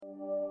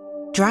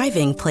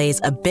Driving plays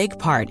a big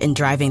part in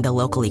driving the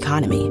local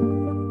economy.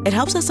 It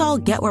helps us all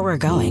get where we're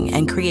going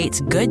and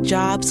creates good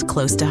jobs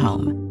close to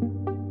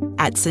home.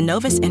 At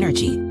Synovus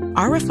Energy,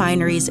 our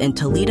refineries in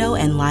Toledo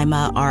and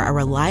Lima are a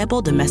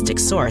reliable domestic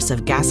source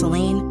of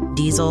gasoline,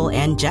 diesel,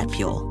 and jet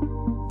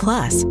fuel.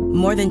 Plus,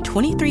 more than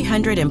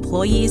 2,300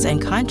 employees and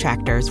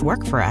contractors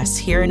work for us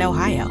here in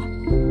Ohio.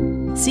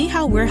 See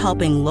how we're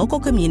helping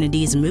local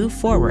communities move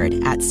forward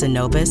at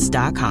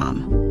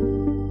Synovus.com.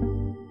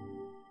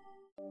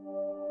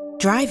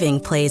 Driving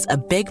plays a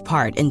big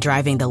part in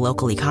driving the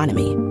local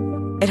economy.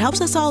 It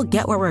helps us all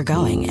get where we're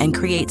going and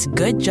creates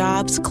good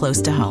jobs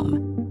close to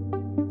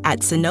home. At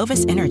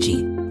Synovus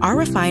Energy, our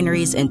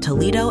refineries in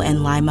Toledo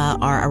and Lima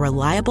are a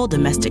reliable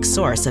domestic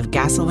source of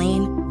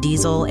gasoline,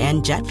 diesel,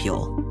 and jet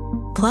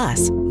fuel.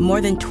 Plus,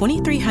 more than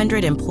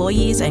 2,300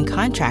 employees and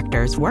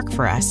contractors work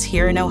for us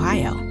here in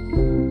Ohio.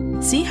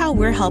 See how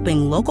we're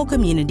helping local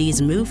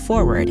communities move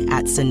forward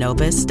at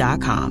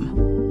Synovus.com.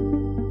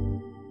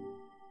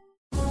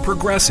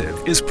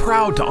 Progressive is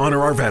proud to honor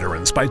our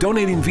veterans by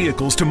donating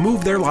vehicles to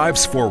move their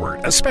lives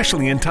forward,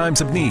 especially in times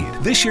of need.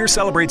 This year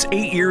celebrates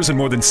 8 years and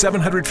more than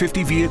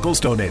 750 vehicles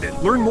donated.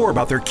 Learn more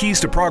about their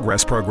Keys to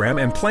Progress program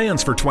and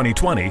plans for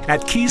 2020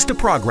 at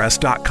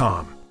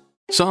keystoprogress.com.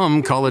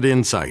 Some call it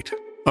insight.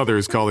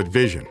 Others call it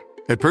vision.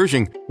 At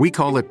Pershing, we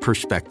call it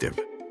perspective.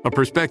 A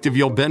perspective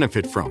you'll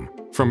benefit from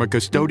a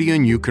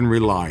custodian you can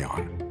rely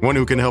on. One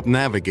who can help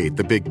navigate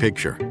the big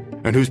picture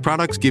and whose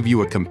products give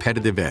you a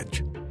competitive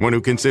edge. One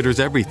who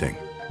considers everything.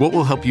 What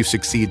will help you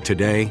succeed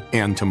today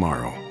and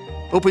tomorrow?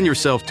 Open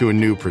yourself to a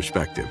new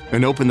perspective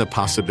and open the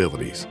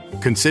possibilities.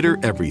 Consider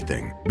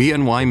everything.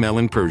 BNY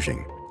Mellon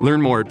Pershing.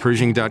 Learn more at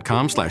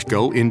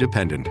Pershing.com/go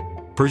independent.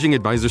 Pershing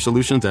Advisor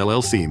Solutions,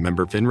 LLC.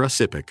 Member FINRA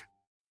SIPC.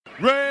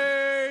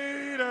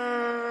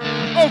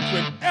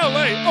 Oakland,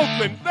 LA,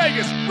 Oakland,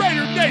 Vegas,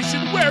 Raider Nation,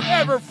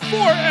 wherever,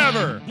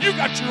 forever. You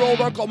got your old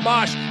Uncle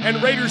Mosh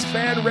and Raiders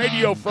Fan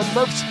Radio from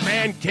Murph's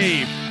Fan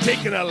Cave,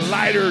 taking a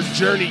lighter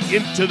journey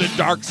into the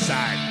dark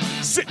side.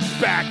 Sit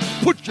back,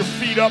 put your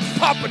feet up,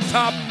 pop a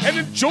top, and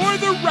enjoy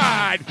the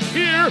ride.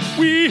 Here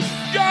we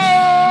go!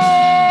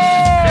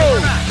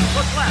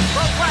 Look left,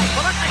 look right,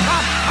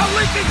 Bolitnikov, a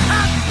leaking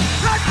pass,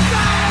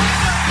 touchdown!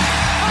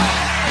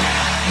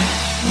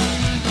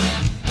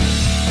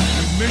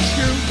 We miss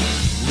you.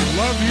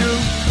 Love you,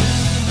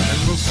 and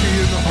we'll see you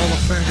in the Hall of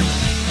Fame.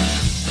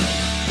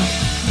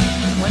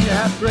 When you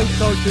have great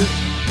coaches,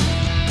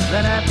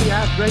 then after you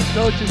have great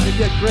coaches, you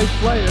get great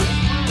players.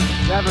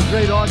 You have a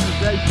great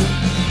organization,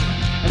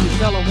 and you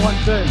tell them one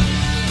thing: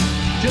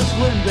 just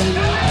win,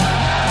 baby.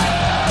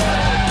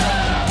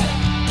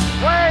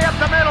 Way up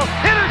the middle,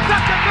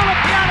 intercepted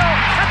Filipiano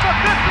at the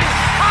 50,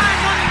 time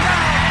running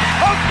down.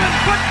 Oakland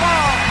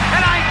football,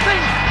 and I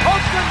think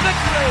Oakland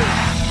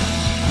victory.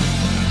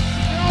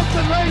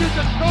 The Raiders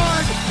have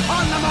scored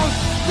on the most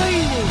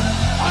zany,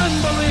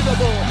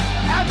 unbelievable,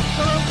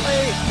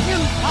 absolutely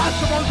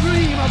impossible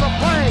dream of a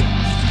play.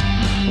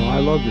 Well, I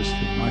love this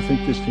team. I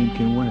think this team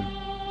can win.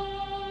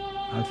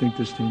 I think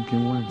this team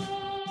can win.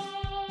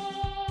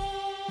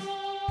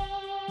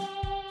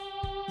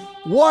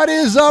 What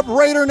is up,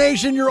 Raider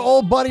Nation? Your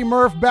old buddy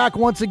Murph back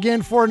once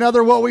again for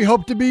another what we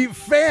hope to be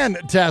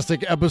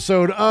fantastic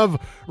episode of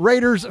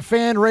Raiders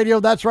Fan Radio.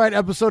 That's right,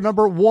 episode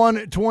number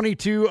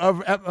 122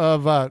 of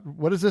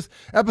what is this?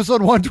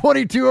 Episode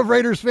 122 of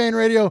Raiders Fan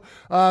Radio,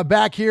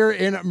 back here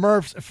in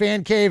Murph's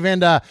Fan Cave.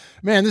 And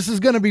man, this is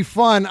going to be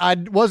fun. I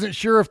wasn't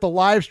sure if the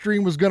live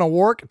stream was going to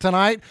work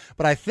tonight,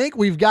 but I think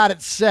we've got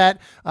it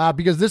set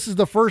because this is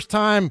the first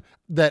time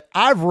that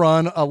I've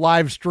run a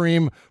live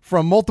stream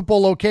from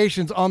multiple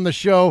locations on the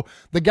show.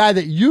 The guy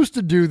that used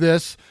to do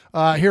this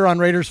here on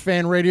Raiders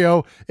Fan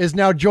Radio is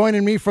now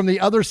joining me from the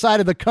other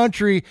side of the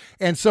country.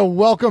 And so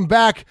welcome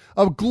back.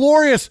 A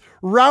glorious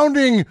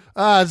rounding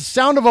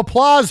sound of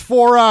applause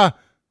for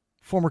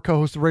former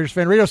co-host of Raiders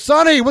Fan Radio,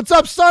 Sonny. What's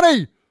up,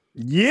 Sonny?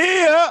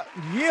 Yeah.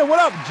 What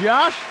up,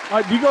 Josh?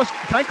 Can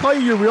I call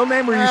you your real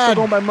name, or are you still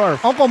going by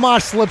Murph? Uncle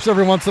Mosh slips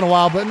every once in a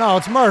while, but no,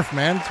 it's Murph,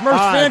 man. It's Murph's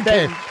Fan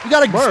Cave. You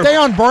got to stay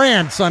on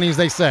brand, Sonny, as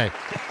they say.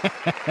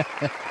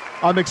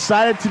 I'm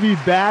excited to be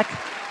back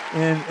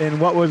in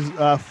what was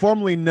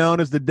formerly known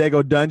as the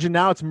Dago Dungeon.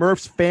 Now it's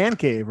Murph's Fan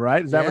Cave,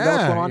 right? Is that what's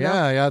going on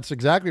now? Yeah, that's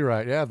exactly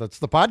right. Yeah, that's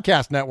the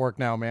podcast network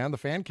now, man, the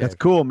Fan Cave. That's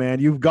cool, man.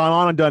 You've gone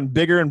on and done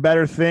bigger and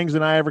better things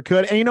than I ever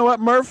could. And you know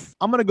what, Murph?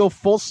 I'm going to go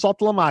full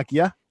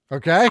Saltalamacchia.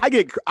 Okay. I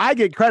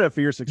get credit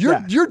for your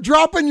success. You're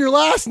dropping your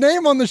last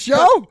name on the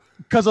show?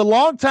 Because a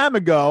long time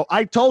ago,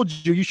 I told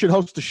you should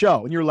host a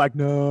show. And you're like,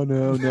 no.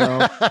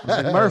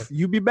 Like, Murph,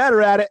 you be better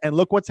at it. And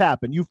look what's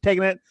happened. You've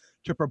taken it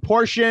to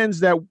proportions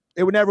that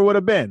it never would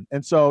have been.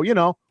 And so,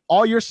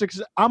 all your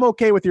success. I'm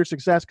okay with your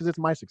success because it's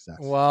my success.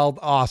 Well,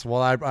 awesome.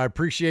 Well, I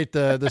appreciate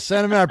the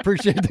sentiment. I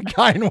appreciate the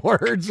kind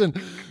words, and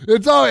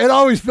it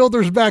always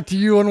filters back to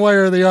you one way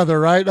or the other,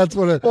 right? That's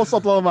what it. That's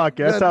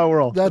how it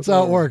rolls. That's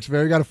how it works,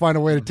 man. You got to find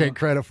a way to take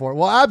credit for it.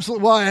 Well,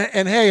 absolutely. Well,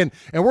 and hey, and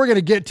we're going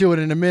to get to it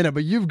in a minute,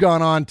 but you've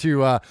gone on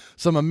to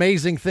some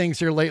amazing things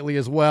here lately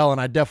as well,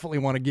 and I definitely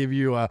want to give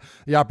you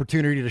the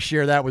opportunity to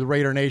share that with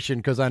Raider Nation,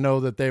 because I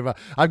know that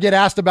I get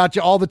asked about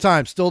you all the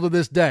time, still to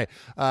this day.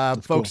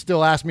 Folks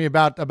still ask me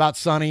about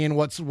Sonny and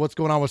what's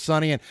going on with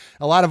Sonny, and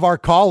a lot of our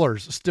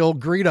callers still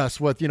greet us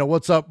with,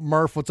 what's up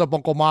Murph, what's up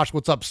Uncle Mosh,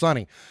 what's up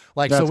Sonny.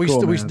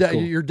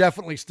 You're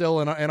definitely still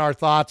in our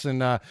thoughts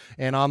and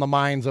on the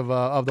minds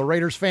of the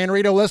Raiders fan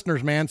radio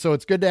listeners, man. So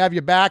it's good to have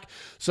you back.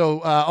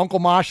 So Uncle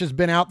Mosh has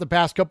been out the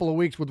past couple of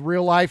weeks with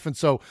real life, and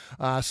so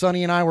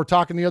Sonny and I were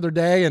talking the other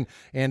day,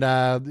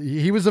 and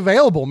he was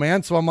available,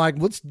 man. So I'm like,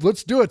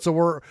 let's do it.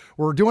 So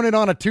we're doing it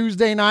on a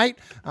Tuesday night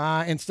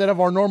instead of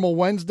our normal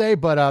Wednesday,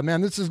 but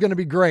man, this is going to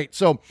be great.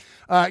 So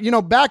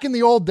back in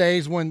the old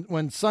days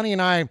when Sonny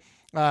and I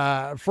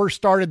first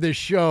started this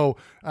show,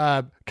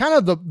 kind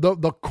of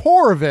the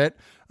core of it,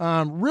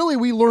 really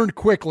we learned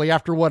quickly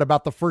after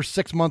about the first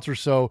 6 months or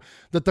so,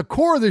 that the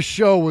core of this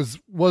show was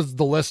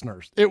the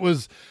listeners. It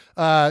was,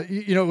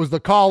 it was the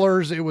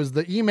callers, it was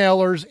the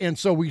emailers. And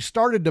so we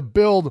started to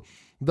build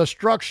the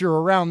structure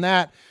around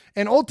that.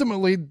 And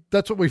ultimately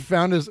that's what we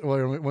found is,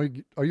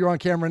 are you on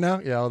camera now?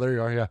 Yeah. Oh, there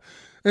you are. Yeah.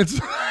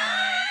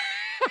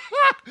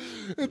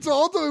 And so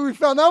ultimately we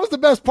found that was the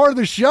best part of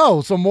the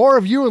show. So more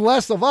of you and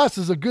less of us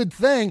is a good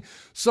thing.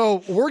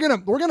 So we're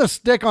gonna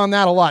stick on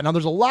that a lot. Now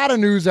there's a lot of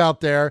news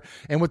out there,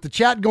 and with the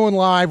chat going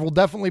live, we'll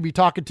definitely be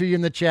talking to you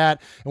in the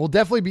chat, and we'll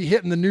definitely be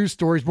hitting the news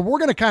stories. But we're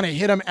gonna kind of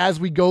hit them as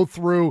we go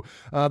through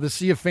the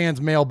Sea of Fans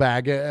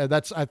mailbag.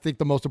 That's, I think,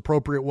 the most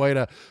appropriate way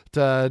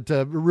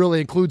to really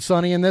include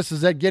Sonny in this,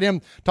 is that get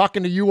him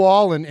talking to you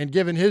all and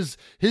giving his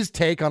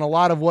take on a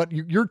lot of what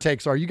your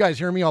takes are. You guys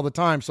hear me all the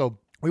time, so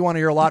we want to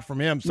hear a lot from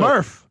him. So,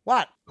 Murph,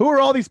 what? Who are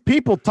all these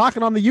people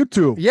talking on the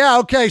YouTube? Yeah,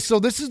 okay. So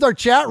this is our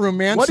chat room,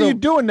 man. What are you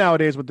doing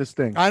nowadays with this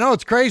thing? I know,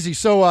 it's crazy.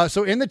 So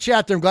in the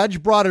chat there, I'm glad you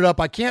brought it up.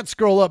 I can't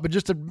scroll up, but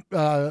just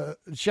to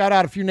shout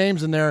out a few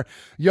names in there.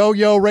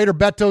 Yo, Raider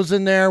Beto's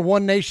in there.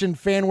 One Nation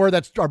Fanware,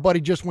 that's our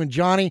buddy Just Win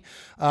Johnny.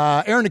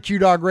 Aaron the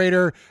Q-Dog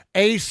Raider.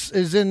 Ace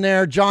is in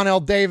there. John L.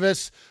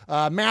 Davis.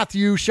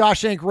 Matthew,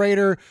 Shawshank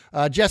Raider.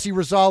 Jesse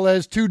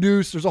Rosales. Two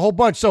Deuce. There's a whole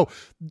bunch. So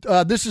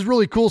this is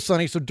really cool,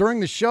 Sonny. So during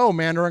the show,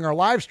 man, during our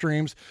live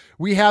streams,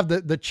 we have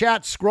the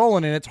chat scrolling,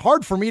 and it's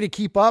hard for me to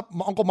keep up.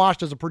 Uncle Mosh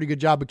does a pretty good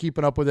job of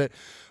keeping up with it,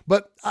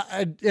 but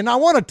I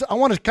want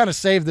to kind of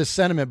save this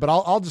sentiment, but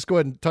I'll just go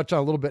ahead and touch on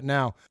a little bit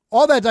now.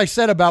 All that I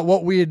said about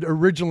what we had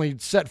originally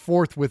set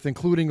forth with,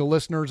 including the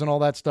listeners and all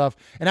that stuff,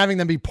 and having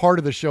them be part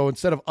of the show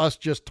instead of us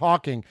just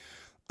talking.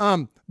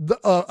 A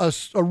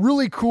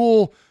really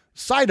cool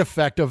side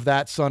effect of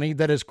that, Sonny,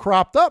 that has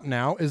cropped up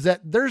now is that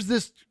there's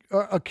this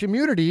a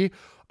community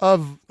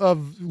of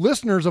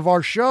listeners of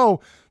our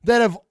show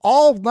that have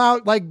all now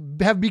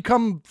have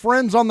become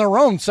friends on their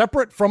own,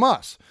 separate from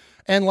us.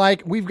 And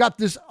we've got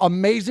this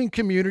amazing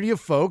community of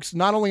folks,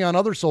 not only on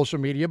other social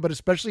media, but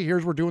especially here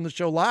as we're doing the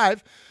show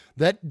live,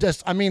 that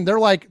just,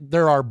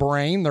 they're our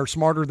brain. They're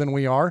smarter than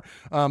we are.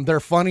 They're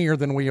funnier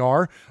than we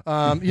are.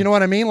 You know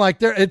what I mean?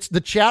 It's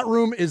the chat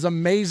room is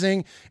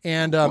amazing.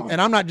 And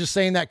I'm not just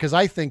saying that because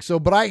I think so,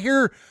 but I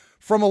hear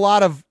from a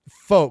lot of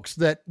folks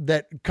that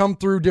come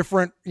through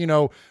different,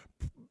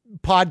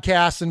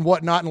 podcasts and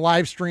whatnot and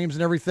live streams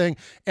and everything.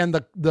 And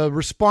the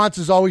response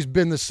has always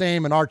been the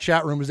same in our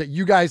chat room, is that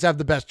you guys have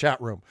the best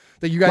chat room,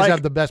 that you guys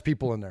have the best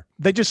people in there.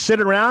 They just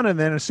sit around, and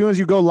then as soon as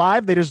you go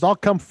live, they just all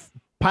come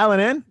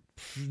piling in.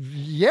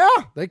 Yeah,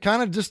 they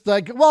kind of just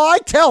I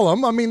tell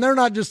them, they're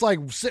not just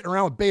sitting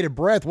around with bated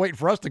breath waiting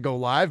for us to go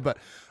live, but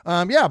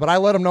but I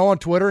let them know on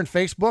Twitter and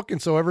Facebook, and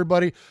so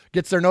everybody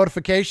gets their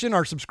notification,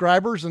 our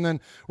subscribers, and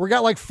then we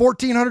got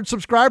 1,400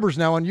 subscribers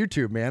now on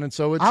YouTube, man, and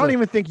so it's... I don't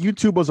even think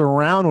YouTube was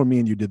around when me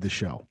and you did the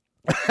show.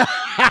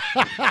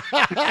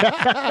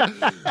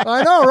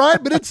 I know,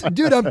 right? But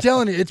dude, I'm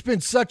telling you, it's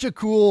been such a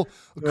cool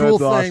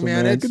thing, awesome,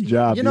 man. It's good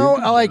job.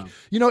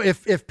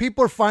 If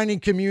people are finding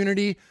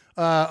community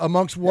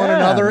amongst one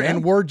another, man,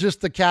 and we're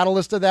just the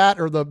catalyst of that,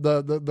 or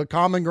the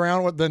common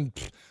ground, then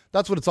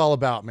that's what it's all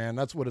about, man.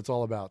 That's what it's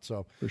all about.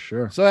 So for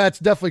sure. So that's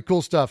definitely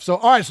cool stuff. So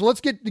all right, so let's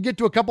get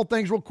to a couple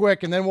things real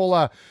quick, and then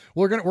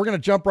we're gonna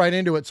jump right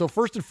into it. So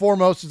first and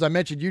foremost, as I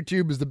mentioned,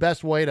 YouTube is the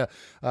best way to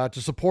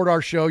support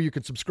our show. You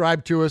can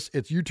subscribe to us.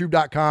 It's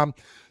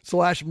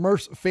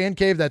youtube.com/Murph's Fan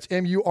Cave. That's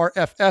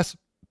MURFS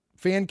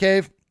Fan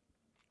Cave.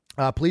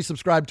 Please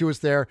subscribe to us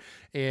there.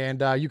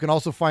 And you can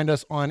also find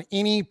us on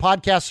any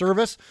podcast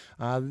service.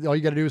 All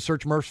you got to do is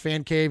search Murph's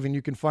Fan Cave, and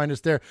you can find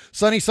us there.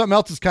 Sonny, something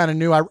else is kind of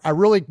new.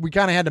 We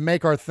kind of had to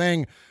make our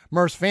thing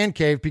Murph's Fan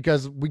Cave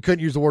because we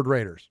couldn't use the word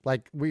Raiders.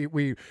 Like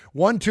we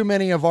one too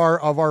many of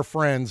our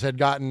friends had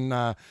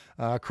gotten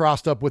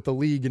crossed up with the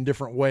league in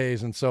different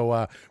ways, and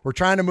so we're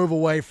trying to move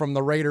away from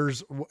the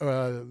Raiders,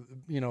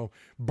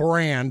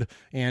 brand,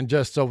 and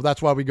just so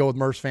that's why we go with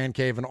Murph's Fan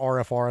Cave and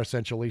RFR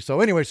essentially.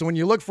 So anyway, so when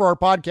you look for our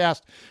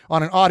podcast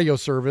on an audio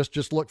service,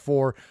 just look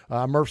for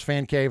Murph's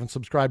Fan Cave and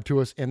subscribe to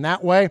us in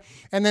that way.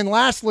 And then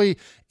lastly,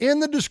 in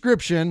the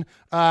description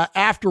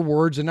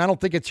afterwards, and I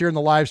don't think it's here in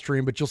the live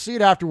stream, but you'll see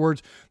it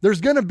afterwards,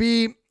 there's going to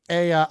be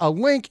a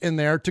link in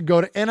there to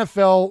go to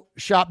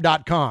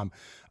NFLshop.com.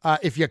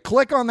 If you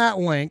click on that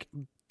link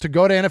to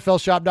go to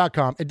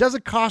NFLshop.com, it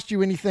doesn't cost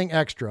you anything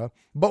extra,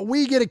 but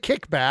we get a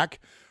kickback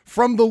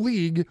from the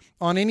league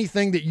on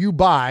anything that you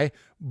buy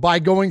by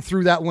going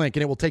through that link,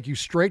 and it will take you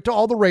straight to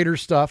all the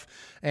Raiders stuff.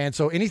 And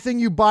so anything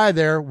you buy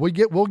there, we'll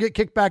get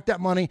kicked back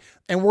that money,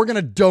 and we're going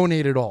to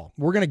donate it all.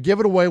 We're going to give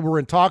it away. We're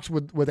in talks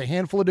with a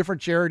handful of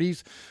different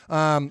charities.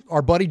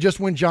 Our buddy Just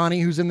Win Johnny,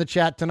 who's in the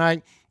chat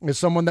tonight, is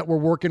someone that we're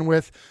working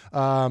with.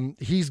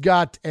 He's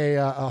got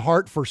a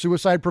heart for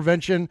suicide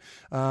prevention,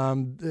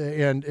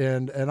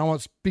 and I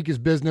won't speak his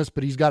business,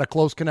 but he's got a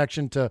close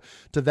connection to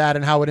that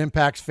and how it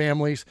impacts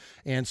families,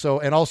 and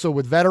also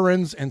with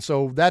veterans, and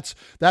so that's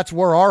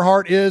where our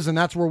heart is, and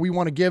that's where we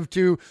want to give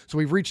to. So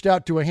we've reached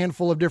out to a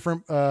handful of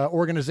different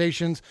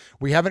organizations.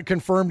 We haven't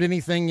confirmed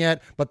anything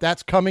yet, but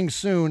that's coming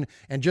soon.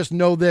 And just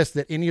know this,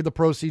 that any of the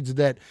proceeds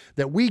that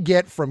we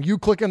get from you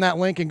clicking that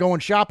link and going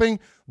shopping,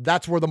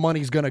 that's where the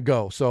money's going to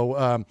go.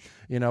 So,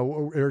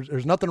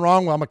 there's nothing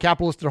wrong. Well, I'm a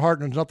capitalist at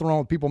heart, and there's nothing wrong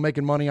with people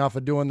making money off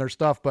of doing their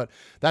stuff, but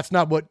that's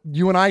not what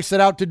you and I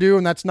set out to do.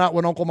 And that's not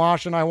what Uncle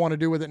Mosh and I want to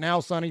do with it now,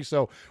 Sonny.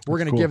 So we're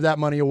going to give that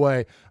money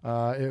away.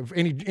 If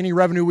any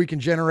revenue we can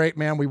generate,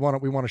 man, we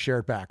want to share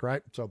it back.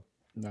 Right. So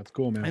that's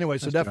cool, man. Anyway,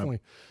 so definitely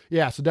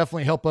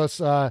help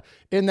us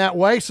in that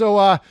way. So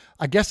I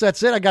guess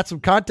that's it. I got some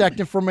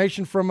contact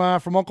information from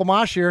Uncle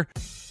Mosh here.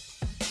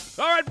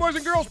 All right, boys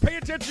and girls, pay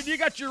attention. You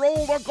got your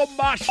old Uncle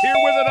Mosh here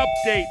with an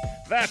update.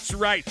 That's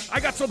right. I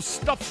got some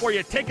stuff for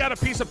you. Take out a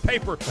piece of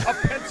paper, a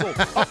pencil,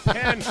 a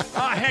pen.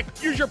 Heck,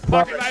 use your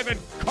pocket knife and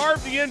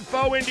carve the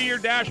info into your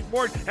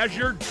dashboard as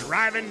you're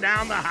driving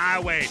down the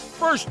highway.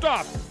 First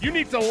off, you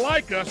need to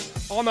like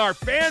us on our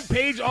fan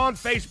page on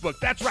Facebook.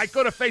 That's right.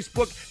 Go to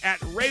Facebook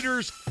at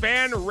Raiders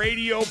Fan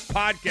Radio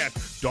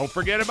Podcast. Don't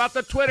forget about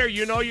the Twitter.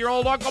 You know your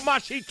old Uncle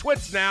Mosh, he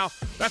twits now.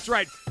 That's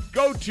right.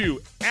 Go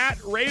to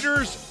at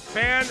Raiders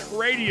Fan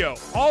Radio.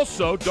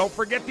 Also, don't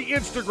forget the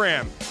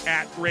Instagram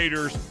at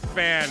Raiders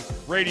Fan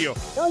Radio.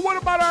 Or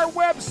what about our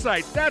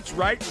website? That's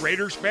right,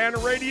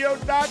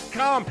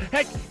 RaidersFanRadio.com.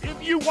 Heck,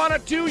 if you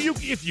want to,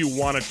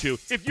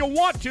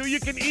 you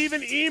can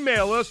even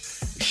email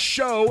us,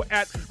 show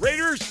at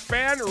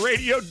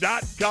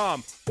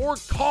RaidersFanRadio.com, or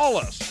call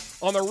us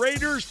on the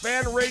Raiders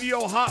Fan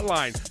Radio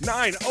hotline,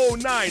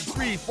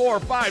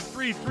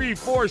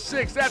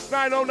 909-345-3346. That's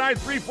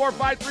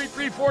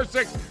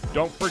 909-345-3346.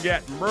 Don't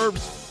forget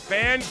Murph's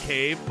Fan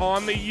Cave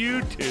on the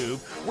YouTube,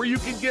 where you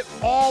can get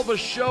all the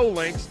show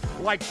links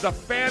like the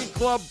Fan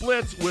Club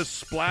Blitz with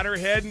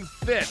Splatterhead and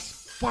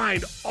Fitz.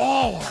 Find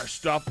all our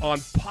stuff on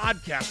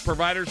podcast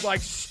providers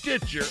like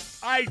Stitcher,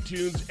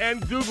 iTunes,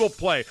 and Google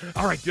Play.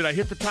 All right, did I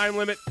hit the time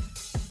limit?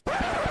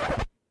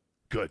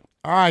 Good.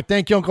 All right,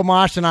 thank you, Uncle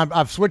Mosh, and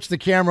I've switched the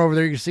camera over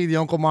there. You can see the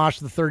Uncle Mosh,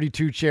 the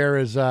 32 chair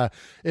is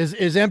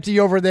empty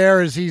over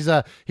there as he's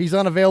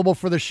unavailable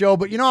for the show.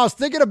 But I was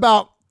thinking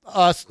about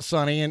us,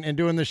 Sonny, and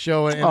doing the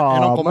show and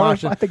Uncle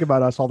Mosh. I think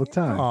about us all the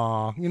time.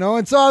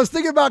 And so I was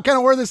thinking about kind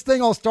of where this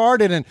thing all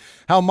started and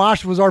how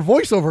Mosh was our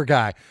voiceover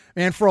guy,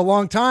 man, for a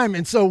long time.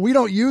 And so we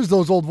don't use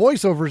those old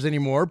voiceovers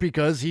anymore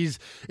because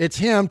it's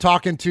him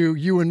talking to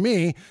you and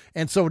me.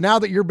 And so now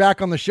that you're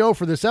back on the show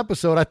for this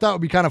episode, I thought it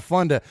would be kind of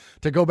fun to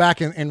go back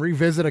and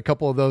revisit a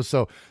couple of those.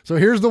 So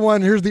here's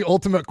the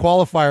ultimate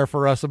qualifier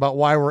for us about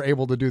why we're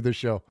able to do this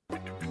show.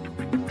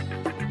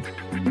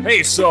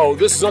 Hey, so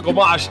this is Uncle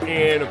Mosh,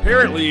 and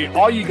apparently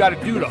all you got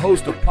to do to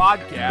host a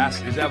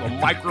podcast is have a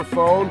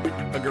microphone,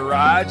 a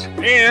garage,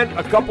 and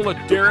a couple of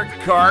Derek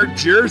Carr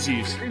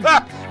jerseys.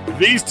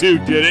 These two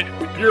did it.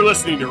 You're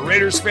listening to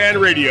Raiders Fan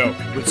Radio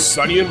with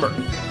Sonny and Murph.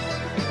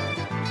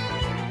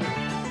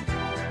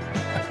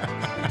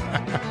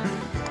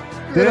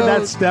 Didn't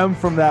that stem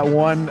from that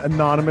one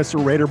anonymous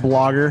Raider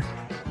blogger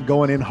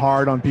going in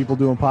hard on people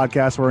doing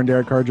podcasts wearing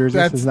Derek Carr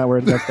jerseys? Isn't that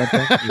where that's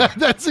yeah.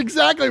 That's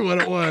exactly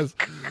what it was.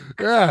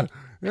 Yeah.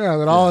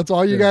 That's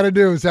all you got to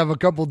do is have a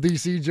couple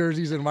DC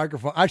jerseys and a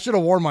microphone. I should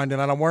have worn mine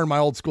tonight. I'm wearing my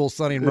old school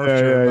Sonny and Murph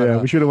shirt.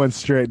 Yeah. We should have went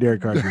straight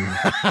Derek Carr.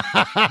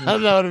 That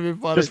would have been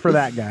funny. Just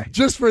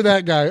for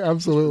that guy.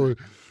 Absolutely.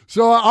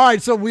 So, all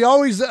right. So we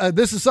always,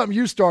 this is something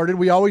you started.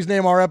 We always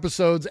name our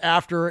episodes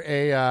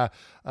after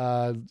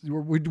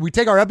we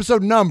take our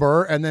episode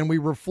number and then we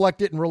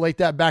reflect it and relate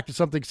that back to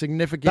something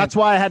significant. That's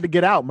why I had to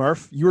get out,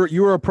 Murph.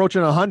 You were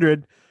approaching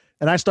 100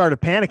 and I started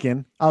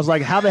panicking. I was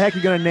like, how the heck are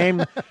you going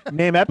to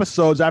name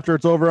episodes after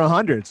it's over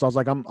 100? So I was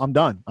like, I'm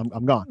done.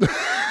 I'm gone.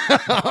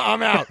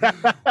 I'm out.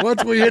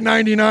 Once we hit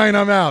 99,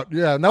 I'm out.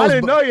 Yeah, and I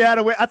didn't know you had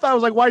to wait. I thought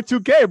it was like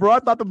Y2K, bro. I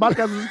thought the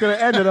podcast was going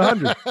to end at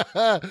 100.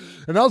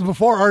 And that was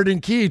before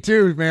Arden Key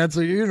too, man.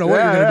 So you know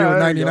what you're going to do with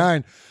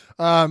 99.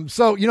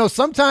 So,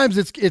 sometimes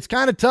it's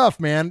kind of tough,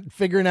 man,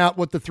 figuring out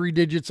what the 3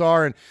 digits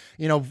are. And,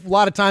 a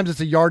lot of times it's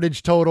a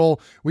yardage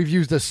total. We've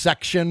used a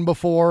section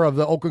before of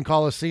the Oakland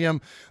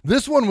Coliseum.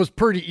 This one was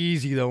pretty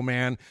easy though,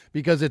 man,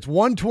 because it's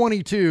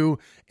 122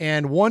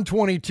 and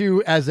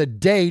 122 as a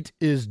date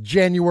is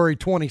January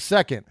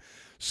 22nd.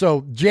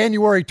 So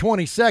January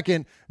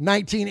 22nd,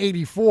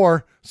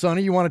 1984,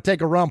 Sonny, you want to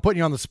take a run? I'm putting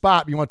you on the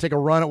spot. You want to take a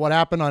run at what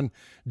happened on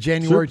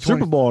January 20th?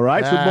 Super Bowl,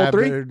 right? Super Bowl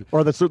 3?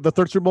 Or the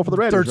third Super Bowl for the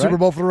Raiders, Third Super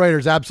Bowl for the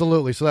Raiders,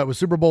 absolutely. So that was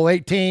Super Bowl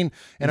 18.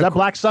 And is that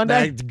Black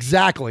Sunday?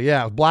 Exactly,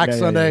 yeah. Black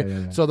Sunday.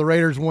 Yeah. So the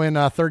Raiders win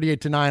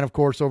 38-9, of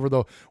course, over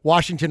the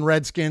Washington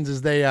Redskins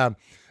as they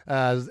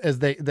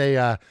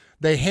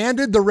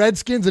handed the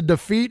Redskins a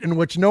defeat in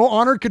which no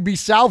honor could be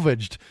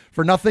salvaged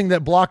for nothing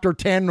that blocked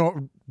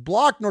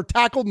nor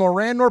tackled nor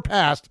ran nor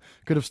passed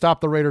could have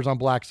stopped the Raiders on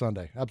Black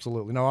Sunday.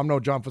 Absolutely. No, I'm no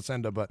John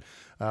Facenda, but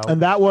and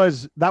that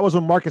was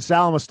when Marcus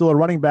Allen was still a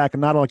running back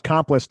and not an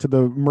accomplice to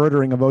the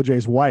murdering of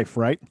OJ's wife,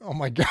 right? Oh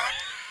my God.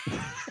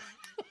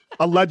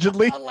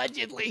 Allegedly.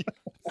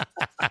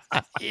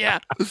 Yeah,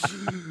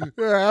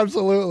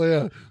 absolutely.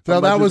 Yeah. So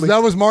allegedly.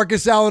 that was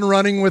Marcus Allen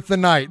running with the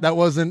night. That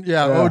wasn't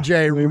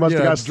OJ. He must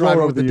have got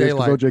slower with the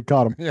daylight. OJ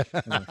caught him.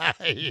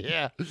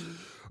 Yeah.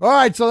 All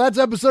right, so that's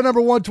episode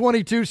number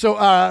 122.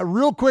 So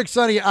real quick,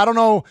 Sonny, I don't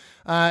know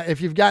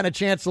if you've gotten a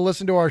chance to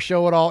listen to our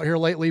show at all here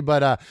lately,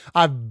 but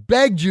I've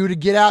begged you to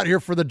get out here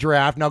for the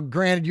draft. Now,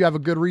 granted, you have a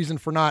good reason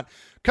for not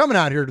coming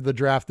out here to the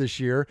draft this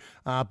year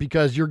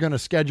because you're going to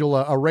schedule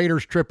a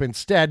Raiders trip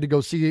instead to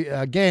go see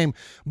a game.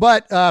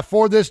 But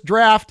for this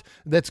draft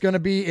that's going to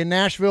be in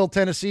Nashville,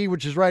 Tennessee,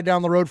 which is right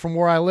down the road from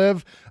where I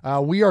live,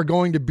 we are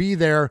going to be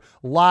there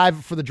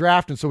live for the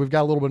draft, and so we've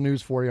got a little bit of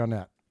news for you on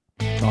that.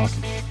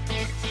 Awesome.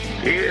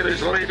 Here is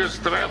the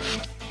latest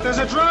draft. There's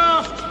a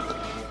draft!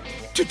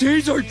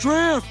 Today's our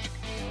draft.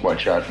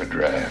 Watch out for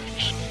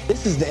drafts.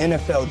 This is the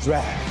NFL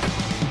draft.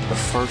 The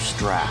first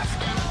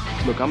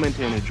draft. Look, I'm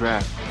entering a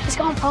draft. Let's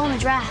go and pro in the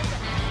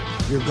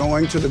draft. You're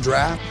going to the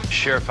draft?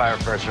 Surefire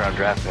first round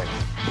draft pick.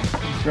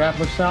 This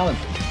draft looks solid.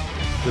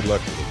 Good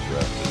luck with this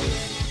draft.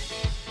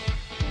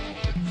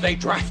 They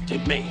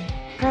drafted me.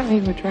 Apparently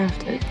you were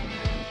drafted.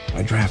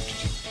 I drafted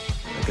you.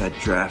 I got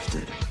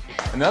drafted.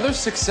 Another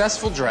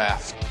successful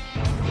draft.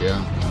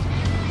 Yeah.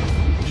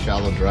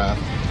 Shallow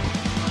draft.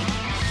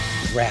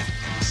 Draft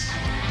picks.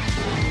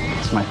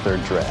 It's my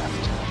third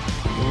draft.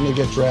 You only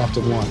get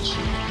drafted once.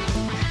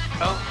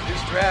 Well,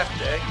 it's draft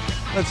day.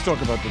 Let's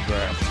talk about the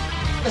draft.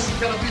 This is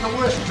going to be the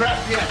worst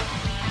draft yet.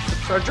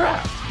 It's our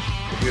draft.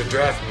 You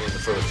draft me in the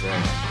first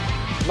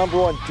round. Number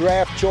 1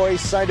 draft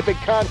choice, signed a big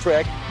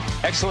contract.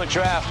 Excellent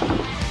draft.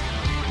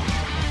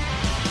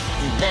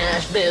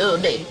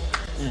 Nashville Day.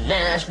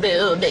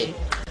 Nashville Day.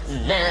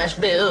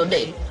 Nashville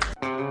Day.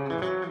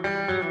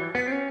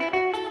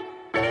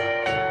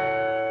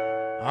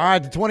 All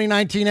right, the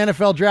 2019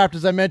 NFL Draft,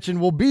 as I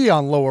mentioned, will be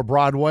on Lower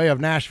Broadway of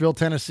Nashville,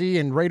 Tennessee,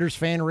 and Raiders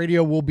Fan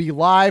Radio will be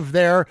live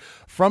there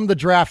from the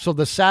draft. So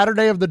the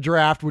Saturday of the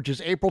draft, which is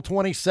April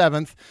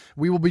 27th,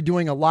 we will be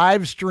doing a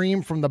live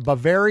stream from the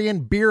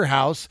Bavarian Beer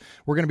House.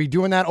 We're going to be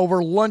doing that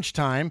over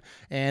lunchtime,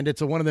 and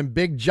it's one of them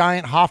big,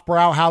 giant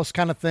Hofbrauhaus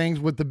kind of things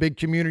with the big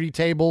community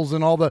tables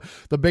and all the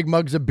big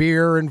mugs of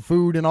beer and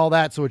food and all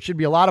that. So it should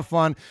be a lot of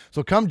fun.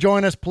 So come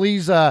join us.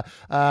 Please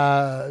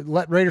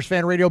let Raiders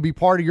Fan Radio be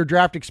part of your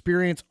draft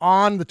experience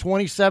on the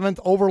 27th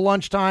over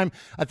lunchtime.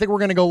 I think we're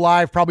going to go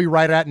live probably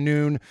right at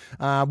noon.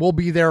 We'll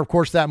be there, of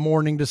course, that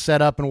morning to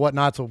set up and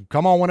whatnot. So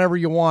come on whenever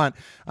you want.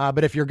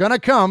 But if you're going to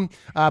come,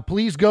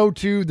 please go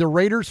to the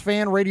Raiders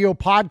Fan Radio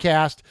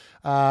podcast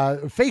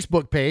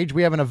Facebook page.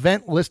 We have an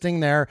event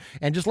listing there,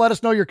 and just let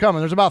us know you're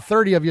coming. There's about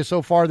 30 of you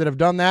so far that have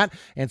done that,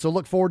 and so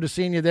look forward to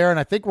seeing you there. And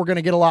I think we're going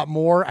to get a lot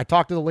more. I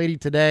talked to the lady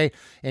today,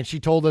 and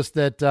she told us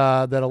that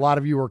that a lot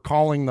of you are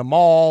calling the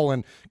mall,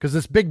 and because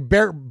this big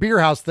beer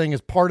house thing is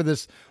part of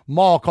this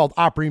mall called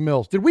Opry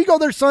Mills. Did we go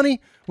there, Sonny,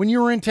 when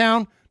you were in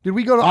town? Did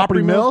we go to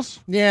Opry Mills?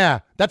 Yeah,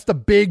 that's the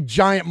big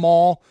giant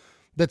mall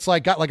that's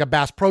got like a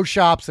Bass Pro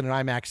Shops and an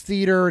IMAX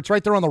theater. It's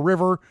right there on the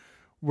river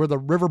where the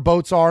river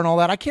boats are and all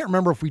that. I can't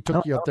remember if we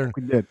took you up there.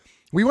 We did.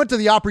 We went to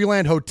the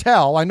Opryland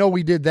Hotel. I know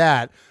we did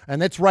that,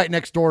 and it's right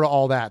next door to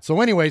all that.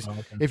 So anyways,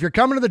 if you're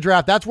coming to the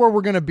draft, that's where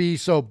we're going to be.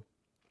 So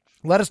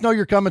let us know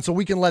you're coming so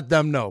we can let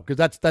them know,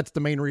 because that's the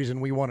main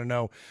reason we want to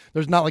know.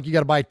 There's not like you got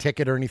to buy a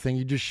ticket or anything.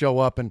 You just show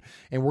up, and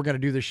we're going to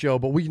do the show.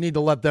 But we need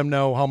to let them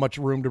know how much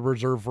room to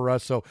reserve for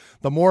us. So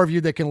the more of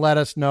you that can let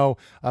us know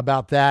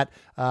about that,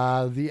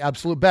 the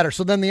absolute better.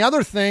 So then the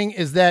other thing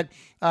is that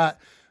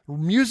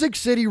Music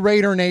City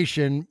Raider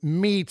Nation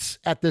meets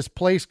at this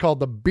place called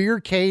the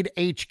Beercade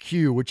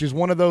HQ, which is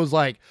one of those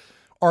like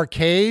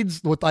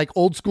arcades with like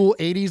old school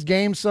 80s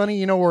games, Sonny,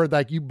 you know, where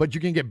like but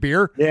you can get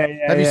beer. Yeah.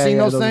 Have you seen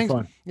those things?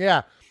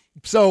 Yeah.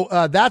 So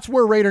that's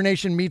where Raider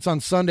Nation meets on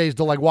Sundays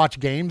to like watch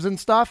games and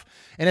stuff.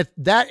 And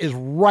that is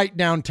right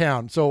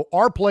downtown. So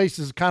our place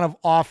is kind of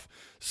off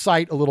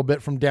site a little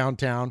bit from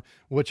downtown,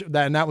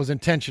 and that was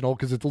intentional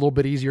because it's a little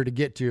bit easier to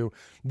get to.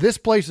 This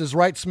place is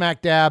right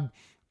smack dab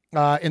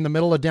in the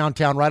middle of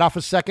downtown, right off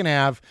of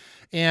 2nd Ave.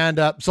 And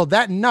so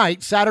that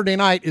night, Saturday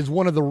night, is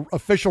one of the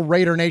official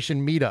Raider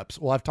Nation meetups.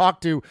 Well, I've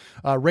talked to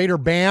Raider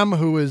Bam,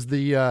 who is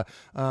the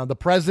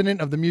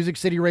president of the Music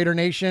City Raider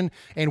Nation,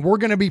 and we're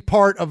going to be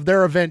part of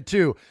their event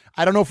too.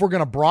 I don't know if we're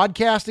going to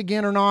broadcast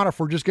again or not, or if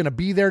we're just going to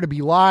be there to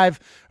be live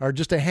or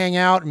just to hang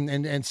out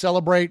and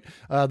celebrate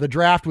the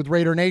draft with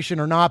Raider Nation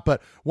or not.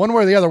 But one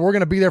way or the other, we're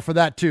going to be there for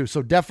that too.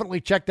 So definitely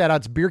check that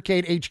out. It's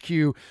Beercade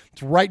HQ.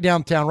 It's right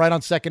downtown, right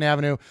on 2nd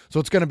Avenue. So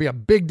it's going to be a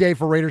big day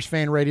for Raiders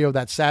Fan Radio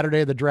that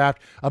Saturday of the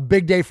draft, a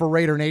big day for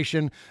Raider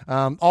Nation.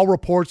 All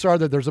reports are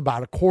that there's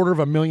about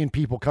 250,000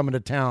 people coming to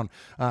town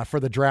for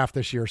the draft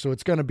this year. So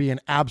it's going to be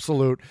an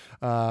absolute,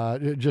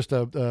 just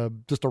a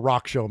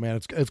rock show, man.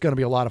 It's going to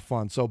be a lot of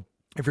fun. So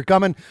if you're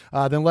coming,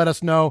 then let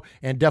us know,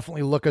 and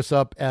definitely look us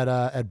up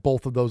at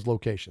both of those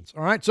locations.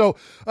 All right. So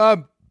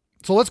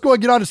let's go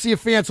and get on to See a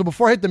Fan. So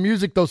before I hit the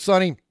music though,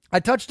 Sonny, I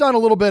touched on a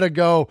little bit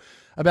ago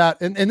about,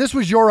 and this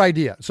was your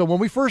idea. So when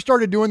we first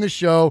started doing this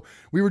show,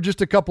 we were just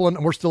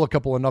we're still a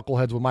couple of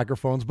knuckleheads with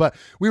microphones, but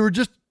we were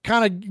just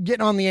kind of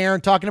getting on the air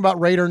and talking about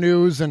Raider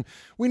news. And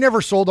we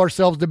never sold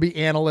ourselves to be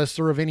analysts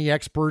or of any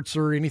experts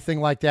or anything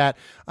like that.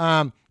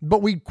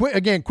 But we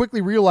quickly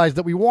realized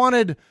that we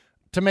wanted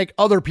to make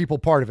other people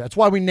part of it. That's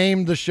why we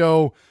named the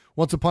show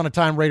Once Upon a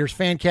Time Raiders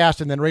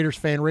Fancast and then Raiders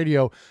Fan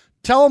Radio.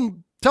 Tell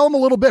them a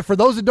little bit for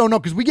those that don't know,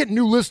 because we get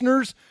new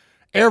listeners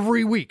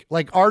every week.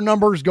 Like our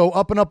numbers go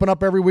up and up and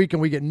up every week,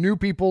 and we get new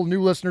people,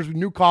 new listeners,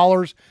 new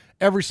callers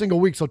every single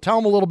week. So tell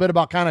them a little bit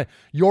about kind of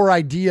your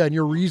idea and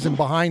your reason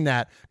behind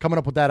that, coming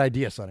up with that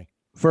idea, Sonny.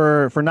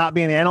 For not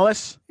being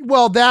analysts?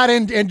 Well, that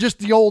and just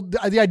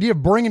the idea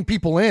of bringing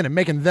people in and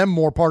making them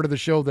more part of the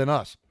show than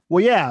us.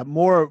 Well, yeah,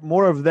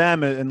 more of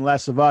them and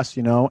less of us,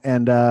 and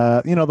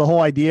the whole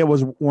idea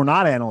was we're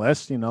not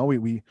analysts,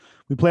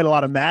 we played a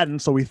lot of Madden,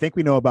 so we think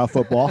we know about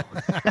football.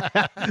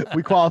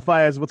 We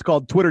qualify as what's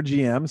called Twitter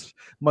GMs,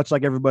 much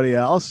like everybody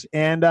else.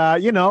 And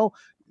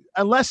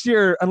unless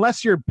you're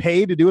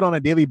paid to do it on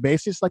a daily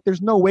basis, like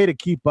there's no way to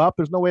keep up.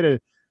 There's no way to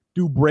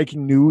do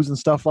breaking news and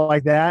stuff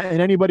like that. And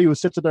anybody who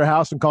sits at their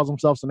house and calls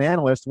themselves an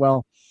analyst,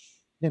 well,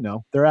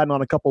 they're adding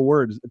on a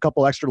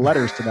couple extra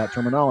letters to that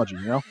terminology,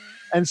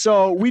 And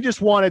so we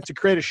just wanted to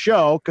create a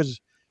show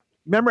because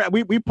remember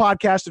we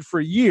podcasted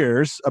for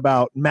years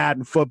about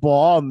Madden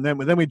football, and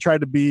then we tried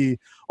to be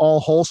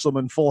all wholesome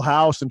and Full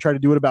House and try to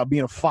do it about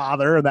being a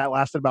father, and that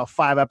lasted about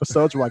 5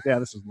 episodes. We're like, yeah,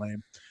 this is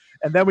lame.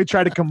 And then we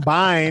tried to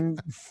combine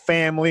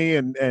family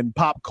and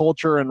pop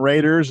culture and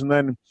Raiders, and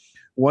then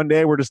one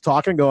day we're just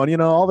talking, going,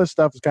 all this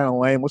stuff is kind of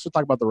lame. Let's just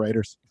talk about the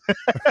Raiders.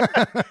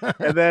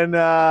 and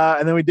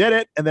then we did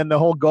it. And then the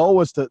whole goal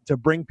was to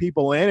bring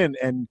people in,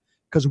 and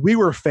because we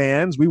were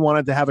fans, we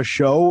wanted to have a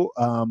show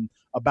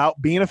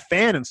about being a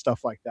fan and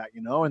stuff like that,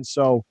 And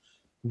so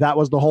that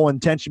was the whole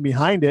intention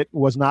behind it,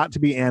 was not to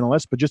be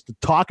analysts, but just to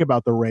talk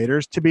about the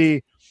Raiders, to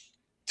be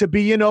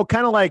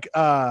kind of like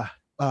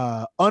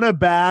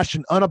unabashed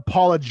and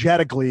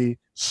unapologetically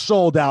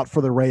sold out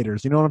for the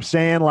Raiders. You know what I'm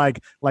saying? Like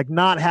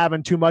not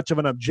having too much of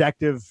an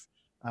objective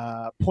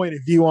point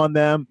of view on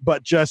them,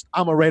 but just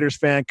I'm a Raiders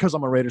fan because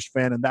I'm a Raiders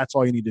fan, and that's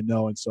all you need to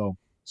know. And so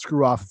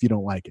screw off if you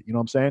don't like it. You know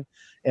what I'm saying?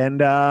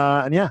 And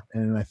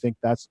I think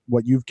that's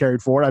what you've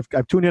carried forward.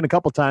 I've tuned in a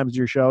couple times to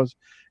your shows,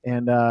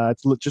 and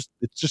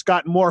it's just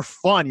gotten more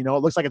fun. It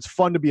looks like it's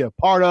fun to be a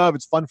part of.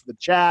 It's fun for the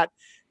chat,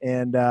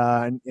 and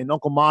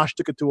Uncle Mosh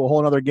took it to a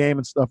whole other game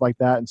and stuff like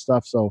that and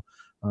stuff. So.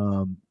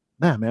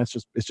 Man, it's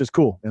just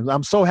cool. And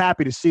I'm so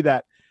happy to see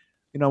that,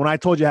 when I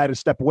told you I had to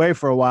step away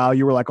for a while,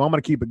 you were like, oh, I'm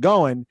going to keep it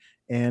going.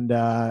 And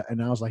I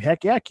was like,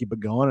 heck yeah, keep it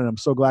going. And I'm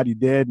so glad you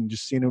did, and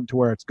just seeing it to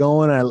where it's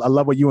going. I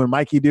love what you and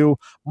Mikey do.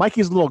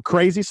 Mikey's a little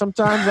crazy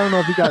sometimes. I don't know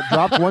if he got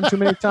dropped one too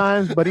many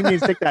times, but he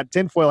needs to take that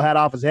tinfoil hat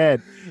off his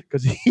head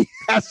because he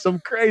has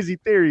some crazy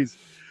theories.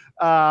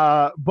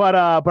 But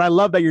I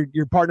love that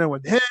you're partnering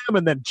with him.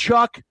 And then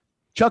Chuck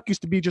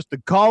used to be just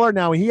the caller.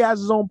 Now he has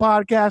his own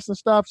podcast and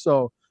stuff.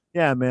 So,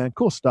 yeah, man.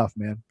 Cool stuff,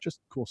 man. Just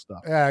cool stuff.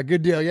 Yeah,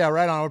 good deal. Yeah,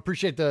 right on. I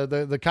appreciate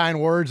the kind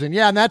words. And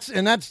yeah, and that's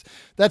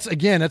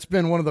again, that's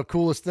been one of the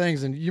coolest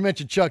things. And you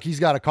mentioned Chuck,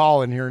 he's got a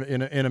call in here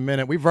in a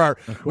minute. We got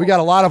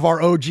a lot of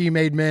our OG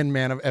made men,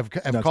 man, have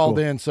called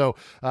in. So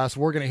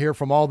we're going to hear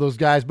from all those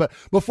guys. But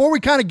before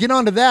we kind of get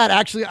onto that,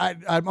 actually,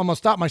 I'm going to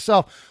stop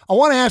myself. I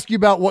want to ask you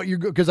about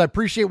because I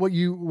appreciate what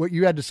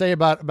you had to say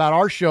about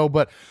our show,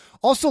 but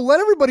also, let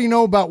everybody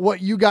know about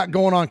what you got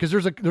going on, because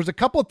there's a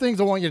couple of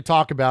things I want you to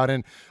talk about,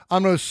 and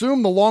I'm going to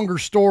assume the longer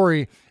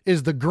story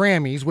is the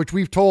Grammys, which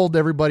we've told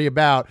everybody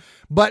about,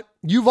 but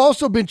you've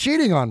also been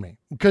cheating on me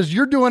because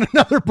you're doing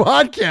another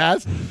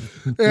podcast,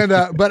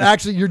 and but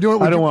actually you're doing it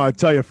with I don't want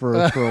to tell you for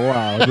a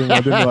while. I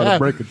didn't want to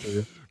break it to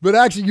you. But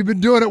actually, you've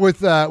been doing it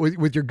with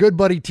your good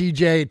buddy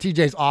TJ.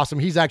 TJ's awesome.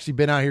 He's actually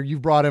been out here.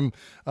 You've brought him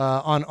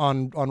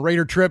on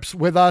Raider trips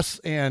with us,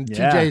 and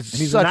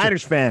he's a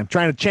Niners fan.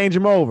 Trying to change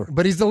him over,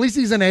 but at least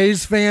he's an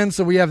A's fan,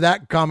 so we have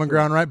that common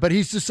ground, right? But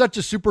he's just such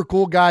a super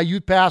cool guy,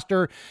 youth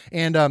pastor,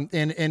 and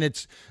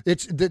it's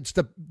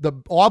the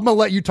I'm gonna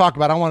let you talk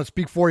about it. I want to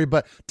speak for you,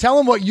 but tell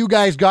him what you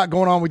guys got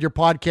going on with your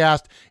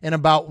podcast and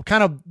about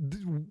kind of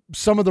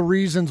some of the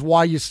reasons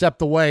why you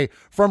stepped away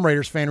from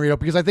Raiders Fan Radio,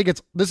 because I think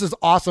this is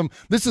awesome.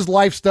 This is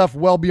life stuff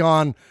well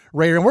beyond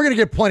Raider, and we're going to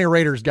get plenty of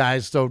Raiders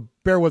guys, so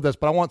bear with us,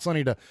 but I want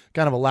Sonny to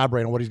kind of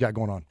elaborate on what he's got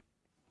going on.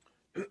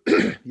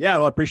 Yeah,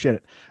 well, I appreciate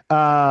it.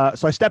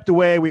 So I stepped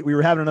away. We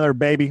were having another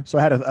baby. So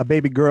I had a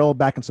baby girl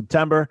back in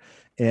September.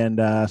 And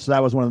so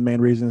that was one of the main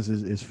reasons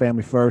is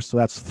family first. So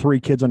that's 3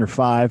 kids under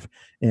 5.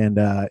 And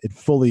it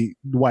fully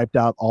wiped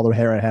out all the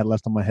hair I had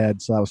left on my head.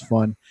 So that was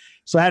fun.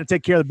 So I had to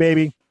take care of the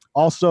baby.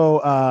 Also,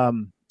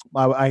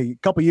 a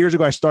couple years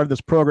ago, I started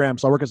this program.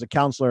 So I work as a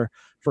counselor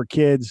for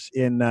kids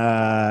who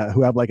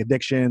have like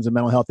addictions and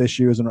mental health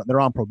issues, and they're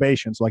on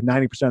probation. So like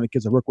 90% of the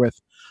kids I work with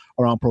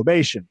are on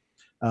probation,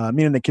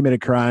 meaning they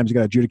committed crimes,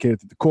 got adjudicated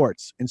through the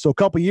courts. And so a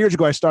couple years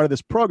ago, I started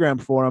this program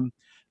for them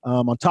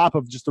on top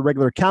of just the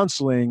regular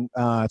counseling.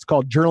 It's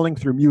called Journaling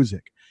Through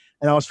Music.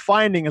 And I was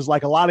finding is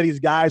like a lot of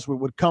these guys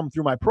would come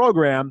through my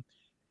program,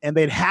 and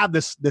they'd have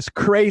this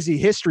crazy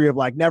history of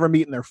like never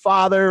meeting their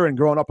father and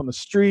growing up on the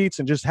streets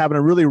and just having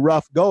a really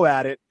rough go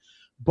at it.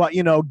 But,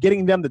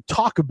 getting them to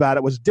talk about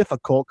it was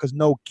difficult because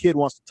no kid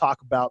wants to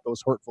talk about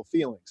those hurtful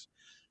feelings.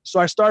 So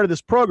I started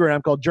this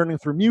program called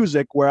Journaling Through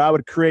Music, where I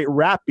would create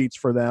rap beats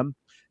for them,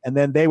 and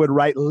then they would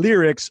write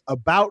lyrics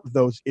about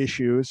those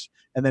issues,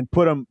 and then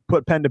put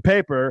pen to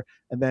paper,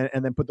 and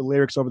then put the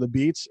lyrics over the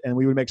beats, and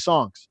we would make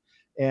songs.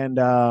 And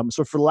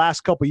so for the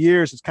last couple of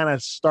years, it's kind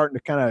of starting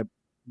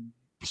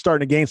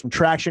to gain some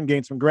traction,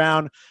 gain some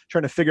ground,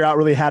 trying to figure out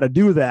really how to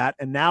do that.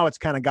 And now it's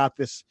kind of got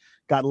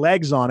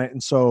legs on it.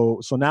 And so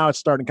now it's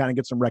starting to kind of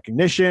get some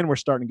recognition. We're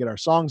starting to get our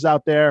songs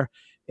out there.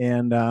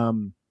 And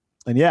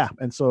yeah.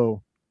 And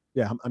so,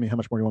 yeah, I mean, how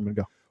much more do you want me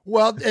to go?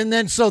 Well, and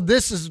then so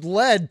this has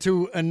led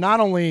to a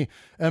not only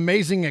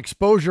amazing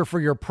exposure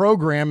for your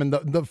program and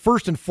the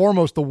first and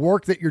foremost, the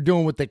work that you're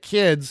doing with the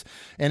kids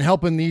and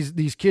helping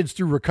these kids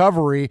through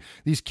recovery,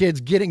 these kids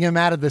getting them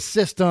out of the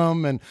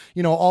system, and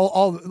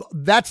all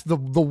that's the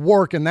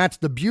work, and that's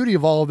the beauty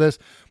of all of this.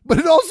 But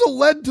it also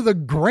led to the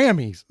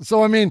Grammys.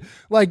 So I mean,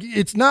 like,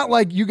 it's not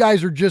like you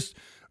guys are just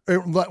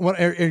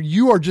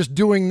you are just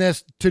doing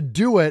this to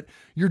do it.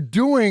 You're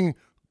doing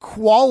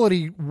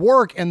quality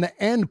work, and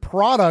the end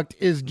product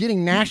is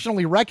getting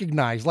nationally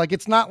recognized. Like,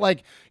 it's not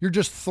like you're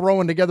just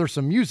throwing together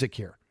some music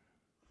here.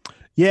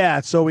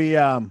 Yeah. So we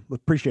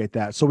appreciate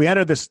that. So we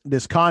entered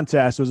this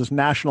contest. It was this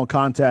national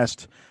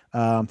contest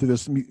through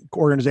this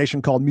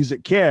organization called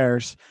Music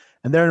Cares.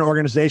 And they're an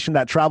organization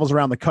that travels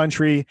around the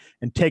country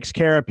and takes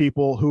care of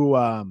people who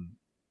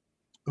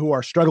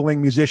are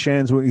struggling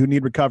musicians who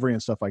need recovery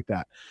and stuff like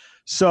that.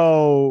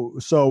 So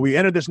we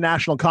entered this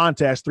national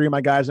contest. 3 of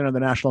my guys entered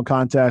the national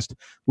contest.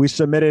 We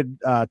submitted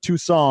 2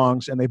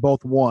 songs, and they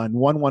both won.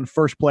 One won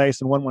first place,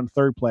 and one won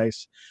third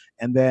place.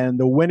 And then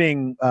the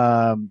winning,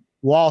 there's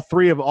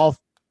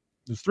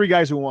 3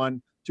 guys who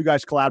won. 2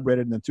 guys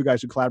collaborated, and then 2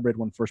 guys who collaborated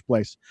won first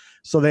place.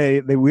 So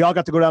we all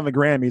got to go down to the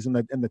Grammys, and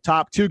the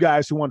top 2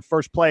 guys who won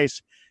first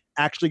place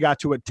actually got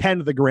to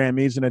attend the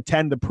Grammys and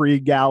attend the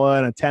pre-gala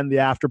and attend the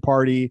after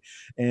party,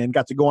 and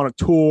got to go on a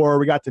tour.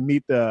 We got to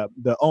meet the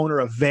owner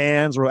of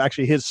Vans, or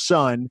actually his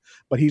son,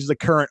 but he's the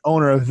current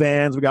owner of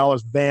Vans. We got all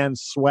his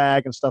Vans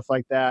swag and stuff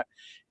like that.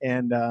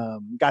 And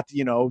got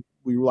to,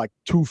 we were like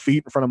 2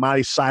 feet in front of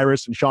Miley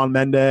Cyrus and Shawn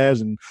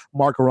Mendes and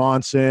Mark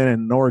Ronson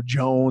and Norah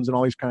Jones and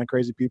all these kind of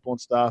crazy people and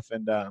stuff.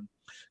 And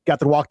got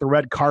to walk the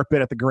red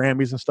carpet at the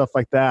Grammys and stuff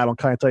like that. I'll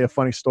kind of tell you a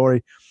funny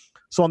story.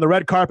 So on the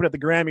red carpet at the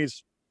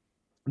Grammys,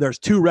 there's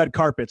 2 red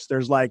carpets.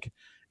 There's like,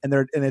 and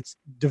it's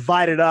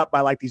divided up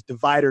by like these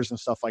dividers and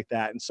stuff like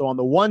that. And so on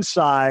the one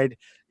side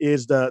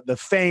is the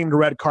famed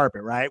red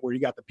carpet, right? Where you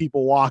got the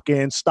people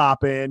walking,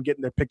 stopping,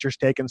 getting their pictures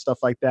taken, stuff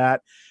like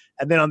that.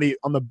 And then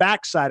on the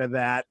back side of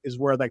that is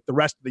where like the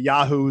rest of the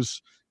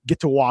Yahoos get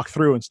to walk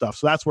through and stuff.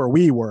 So that's where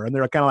we were. And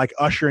they're kind of like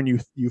ushering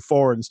you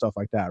forward and stuff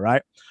like that,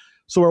 right?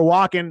 So we're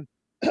walking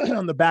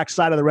on the back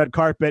side of the red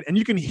carpet, and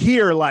you can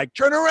hear like,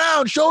 turn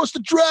around, show us the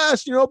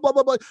dress, blah,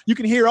 blah, blah. You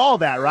can hear all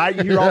that, right?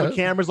 You hear all the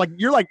cameras. Like,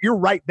 you're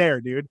right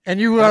there, dude. And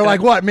you are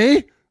like, what,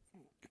 me?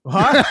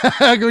 Huh?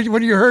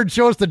 When you heard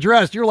show us the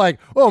dress, you're like,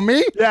 oh,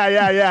 me?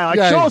 Yeah.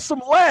 Like, show us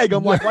some leg.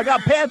 I'm like, well, I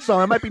got pants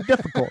on. It might be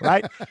difficult,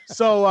 right?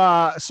 So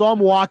I'm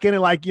walking,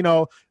 and like,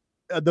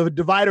 the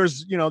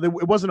dividers,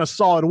 it wasn't a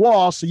solid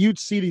wall. So you'd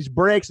see these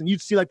breaks, and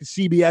you'd see like the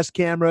CBS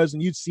cameras,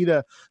 and you'd see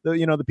the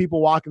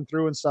people walking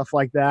through and stuff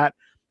like that.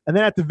 And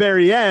then at the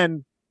very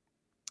end,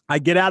 I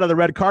get out of the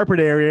red carpet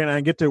area, and I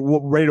get to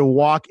ready to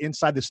walk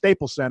inside the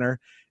Staples Center.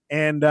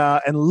 And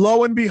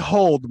lo and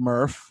behold,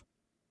 Murph,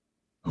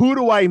 who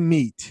do I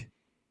meet?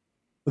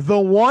 The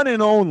one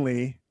and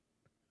only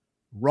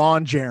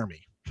Ron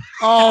Jeremy.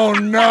 Oh,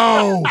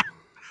 no.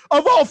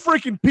 of all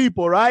freaking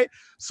people, right?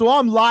 So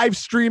I'm live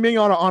streaming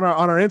on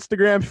our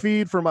Instagram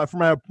feed for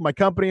my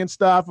company and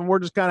stuff, and we're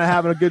just kind of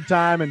having a good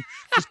time and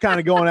just kind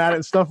of going at it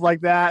and stuff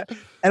like that.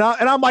 And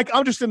I'm like,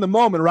 I'm just in the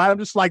moment, right? I'm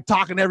just like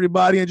talking to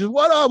everybody and just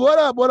what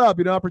up,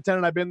 you know,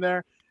 pretending I've been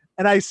there.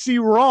 And I see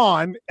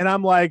Ron, and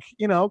I'm like,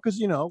 you know, because,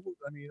 you know,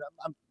 I mean,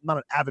 I'm not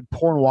an avid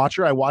porn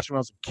watcher. I watched when I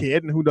was a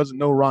kid, and who doesn't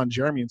know Ron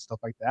Jeremy and stuff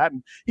like that?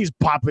 And he's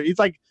popular. He's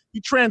like,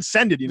 he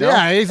transcended, you know?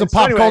 Yeah, he's a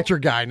pop culture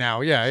guy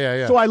now.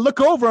 Yeah. So I look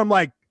over, I'm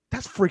like,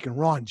 that's freaking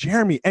Ron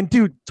Jeremy. And,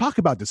 dude, talk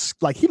about this.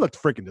 Like, he looked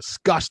freaking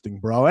disgusting,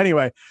 bro.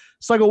 Anyway,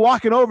 so I go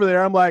walking over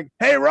there. I'm like,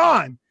 hey,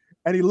 Ron.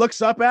 And he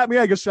looks up at me.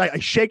 I guess I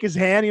shake his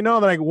hand, you know,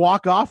 and then I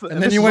walk off.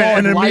 And then you went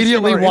and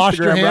immediately washed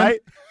your hand?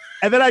 Right?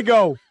 And then I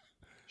go,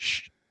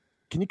 shh.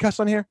 Can you cuss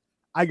on here?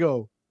 I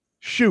go,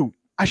 shoot,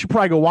 I should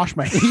probably go wash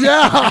my hands.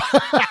 Yeah.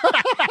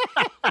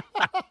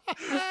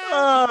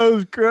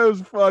 It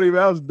was funny,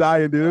 man. I was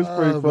dying, dude. It was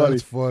pretty funny.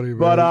 That's funny,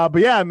 man.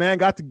 But yeah, man,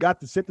 got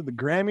to sit to the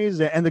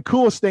Grammys. And the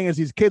coolest thing is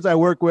these kids I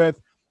work with,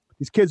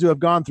 these kids who have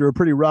gone through a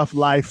pretty rough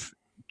life,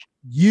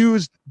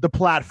 used the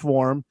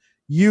platform,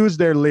 used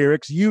their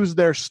lyrics, used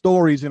their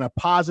stories in a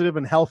positive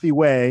and healthy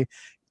way,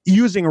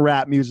 using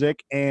rap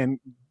music,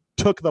 and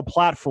took the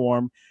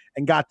platform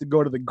and got to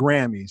go to the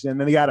Grammys.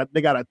 And then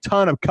they got a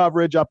ton of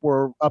coverage up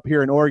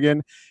here in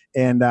Oregon,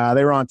 and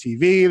they were on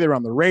TV, they were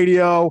on the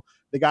radio.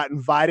 They got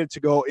invited to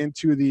go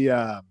into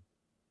the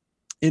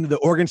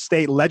Oregon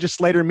State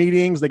legislator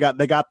meetings. They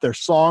got their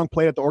song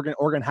played at the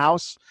Oregon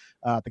House,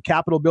 the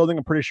Capitol building.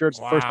 I'm pretty sure it's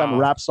the first time a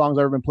rap song's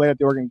ever been played at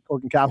the Oregon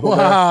Capitol.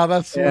 Wow,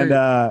 that's sweet. And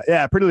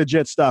yeah, pretty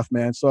legit stuff,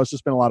 man. So it's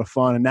just been a lot of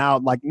fun. And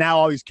now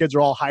all these kids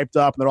are all hyped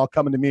up, and they're all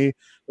coming to me.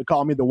 They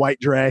call me the White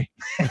Dre.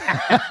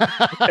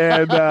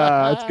 And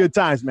it's good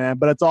times, man.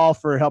 But it's all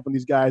for helping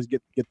these guys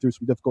get through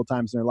some difficult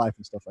times in their life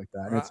and stuff like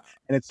that.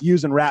 And it's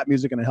using rap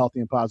music in a healthy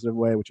and positive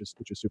way, which is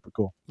super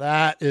cool.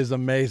 That is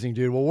amazing,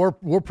 dude. Well,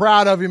 we're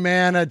proud of you,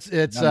 man.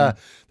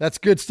 That's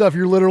good stuff.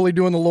 You're literally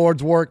doing the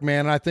Lord's work,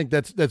 man. And I think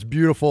that's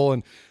beautiful.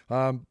 And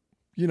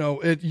you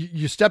know,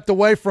 you stepped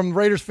away from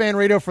Raiders Fan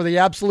Radio for the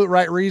absolute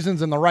right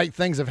reasons, and the right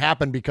things have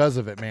happened because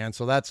of it, man.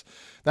 So that's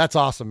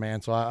awesome,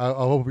 man. So I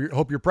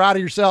hope you're proud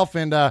of yourself,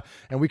 and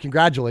we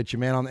congratulate you,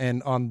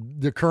 man, on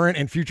the current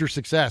and future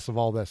success of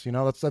all this. You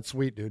know, that's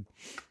sweet, dude.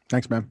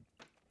 Thanks, man.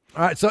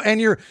 All right, so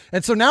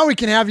now we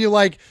can have you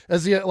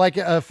as an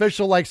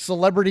official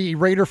celebrity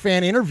Raider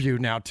fan interview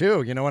now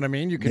too. You know what I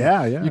mean? You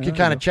can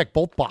kind of check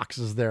both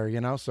boxes there.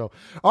 You know, so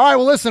all right.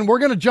 Well, listen, we're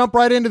gonna jump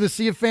right into the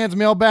Sea of Fans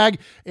mailbag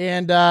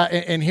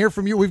and hear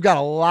from you. We've got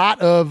a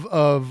lot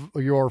of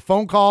your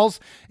phone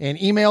calls and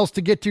emails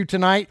to get to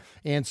tonight,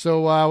 and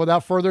so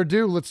without further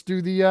ado, let's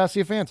do the Sea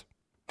of Fans.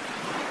 There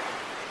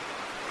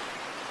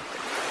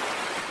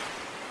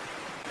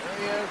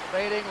he is,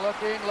 fading,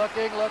 looking.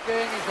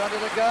 He's under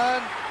the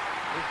gun.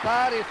 He's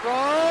tied, he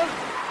throws.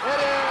 It is.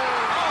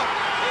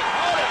 He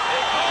caught it.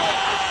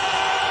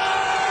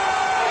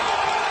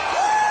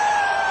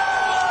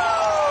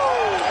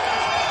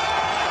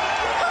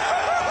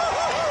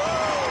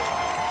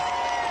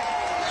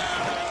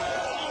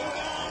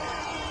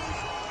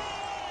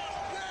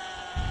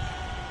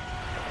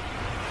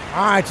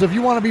 All right, so if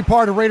you want to be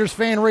part of Raiders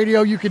Fan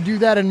Radio, you can do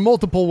that in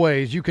multiple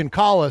ways. You can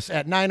call us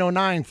at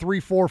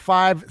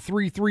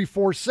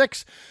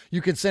 909-345-3346.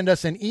 You can send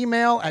us an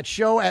email at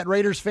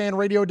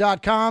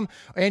show@RaidersFanRadio.com,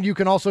 and you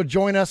can also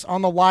join us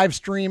on the live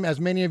stream, as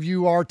many of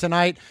you are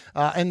tonight,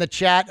 in the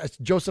chat.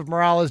 Joseph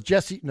Morales,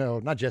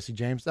 not Jesse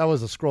James. That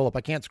was a scroll up.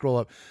 I can't scroll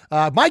up.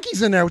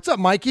 Mikey's in there. What's up,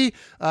 Mikey?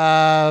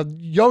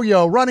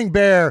 Yo-Yo, Running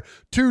Bear,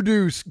 Two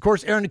Deuce, of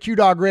course, Aaron the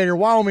Q-Dog Raider,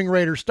 Wyoming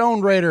Raider,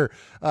 Stone Raider.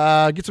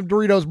 Get some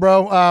Doritos,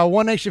 bro.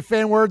 One Nation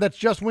Fan Word, that's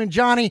Just Win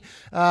Johnny.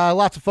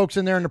 Lots of folks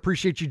in there, and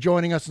appreciate you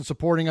joining us and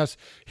supporting us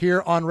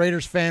here on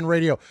Raiders Fan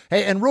Radio.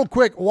 Hey, and real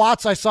quick,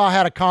 Watts, I saw,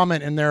 had a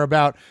comment in there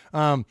about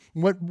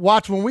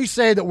Watts, when we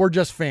say that we're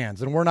just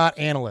fans and we're not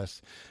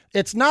analysts,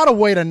 it's not a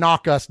way to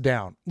knock us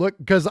down. Look,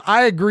 because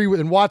I agree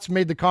with, and Watts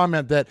made the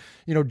comment that,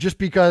 you know, just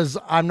because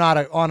I'm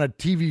not on a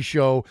TV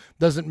show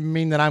doesn't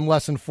mean that I'm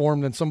less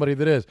informed than somebody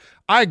that is.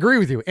 I agree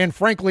with you. And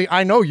frankly,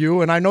 I know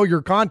you and I know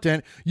your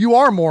content. You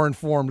are more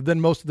informed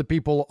than most of the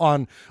people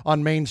on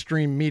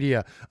mainstream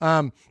media.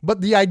 But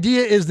the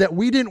idea is that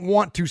we didn't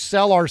want to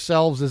sell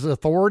ourselves as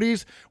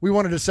authorities. We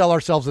wanted to sell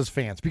ourselves as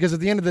fans, because at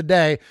the end of the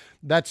day,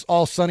 that's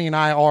all Sonny and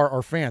I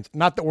are fans.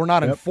 Not that we're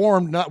not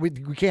informed, we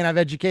can't have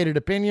educated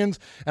opinions.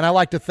 And I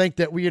like to think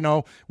that we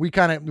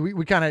kind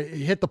of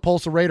hit the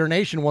pulse of Raider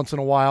Nation once in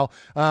a while.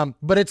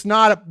 But it's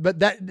not, but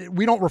that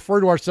we don't refer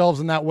to ourselves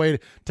in that way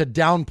to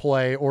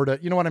downplay or to,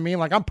 you know what I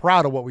mean? Like, I'm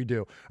proud of what we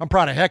do. I'm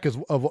proud of heck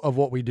of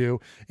what we do.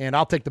 And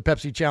I'll take the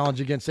Pepsi challenge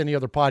against any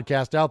other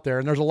podcast out there.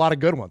 And there's a lot of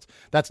good ones.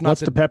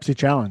 What's the Pepsi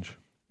challenge?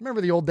 Remember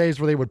the old days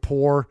where they would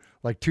pour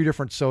like two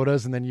different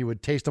sodas and then you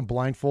would taste them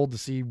blindfold to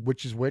see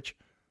which is which?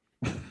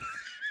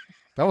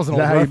 That wasn't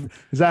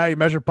is that how you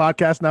measure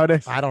podcasts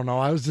nowadays? I don't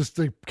know.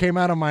 It came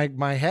out of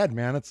my head,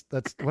 man.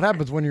 That's what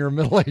happens when you're a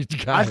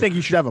middle-aged guy. I think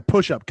you should have a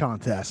push-up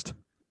contest.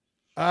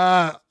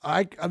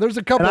 There's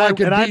a couple I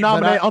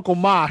nominate but Uncle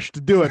Mosh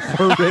to do it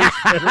for Raiders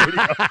Fan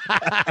Radio.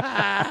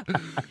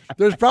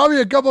 There's probably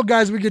a couple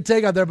guys we could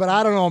take out there, but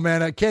I don't know,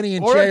 man. Kenny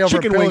and Or Che a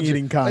over chicken wing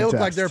eating They look like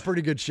contest. they're in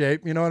pretty good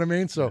shape. You know what I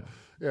mean? So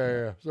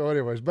yeah. So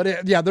anyways,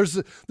 but yeah, there's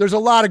a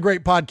lot of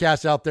great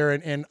podcasts out there,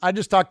 and I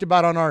just talked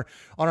about on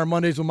our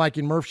Mondays with Mike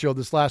and Murph show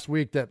this last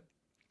week that,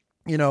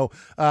 you know,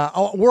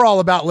 we're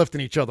all about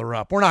lifting each other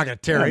up. We're not going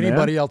to tear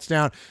anybody else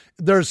down.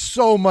 There's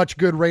so much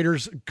good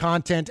Raiders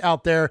content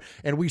out there,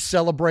 and we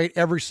celebrate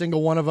every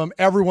single one of them.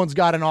 Everyone's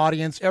got an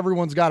audience.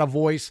 Everyone's got a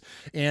voice,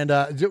 and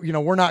you know,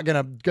 we're not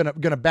gonna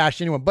bash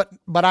anyone.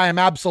 But I am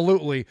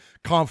absolutely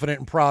confident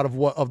and proud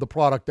of the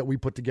product that we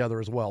put together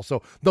as well.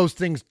 So those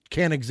things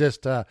can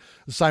exist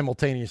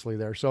simultaneously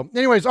there. So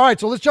anyways, all right.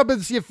 So let's jump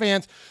into Sea of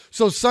Fans.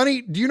 So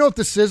Sonny, do you know what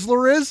the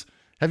Sizzler is?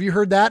 Have you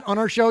heard that on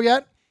our show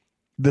yet?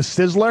 The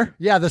Sizzler?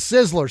 Yeah, the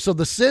Sizzler. So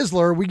the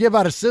Sizzler, we give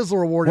out a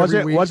Sizzler award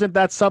every week. Wasn't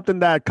that something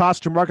that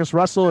cost Jamarcus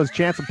Russell his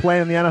chance of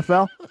playing in the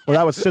NFL? Well,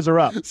 that was Scissor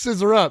Up.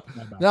 Scissor Up.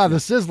 No, the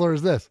Sizzler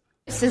is this.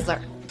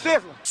 Sizzler.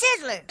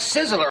 Sizzler.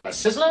 Sizzler.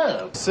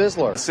 Sizzler.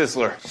 Sizzler.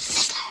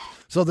 Sizzler.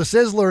 So the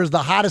Sizzler is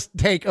the hottest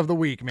take of the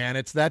week, man.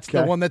 That's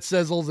the one that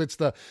sizzles. It's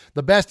the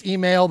best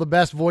email, the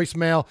best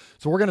voicemail.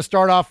 So we're going to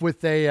start off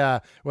with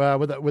a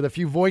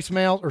few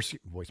voicemails.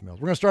 We're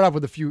going to start off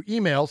with a few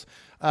emails.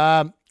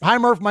 Hi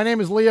Murph, my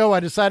name is Leo.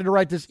 I decided to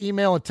write this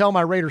email and tell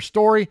my Raiders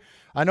story.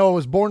 I know I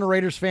was born a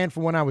Raiders fan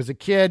from when I was a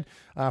kid.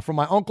 From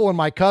my uncle and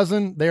my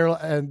cousin,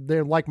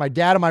 they're like my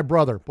dad and my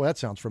brother. Boy, that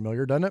sounds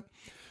familiar, doesn't it?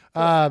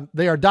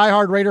 They are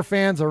diehard Raider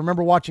fans. I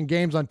remember watching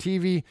games on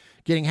TV,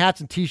 getting hats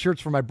and t-shirts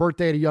for my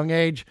birthday at a young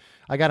age.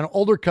 I got an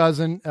older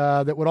cousin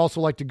that would also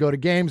like to go to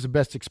games. The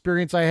best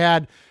experience I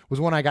had was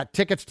when I got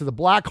tickets to the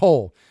Black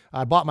Hole.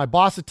 I bought my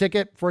boss a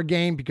ticket for a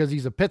game because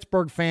he's a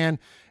Pittsburgh fan,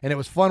 and it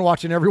was fun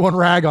watching everyone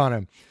rag on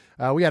him.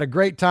 We had a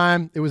great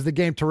time. It was the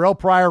game Terrell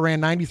Pryor ran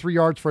 93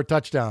 yards for a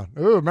touchdown.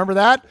 Ooh, remember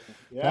that?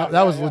 Yeah,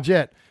 that was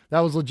legit. That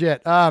was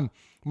legit.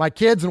 My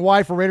kids and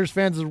wife are Raiders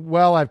fans as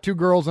well. I have 2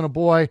 girls and a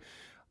boy.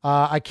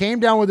 I came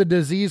down with a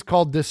disease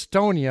called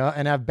dystonia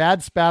and have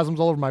bad spasms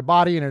all over my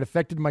body, and it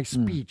affected my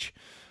speech.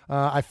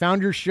 I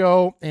found your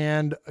show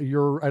and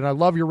I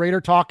love your Raider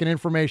talk and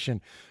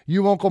information.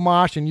 You, Uncle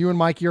Mosh, and you and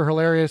Mikey are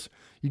hilarious.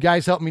 You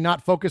guys help me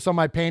not focus on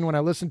my pain when I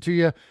listen to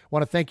you.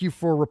 Want to thank you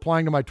for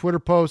replying to my Twitter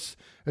posts,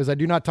 as I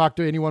do not talk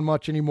to anyone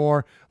much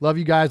anymore. Love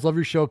you guys. Love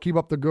your show. Keep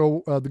up the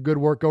good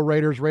work. Go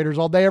Raiders. Raiders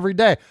all day, every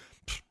day.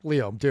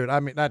 Leo, dude,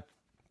 I mean, that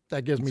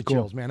gives me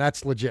chills, man.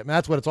 That's legit, man.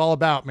 That's what it's all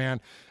about, man.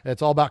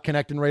 It's all about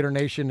connecting Raider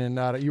Nation,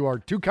 and you are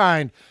too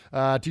kind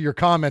to your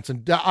comments.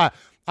 And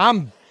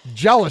I'm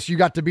jealous you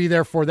got to be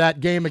there for that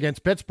game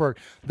against Pittsburgh.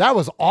 That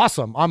was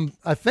awesome.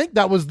 I think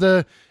that was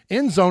the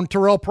end zone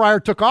Terrell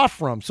Pryor took off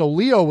from. So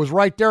Leo was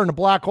right there in the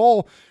Black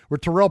Hole with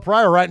Terrell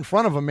Pryor right in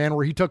front of him, man,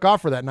 where he took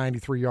off for that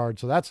 93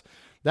 yards. So that's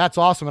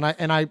awesome.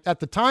 And I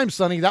at the time,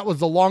 Sonny, that was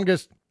the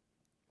longest.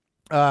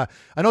 I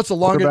know it's the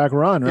longest quarterback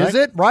run, right? Is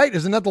it right?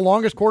 Isn't that the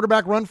longest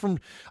quarterback run from?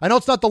 I know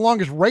it's not the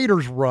longest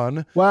Raiders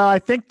run. Well, I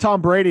think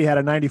Tom Brady had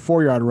a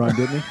 94-yard run,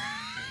 didn't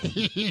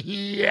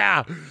he?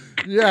 Yeah.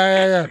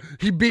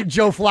 He beat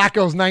Joe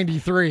Flacco's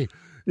 93.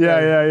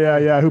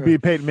 Yeah. Who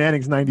beat Peyton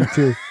Manning's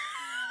 92?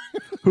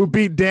 Who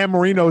beat Dan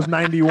Marino's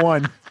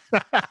 91?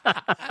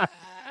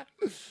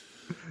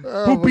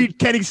 Who beat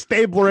Kenny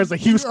Stabler as a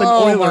Houston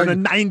Oiler in a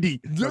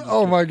 90?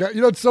 Oh my God!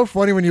 You know, it's so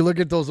funny when you look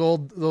at those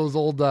old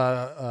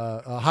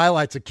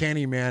highlights of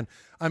Kenny, man.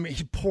 I mean,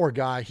 poor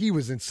guy. He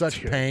was in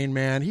such pain,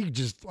 man. He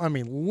just,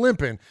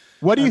 limping.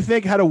 What do you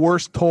think had a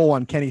worse toll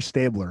on Kenny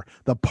Stabler,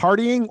 the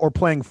partying or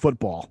playing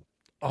football?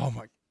 Oh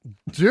my,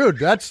 dude,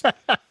 that's.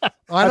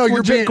 I know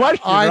you're being.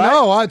 Question, I right?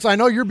 know. I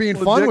know you're being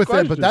fun with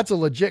question. it, but that's a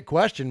legit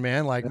question,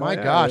 man. Like, my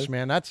gosh, right.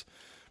 man, that's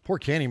poor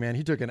Kenny, man.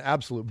 He took an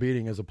absolute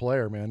beating as a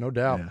player, man. No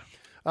doubt. Yeah.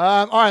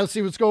 All right, let's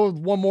see. Let's go with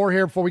one more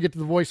here before we get to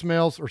the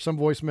voicemails, or some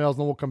voicemails,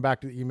 and then we'll come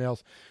back to the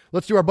emails.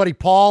 Let's do our buddy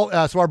Paul.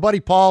 So our buddy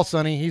Paul,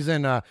 Sonny, he's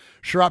in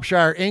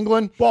Shropshire,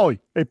 England. Paulie.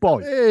 Hey,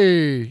 Paulie.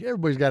 Hey,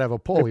 everybody's got to have a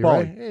Paulie,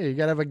 right? Hey, you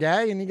got to have a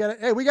guy, and we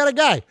got a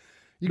guy.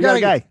 You got a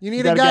guy. You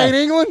need a guy in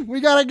England? We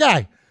got a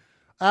guy.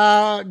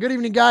 Good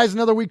evening, guys.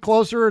 Another week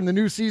closer, and the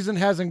new season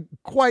hasn't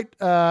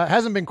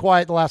been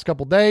quiet the last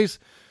couple days.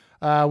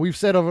 We've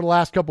said over the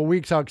last couple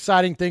weeks how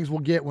exciting things will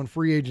get when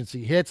free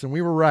agency hits, and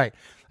we were right.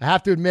 I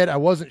have to admit, I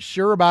wasn't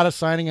sure about us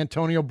signing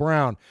Antonio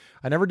Brown.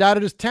 I never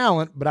doubted his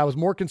talent, but I was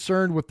more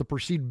concerned with the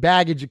perceived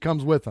baggage that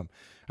comes with him.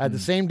 I had the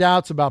same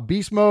doubts about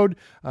beast mode,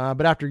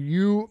 but after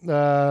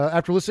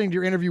listening to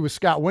your interview with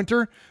Scott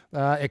Winter,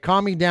 it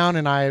calmed me down,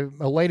 and I'm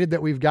elated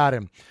that we've got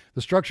him.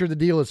 The structure of the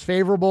deal is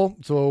favorable,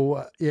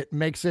 so it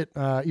makes it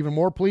even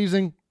more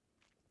pleasing,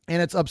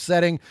 and it's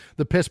upsetting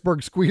the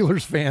Pittsburgh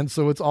Squealers fans,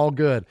 so it's all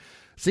good.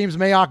 Seems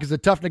Mayock is a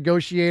tough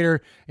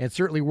negotiator and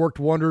certainly worked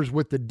wonders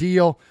with the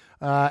deal.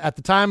 At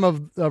the time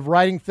of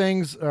writing,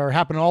 things are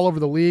happening all over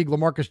the league.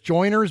 LaMarcus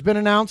Joyner has been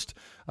announced.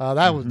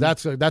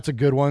 That's a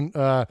good one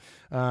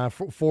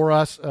for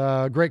us.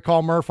 Great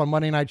call, Murph, on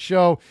Monday Night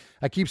Show.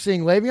 I keep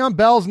seeing Le'Veon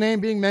Bell's name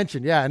being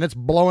mentioned. Yeah, and it's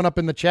blowing up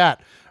in the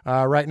chat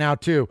right now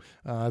too.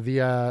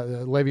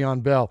 The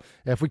Le'Veon Bell.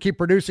 If we keep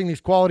producing these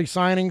quality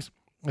signings,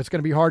 it's going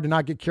to be hard to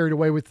not get carried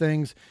away with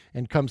things.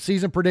 And come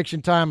season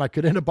prediction time, I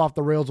could end up off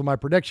the rails with my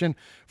prediction.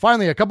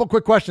 Finally, a couple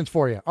quick questions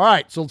for you. All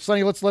right, so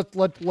Sonny, let's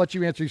let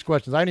you answer these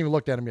questions. I haven't even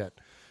looked at them yet.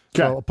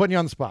 Okay. So I'm putting you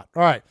on the spot.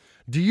 All right.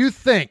 Do you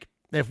think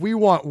if we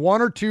want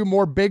one or two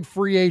more big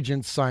free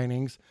agent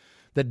signings,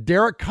 that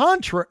Derek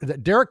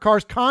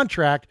Carr's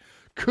contract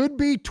could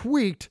be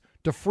tweaked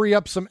to free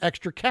up some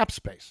extra cap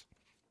space?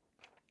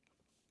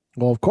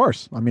 Well, of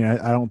course. I mean,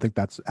 I don't think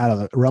that's out of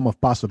the realm of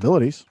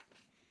possibilities.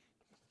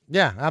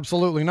 Yeah,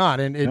 absolutely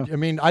not. And I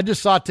mean, I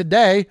just saw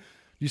today,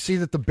 you see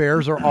that the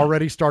Bears are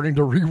already starting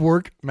to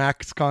rework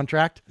Mac's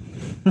contract.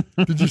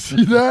 Did you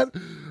see that?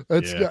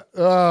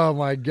 Oh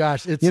my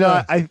gosh. It's,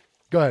 go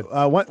ahead.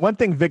 One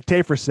thing Vic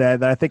Tafur said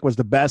that I think was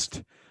the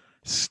best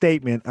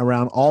statement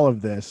around all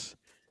of this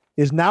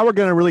is now we're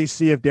going to really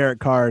see if Derek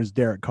Carr is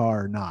Derek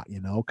Carr or not,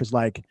 because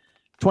like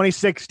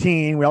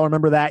 2016, we all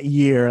remember that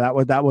year.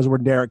 That was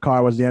when Derek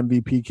Carr was the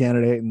MVP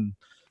candidate and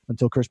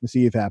until Christmas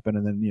Eve happened.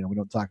 And then, we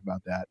don't talk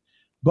about that.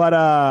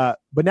 But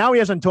now he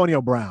has Antonio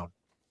Brown.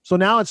 So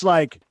now it's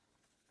like,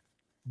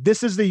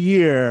 this is the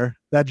year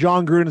that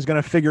John Gruden is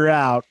going to figure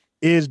out,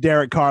 is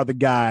Derek Carr the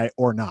guy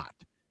or not?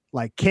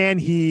 Like, can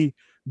he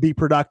be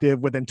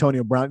productive with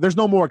Antonio Brown? There's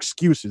no more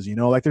excuses,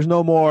 like there's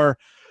no more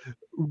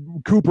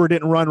Cooper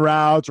didn't run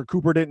routes or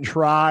Cooper didn't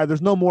try.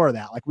 There's no more of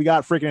that. Like, we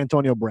got freaking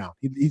Antonio Brown.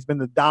 He's been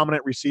the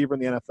dominant receiver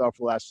in the NFL for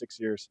the last 6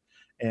 years.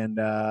 And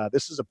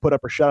this is a put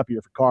up or shut up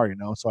year for Carr,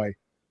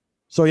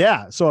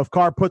 So if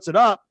Carr puts it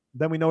up,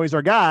 then we know he's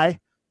our guy.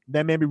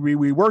 Then maybe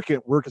we work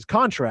his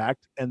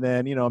contract, and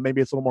then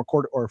maybe it's a little more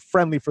court or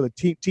friendly for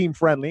the team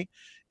friendly,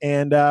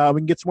 and we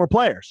can get some more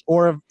players.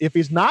 Or if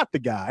he's not the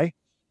guy,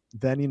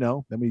 then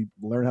then we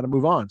learn how to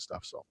move on and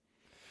stuff. So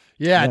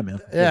man.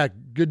 Yeah,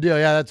 good deal.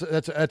 Yeah,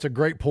 that's a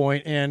great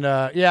point. And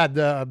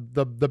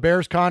the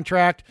Bears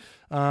contract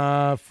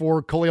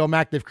for Khalil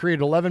Mack, they've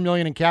created $11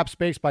 million in cap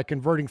space by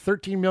converting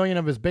 $13 million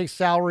of his base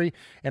salary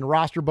and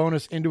roster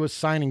bonus into a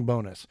signing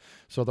bonus.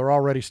 So they're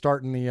already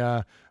starting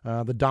the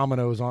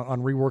dominoes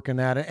on reworking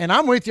that. And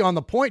I'm with you on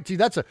the point too.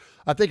 That's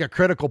I think a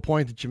critical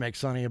point that you make,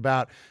 Sonny,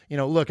 about,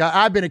 look,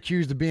 I've been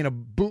accused of being a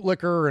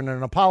bootlicker and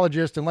an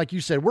apologist. And like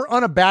you said, we're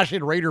unabashed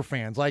Raider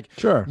fans. Like,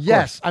 sure.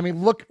 Yes. I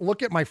mean,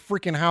 look at my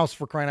freaking house,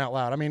 for crying out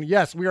loud. I mean,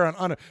 yes, we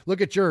are look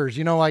at yours,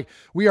 like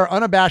we are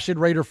unabashed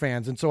Raider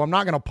fans. And so I'm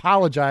not going to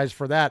apologize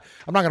for that.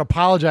 I'm not going to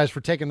apologize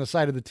for taking the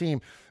side of the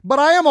team, but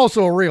I am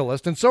also a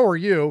realist, and so are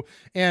you.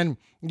 And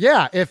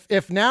yeah,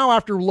 if now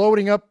after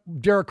loading up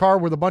Derek Carr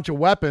with a bunch of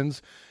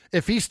weapons,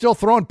 if he's still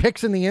throwing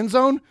picks in the end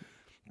zone,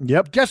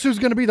 yep. Guess who's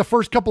going to be the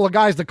first couple of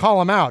guys to call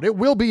him out? It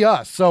will be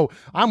us. So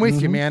I'm with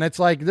you, man. It's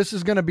like this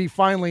is going to be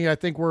finally. I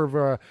think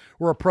we're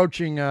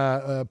approaching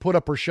put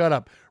up or shut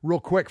up real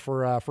quick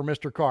for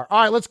Mr. Carr.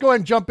 All right, let's go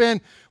ahead and jump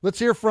in. Let's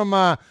hear from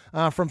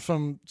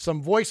some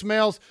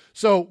voicemails.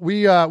 So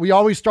we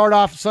always start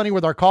off, Sonny,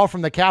 with our call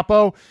from the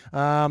Capo.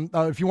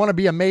 If you want to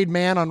be a made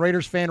man on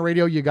Raiders Fan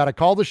Radio, you got to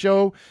call the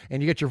show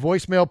and you get your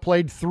voicemail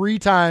played 3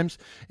 times.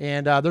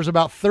 And there's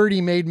about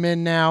 30 made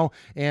men now.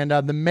 And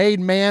the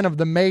made man of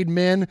the made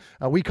men,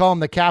 we call him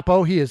the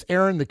Capo. He is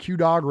Aaron, the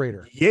Q-Dog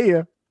Raider.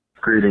 Yeah.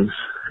 Greetings.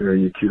 Here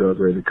you Q-Dog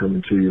Raider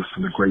coming to you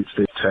from the great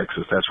state of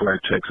Texas. That's right,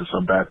 Texas.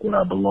 I'm back where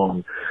I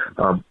belong.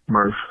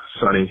 Murph,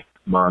 Sonny,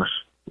 Moss,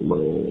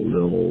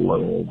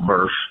 little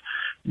Murph,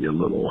 you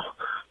little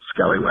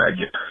scallywag.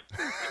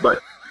 But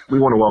we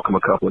want to welcome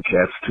a couple of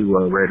cats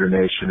to Raider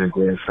Nation in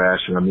grand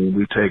fashion. I mean,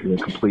 we've taken a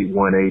complete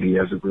 180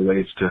 as it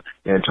relates to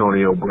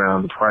Antonio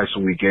Brown. The price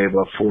that we gave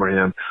up for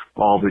him,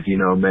 all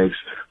that, makes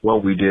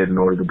what we did in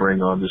order to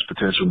bring on this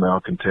potential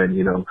malcontent,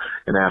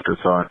 an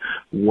afterthought.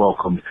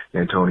 Welcome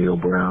Antonio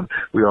Brown.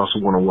 We also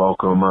want to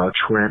welcome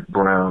Trent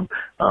Brown,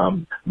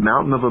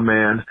 mountain of a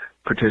man,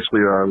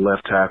 potentially our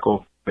left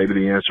tackle, maybe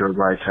the answer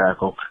right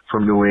tackle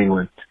from New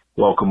England.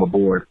 Welcome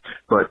aboard.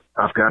 But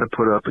I've got to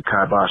put up the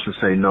kibosh and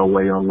say no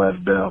way on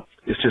Lev Bell.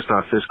 It's just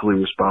not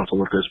fiscally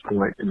responsible at this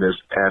point, and there's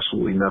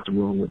absolutely nothing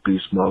wrong with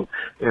Beast Mode.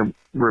 And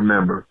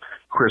remember,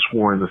 Chris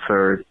Warren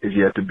III is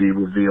yet to be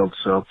revealed,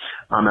 so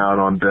I'm out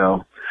on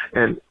Bell.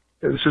 And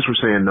since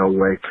we're saying no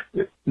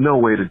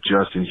way to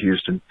Justin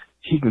Houston.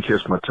 He can kiss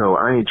my toe.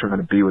 I ain't trying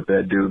to be with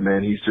that dude,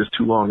 man. He's just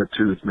too long a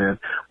tooth, man.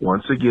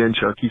 Once again,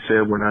 Chucky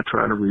said we're not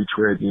trying to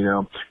retread,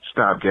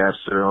 stopgaps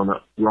there on the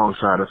wrong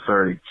side of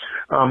 30.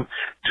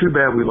 Too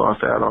bad we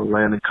lost out on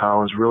Landon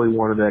Collins. Really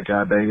wanted that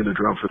guy banging the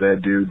drum for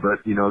that dude,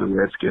 but, you know, the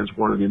Redskins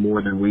wanted him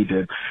more than we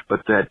did.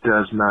 But that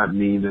does not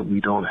mean that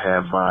we don't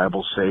have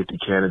viable safety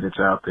candidates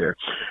out there.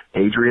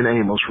 Adrian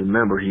Amos,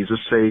 remember, he's a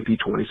safety,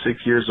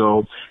 26 years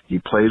old. He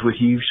plays with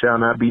He Shall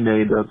Not Be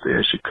Named up there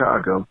in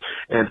Chicago.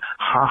 And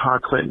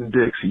Clinton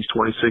Dix, he's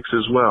 26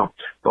 as well.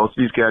 Both of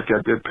these guys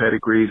got good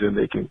pedigrees, and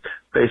they can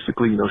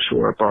basically, you know,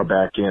 shore up our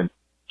back end.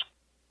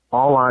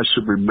 All eyes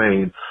should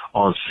remain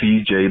on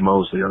C.J.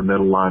 Mosley, our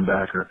middle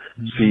linebacker.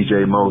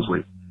 C.J.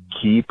 Mosley.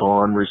 Keep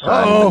on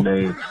reciting the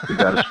name. We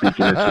got to speak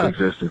it into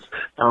existence.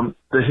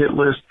 The hit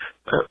list,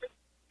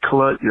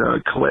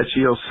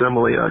 Kelechi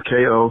Osemele,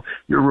 K.O.,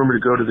 you're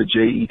rumored to go to the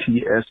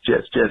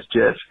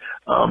Jets.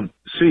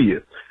 See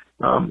you.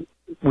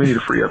 We need to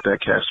free up that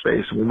cap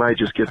space, and we might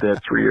just get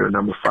that 3-year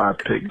number 5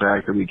 pick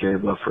back that we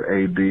gave up for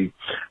AB.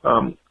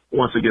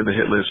 Once again, the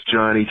hit list,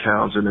 Johnny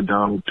Townsend and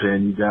Donald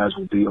Penn. You guys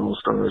will be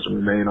all-stars and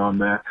remain on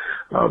that.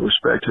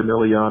 Respect to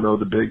Emiliano,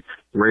 the big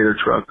Raider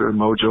trucker,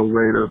 Mojo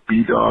Raider,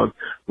 B-Dog,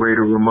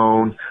 Raider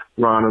Ramon,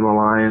 Ron and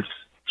Alliance,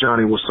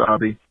 Johnny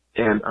Wasabi.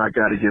 And I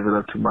got to give it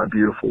up to my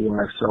beautiful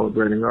wife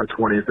celebrating our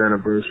 20th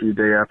anniversary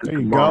day after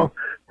tomorrow.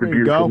 The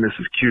beautiful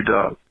Mrs.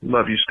 Q-Dog.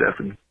 Love you,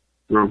 Stephanie.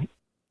 Rue.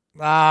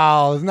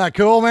 Wow, isn't that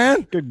cool,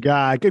 man? Good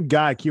guy,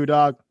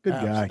 Q-Dog. Good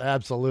guy.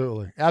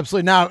 Absolutely.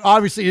 Now,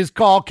 obviously, his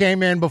call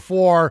came in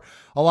before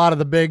a lot of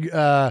the big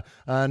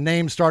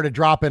names started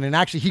dropping, and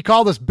actually, he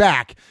called us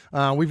back.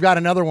 We've got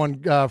another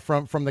one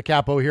from the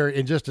Capo here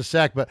in just a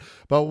sec, but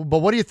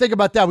what do you think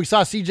about that? We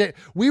saw CJ.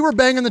 We were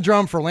banging the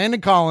drum for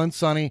Landon Collins,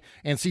 Sonny,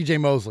 and CJ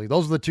Mosley.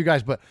 Those are the two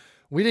guys, but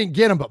we didn't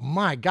get them. But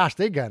my gosh,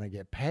 they're gonna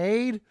get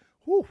paid.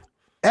 Whew.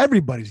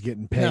 Everybody's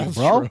getting paid,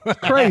 bro.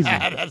 Crazy.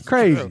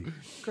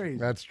 Crazy.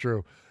 That's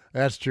true.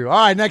 All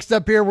right, next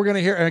up here, we're going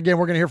to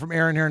hear from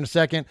Aaron here in a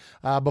second.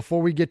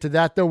 Before we get to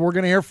that, though, we're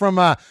going to hear from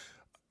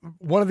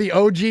one of the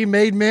OG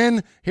made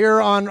men here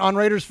on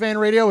Raiders Fan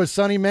Radio. As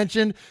Sonny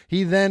mentioned,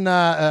 he then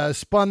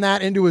spun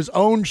that into his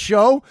own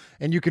show,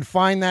 and you can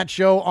find that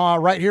show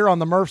right here on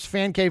the Murph's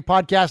Fan Cave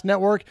Podcast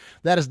Network.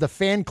 That is the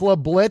Fan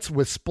Club Blitz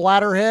with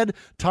Splatterhead,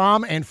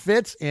 Tom, and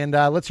Fitz. And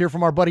let's hear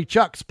from our buddy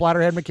Chuck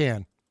Splatterhead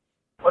McCann.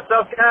 What's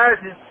up,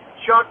 guys? It's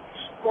Chuck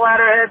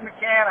Splatterhead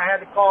McCann. I had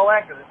to call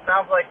in because it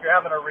sounds like you're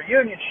having a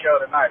reunion show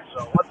tonight.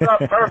 So what's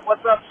up, Murph?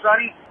 What's up,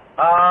 Sonny?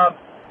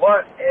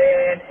 What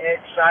an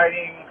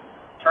exciting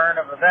turn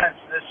of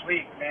events this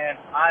week, man.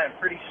 I am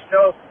pretty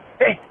stoked.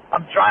 Hey,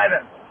 I'm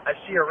driving. I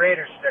see a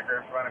Raiders sticker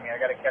in front of me. I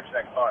got to catch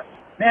that car.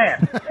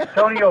 Man,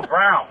 Antonio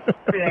Brown.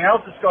 Everything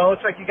else is going.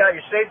 Looks like you got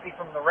your safety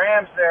from the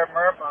Rams there,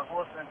 Murph. I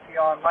was listening to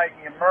you on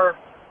Mikey and Murph.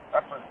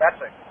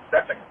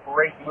 That's a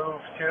great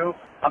move, too.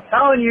 I'm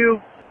telling you,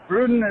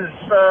 Gruden is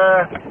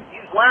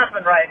he's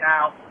laughing right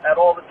now at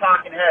all the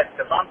talking heads,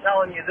 because I'm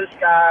telling you, this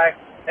guy,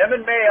 him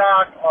and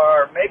Mayock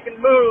are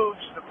making moves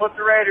to put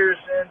the Raiders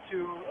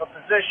into a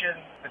position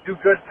to do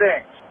good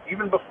things,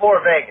 even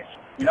before Vegas.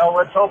 You know,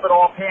 let's hope it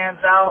all pans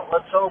out.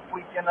 Let's hope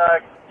we can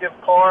give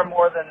Carr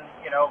more than,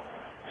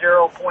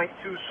 0.2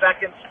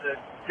 seconds to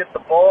get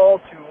the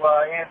ball to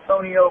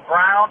Antonio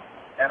Brown,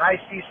 and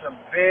I see some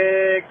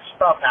big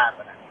stuff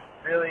happening.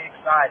 Really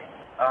exciting.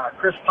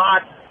 Chris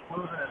Potts is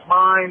losing his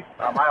mind.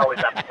 I always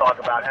have to talk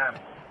about him.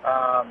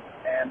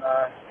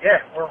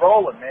 We're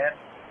rolling, man.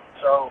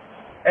 So,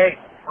 hey,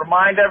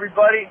 remind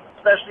everybody,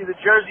 especially the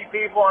Jersey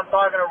people, I'm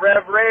talking to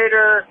Rev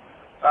Raider,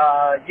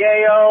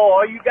 Yayo,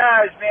 all you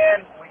guys,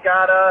 man. We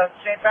got a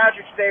St.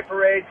 Patrick's Day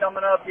parade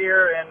coming up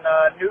here in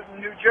Newton,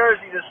 New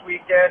Jersey this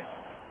weekend.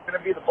 It's going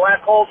to be the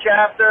Black Hole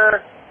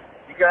chapter.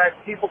 You got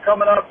people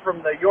coming up from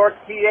the York,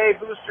 PA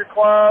Booster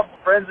Club,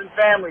 friends and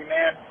family,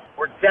 man.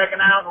 We're decking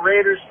out in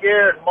Raiders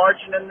gear and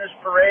marching in this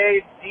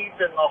parade deep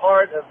in the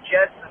heart of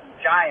Jets and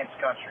Giants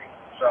country.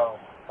 So,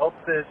 hope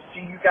to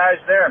see you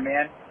guys there,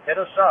 man. Hit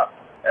us up.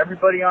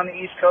 Everybody on the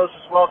East Coast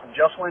is welcome.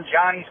 Jocelyn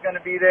Johnny's going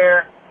to be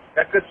there.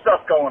 Got good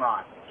stuff going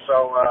on.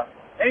 So,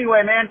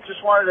 anyway, man, just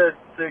wanted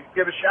to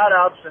give a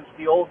shout-out since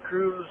the old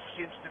cruise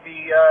seems to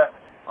be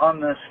on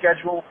the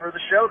schedule for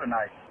the show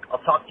tonight.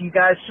 I'll talk to you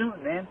guys soon,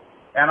 man.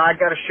 And I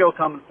got a show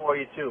coming for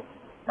you, too,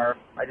 Murph.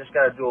 I just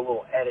got to do a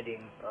little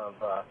editing of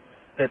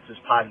Fitz's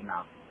potty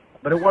mouth.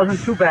 But it wasn't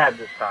too bad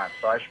this time,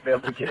 so I should be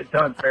able to get it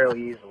done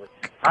fairly easily.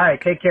 All right,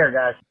 take care,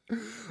 guys.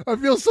 I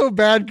feel so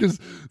bad because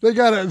they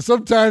got to,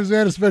 sometimes,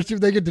 man, especially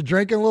if they get to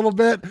drinking a little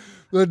bit,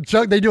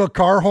 they do a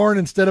car horn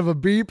instead of a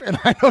beep, and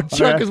I know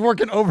Chuck is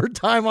working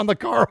overtime on the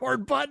car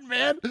horn button,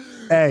 man.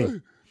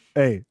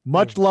 Hey,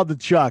 much love to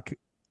Chuck.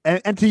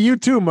 And to you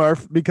too,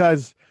 Murph,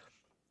 because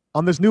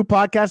on this new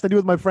podcast I do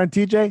with my friend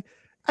TJ,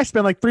 I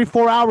spend like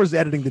 3-4 hours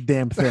editing the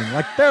damn thing.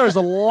 Like, there is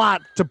a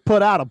lot to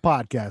put out a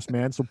podcast,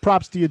 man. So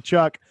props to you,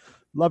 Chuck.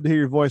 Love to hear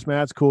your voice, man.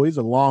 That's cool. He's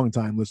a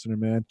long-time listener,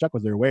 man. Chuck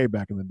was there way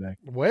back in the day.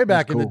 Way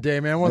back in the day,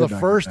 man. One of the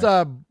first,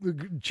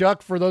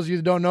 Chuck, for those of you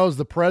that don't know, is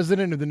the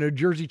president of the New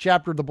Jersey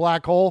chapter of the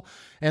Black Hole.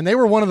 And they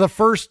were one of the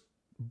first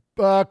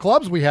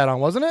clubs we had on,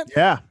 wasn't it?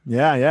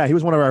 Yeah. He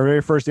was one of our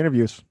very first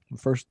interviews.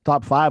 First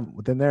top 5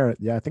 within there.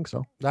 Yeah, I think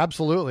so.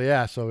 Absolutely.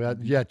 Yeah. So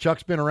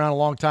Chuck's been around a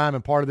long time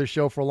and part of this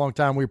show for a long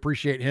time. We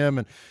appreciate him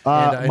and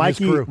his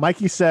crew.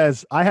 Mikey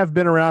says, I have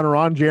been around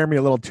Ron Jeremy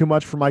a little too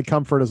much for my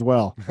comfort as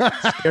well.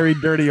 Scary,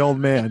 dirty old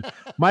man.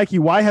 Mikey,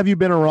 why have you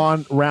been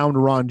around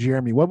Ron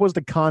Jeremy? What was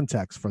the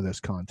context for this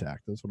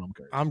contact? That's what I'm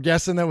curious. I'm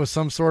guessing that was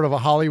some sort of a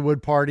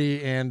Hollywood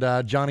party, and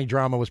Johnny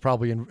Drama was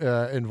probably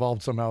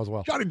involved somehow as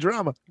well. Johnny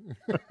Drama.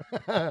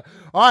 All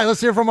right,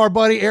 let's hear from our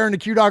buddy Aaron, the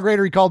Q-Dog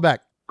Raider. He called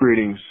back.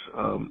 Greetings.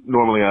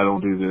 Normally I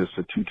don't do this,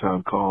 a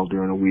 2-time call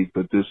during a week,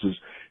 but this is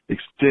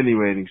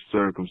extenuating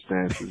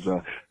circumstances.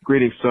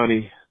 Greetings,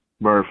 Sonny,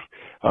 Murph,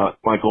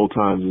 like old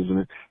times, isn't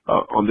it?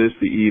 On this,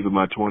 the eve of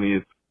my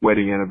 20th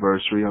wedding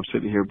anniversary, I'm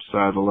sitting here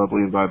beside the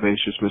lovely and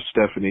vivacious Miss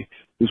Stephanie,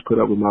 who's put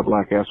up with my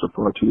black ass for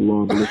far too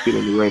long, but let's get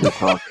into Raider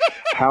talk.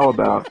 How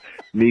about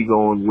me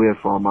going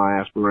whiff on my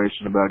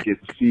aspiration about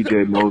getting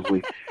C.J.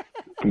 Mosley?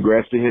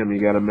 Congrats to him. He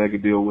got a mega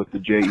deal with the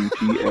JETS.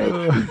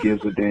 Who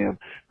gives a damn?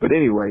 But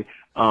anyway,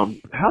 how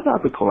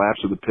about the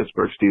collapse of the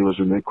Pittsburgh Steelers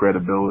and their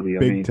credibility?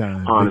 Big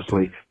time.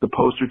 Honestly, the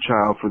poster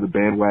child for the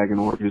bandwagon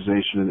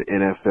organization in the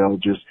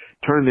NFL just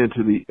turned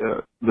into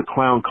the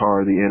clown car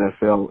of the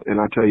NFL.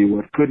 And I tell you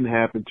what, couldn't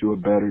happen to a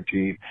better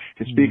team.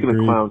 And speaking of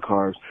clown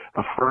cars,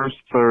 a first,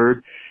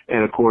 third,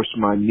 and of course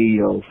my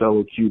Neo,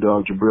 fellow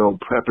Q-Dog Jabril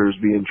Peppers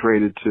being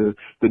traded to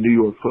the New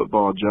York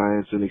Football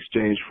Giants in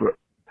exchange for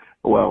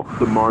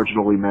the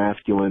marginally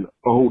masculine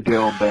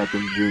Odell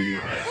Beckham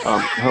Jr.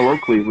 Hello,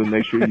 Cleveland.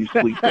 Make sure you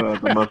sleep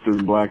the mustard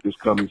and black this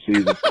coming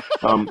season.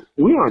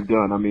 We aren't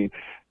done. I mean,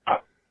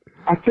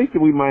 I think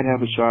that we might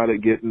have a shot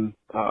at getting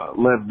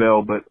Lev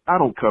Bell, but I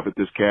don't covet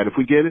this cat. If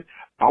we get it,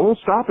 I won't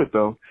stop it,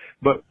 though.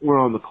 But we're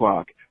on the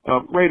clock.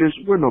 Raiders,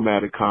 we're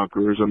nomadic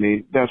conquerors. I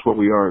mean, that's what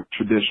we are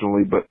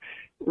traditionally, but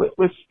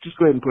let's just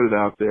go ahead and put it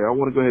out there. I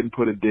want to go ahead and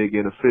put a dig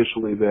in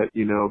officially that,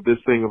 this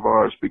thing of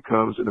ours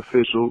becomes an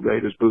official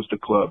Raiders Booster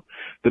Club,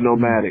 the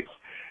Nomadics.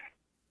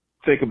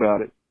 Think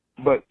about it.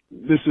 But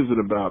this isn't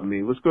about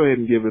me. Let's go ahead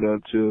and give it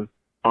up to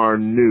our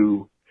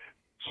new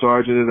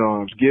Sergeant at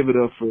Arms. Give it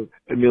up for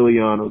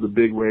Emiliano, the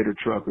big Raider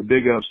trucker.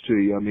 Big ups to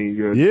you. I mean,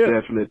 you're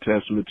a definite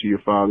testament to your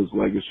father's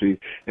legacy,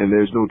 and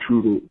there's no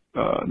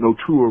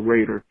truer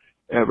Raider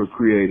ever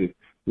created.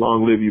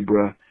 Long live you,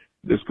 bruh.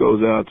 This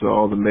goes out to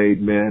all the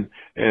made men.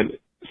 And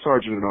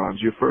Sergeant at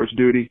Arms, your first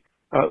duty,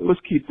 let's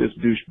keep this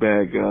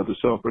douchebag, the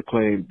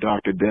self-proclaimed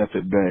Dr. Death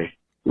at bay.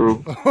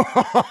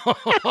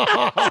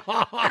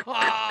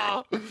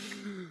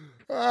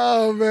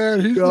 Oh,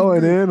 man. He's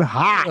going in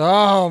hot.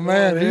 Oh,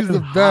 man. He's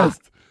the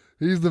best.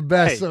 He's the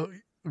best. Hey, so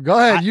go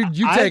ahead. You take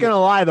it. I ain't going to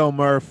lie, though,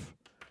 Murph.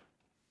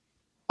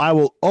 I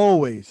will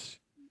always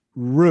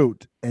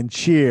root and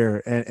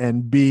cheer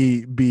and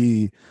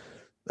be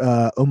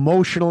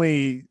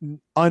emotionally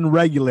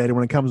unregulated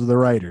when it comes to the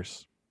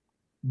Raiders.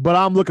 But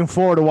I'm looking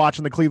forward to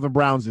watching the Cleveland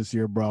Browns this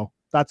year, bro.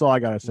 That's all I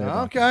got to say.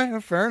 Okay,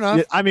 fair enough.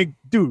 Yeah, I mean,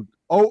 dude,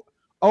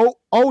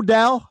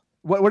 Odell,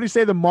 what do you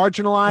say, the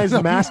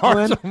marginalized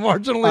masculine?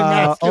 Marginally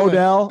masculine.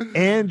 Odell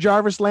and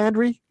Jarvis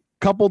Landry,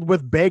 coupled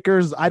with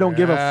Baker's I don't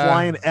give a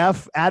flying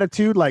F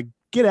attitude, like,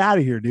 get out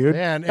of here, dude.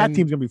 Yeah, that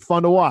team's going to be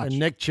fun to watch. And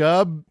Nick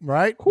Chubb,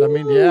 right? Ooh. I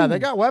mean, yeah, they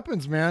got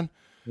weapons, man.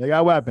 They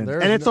got weapons.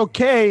 And it's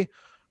okay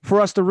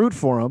for us to root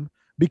for them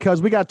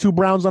because we got 2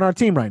 Browns on our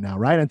team right now,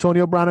 right?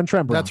 Antonio Brown and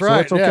Trent Brown. That's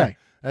right. So it's okay.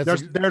 Yeah.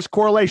 There's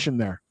correlation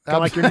there. Kind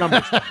of like your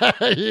numbers.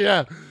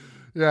 Yeah.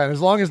 Yeah, and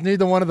as long as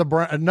none of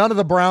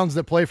the Browns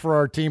that play for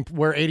our team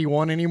wear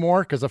 81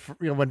 anymore, because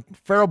when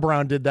Farrell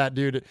Brown did that,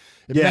 dude, it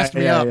messed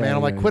me up, man.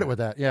 I'm like, quit it with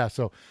that. Yeah.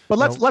 So, but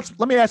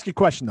let me ask you a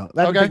question though.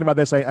 I'm thinking about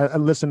this. I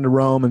listened to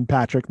Rome and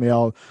Patrick, and they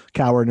all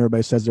cower, and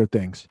everybody says their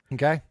things.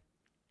 Okay.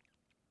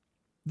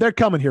 They're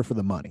coming here for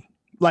the money.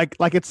 Like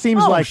it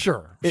seems like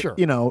sure.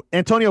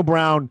 Antonio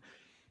Brown.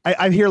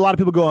 I hear a lot of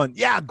people going,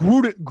 yeah,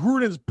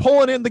 Gruden's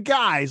pulling in the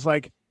guys.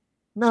 Like,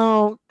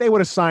 no, they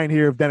would have signed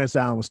here if Dennis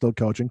Allen was still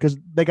coaching because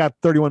they got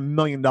 $31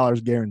 million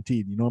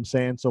guaranteed. You know what I'm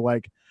saying? So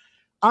like,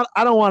 I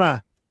don't want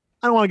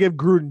to give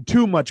Gruden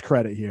too much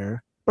credit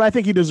here, but I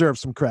think he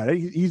deserves some credit.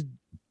 He's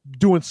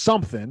doing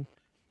something.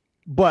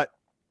 But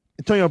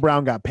Antonio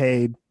Brown got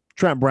paid.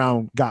 Trent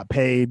Brown got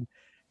paid.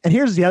 And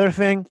here's the other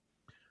thing.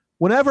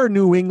 Whenever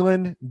New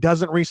England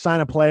doesn't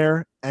re-sign a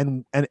player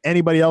and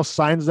anybody else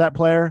signs that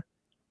player,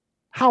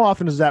 how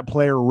often does that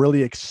player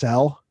really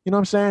excel? You know what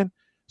I'm saying?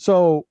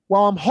 So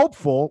while I'm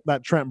hopeful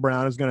that Trent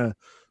Brown is going to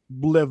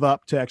live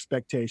up to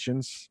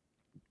expectations,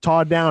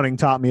 Todd Downing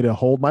taught me to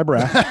hold my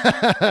breath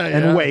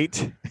and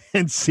wait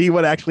and see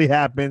what actually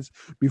happens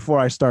before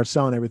I start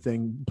selling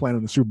everything,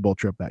 planning the Super Bowl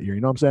trip that year. You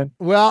know what I'm saying?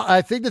 Well,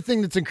 I think the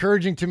thing that's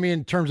encouraging to me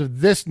in terms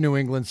of this New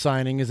England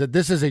signing is that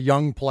this is a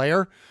young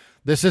player.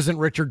 This isn't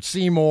Richard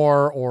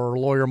Seymour or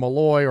Lawyer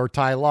Malloy or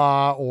Ty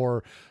Law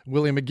or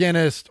Willie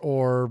McGinnis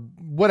or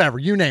whatever,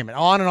 you name it,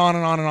 on and on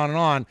and on and on and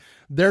on.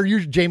 They're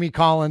usually Jamie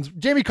Collins.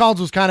 Jamie Collins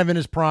was kind of in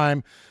his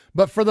prime,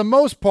 but for the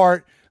most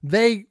part,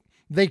 they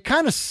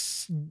kind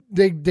of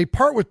they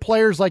part with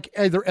players like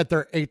either at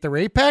their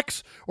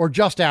apex or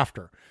just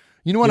after.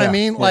 You know what I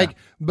mean? Like,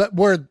 but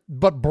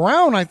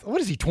Brown,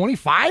 what is he,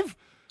 25?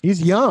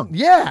 He's young.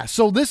 Yeah.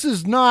 So this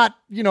is not,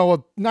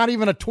 not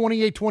even a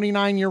 28,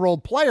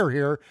 29-year-old player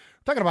here. We're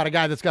talking about a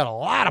guy that's got a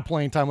lot of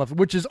playing time left,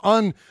 which is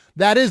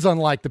that is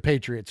unlike the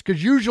Patriots,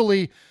 because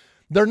usually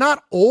they're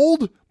not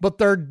old, but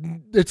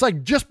it's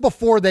like just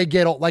before they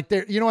get old. Like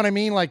you know what I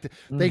mean? Like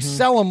they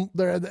sell them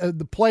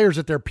the players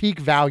at their peak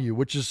value,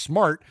 which is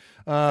smart.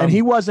 And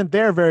he wasn't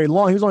there very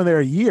long. He was only there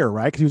a year,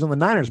 right? Because he was on the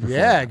Niners before.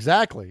 Yeah,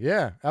 exactly.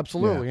 Yeah,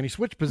 absolutely. Yeah. And he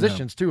switched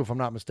positions too, if I'm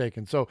not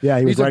mistaken. So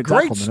he's a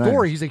great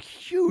story. He's a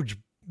huge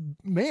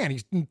man.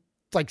 He's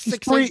like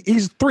 6'8".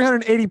 He's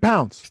 380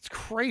 pounds. It's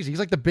crazy. He's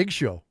like the Big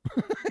Show.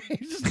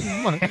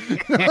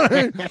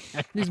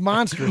 He's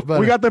monstrous. But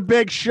we got the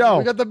Big Show.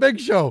 We got the Big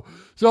Show.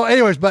 So,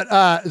 anyways, but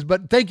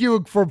thank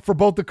you for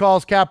both the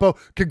calls, Capo.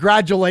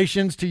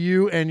 Congratulations to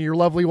you and your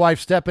lovely wife,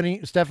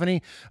 Stephanie.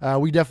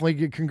 We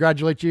definitely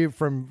congratulate you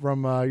from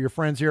your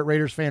friends here at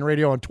Raiders Fan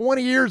Radio on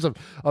 20 years of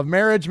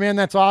marriage, man.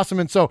 That's awesome.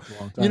 And so,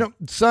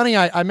 Sonny,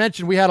 I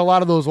mentioned we had a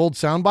lot of those old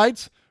sound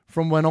bites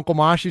from when Uncle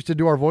Mosh used to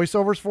do our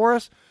voiceovers for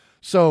us.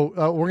 So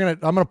I'm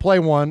gonna play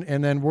one,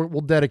 and then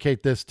we'll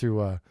dedicate this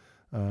to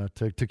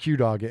Q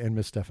Dog and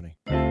Miss Stephanie.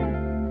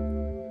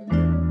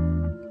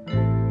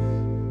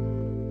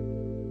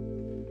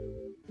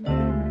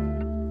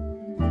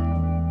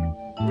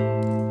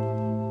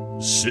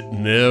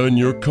 Sitting there in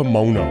your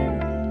kimono,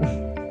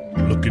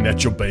 looking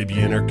at your baby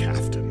in her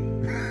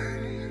caftan.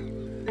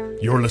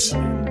 You're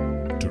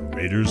listening to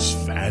Raiders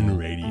Fan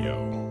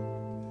Radio.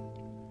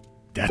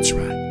 That's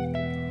right.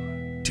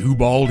 Two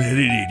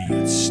bald-headed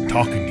idiots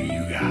talking to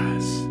you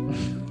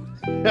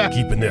guys.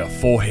 Keeping their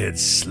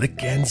foreheads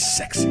slick and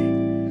sexy.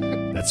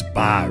 That's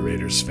by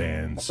Raiders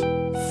fans,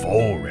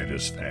 for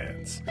Raiders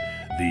fans.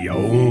 The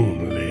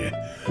only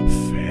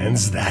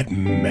fans that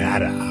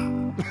matter.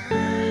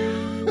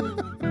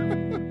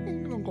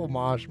 Uncle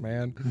Mosh,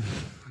 man.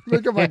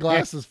 Look at my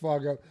glasses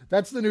fog up.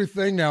 That's the new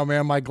thing now,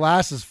 man. My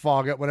glasses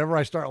fog up. Whenever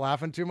I start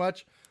laughing too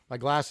much, my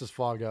glasses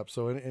fog up.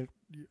 So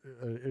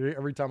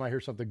every time I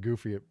hear something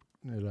goofy, it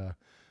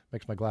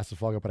makes my glasses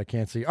fog up, but I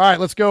can't see. All right,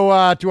 let's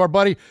go to our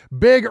buddy,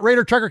 Big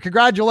Raider Trucker.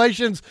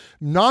 Congratulations.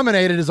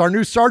 Nominated as our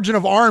new Sergeant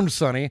of Arms,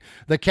 Sonny.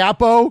 The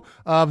Capo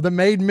of the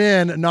Made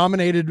Men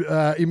nominated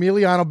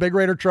Emiliano, Big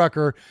Raider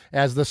Trucker,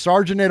 as the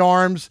Sergeant at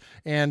Arms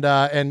and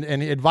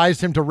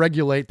advised him to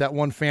regulate that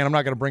one fan. I'm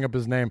not going to bring up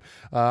his name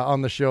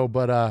on the show,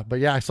 but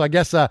yeah, so I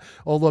guess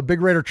although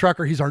Big Raider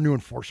Trucker, he's our new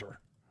enforcer.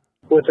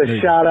 With a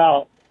shout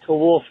out to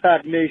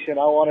Wolfpack Nation,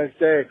 I want to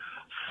say,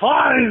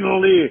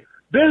 finally,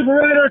 Big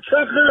Raider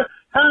Trucker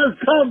has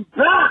come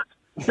back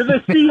to the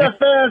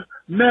CFS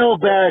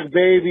mailbag,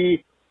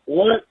 baby.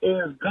 What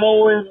is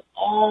going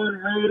on,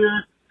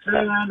 Raiders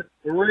Fan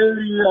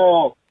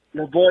Radio?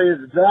 Your boy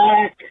is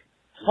back.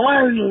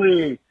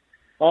 Finally.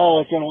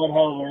 Oh, it's been one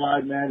hell of a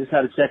ride, man. Just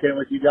had to check in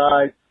with you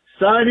guys.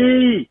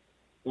 Sonny,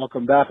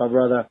 welcome back, my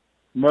brother.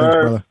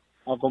 Murph,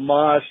 Uncle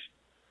Mosh.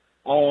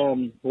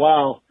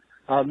 Wow.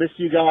 Missed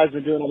you guys.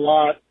 Been doing a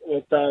lot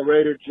with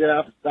Raider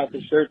Jeff. Got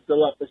the shirt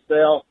still up for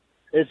sale.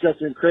 It's just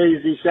been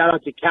crazy. Shout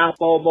out to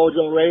Capo,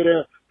 Mojo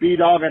Raider,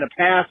 B-Dog, and a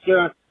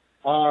pastor.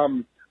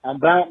 I'm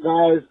back,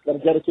 guys. Got to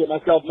dedicate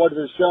myself more to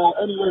the show.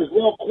 Anyways,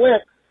 real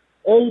quick,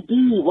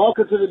 AD,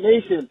 welcome to the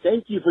nation.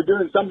 Thank you for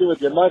doing something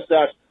with your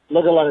mustache.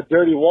 Looking like a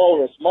dirty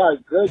walrus. My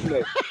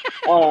goodness.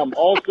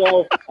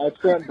 Also,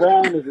 Trent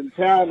Brown is in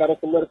town. That'll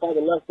solidify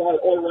the left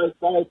side or right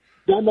side.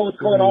 Don't know what's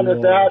going on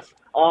with that.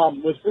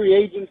 With free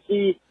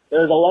agency,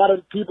 there's a lot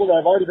of people that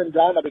have already been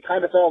gone that we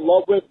kind of fell in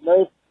love with.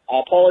 No,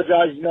 I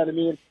apologize. You know what I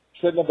mean?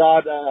 Shouldn't have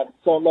got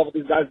so in love with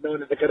these guys knowing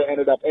that they could have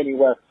ended up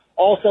anywhere.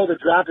 Also, the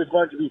draft is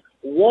going to be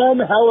one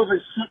hell of a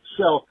shit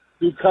show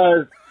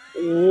because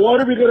what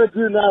are we going to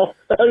do now?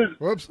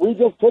 We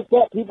just picked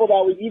up people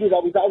that we needed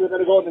that we thought we were going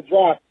to go in the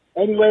draft.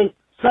 Anyway,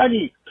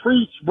 Sonny,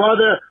 preach,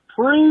 brother,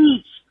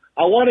 preach.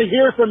 I want to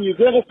hear from you.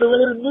 Give us the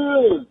Raider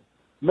news.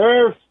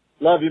 Murph,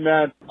 love you,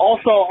 man.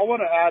 Also, I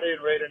want to add in,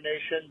 Raider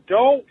Nation,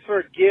 don't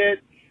forget,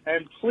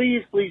 and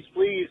please, please,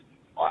 please,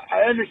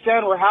 I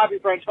understand we're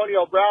happy for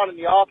Antonio Brown in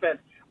the offense,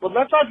 but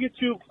let's not get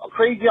too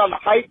crazy on the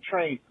hype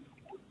train.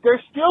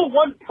 There's still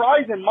one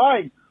prize in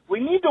mind.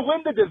 We need to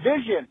win the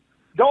division.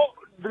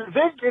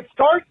 It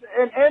starts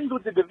and ends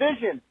with the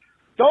division.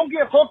 Don't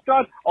get hooked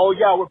on, oh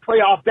yeah, we're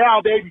playoff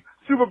down, baby,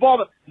 Super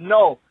Bowl.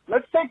 No,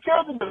 let's take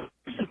care of the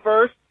division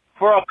first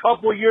for a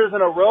couple years in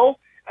a row,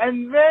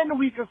 and then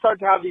we can start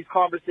to have these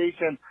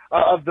conversations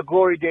of the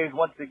glory days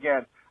once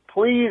again.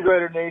 Please,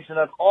 Raider Nation,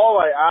 that's all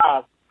I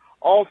ask.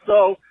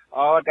 Also,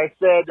 like I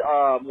said,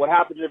 what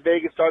happened in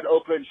Vegas started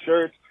opening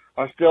shirts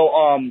are still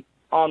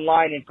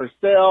online and for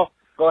sale.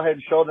 Go ahead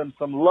and show them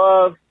some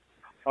love.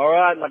 All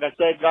right, like I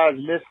said, guys,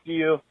 missed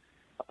you.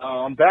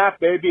 I'm back,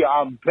 baby.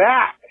 I'm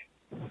back.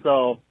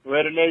 So,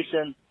 Raider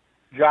Nation,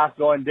 draft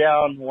going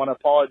down. Want to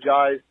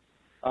apologize.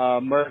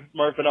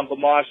 Murph and Uncle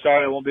Mosh,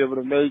 sorry I won't be able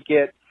to make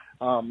it.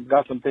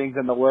 Got some things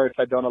in the works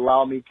that don't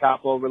allow me.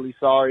 Capo, really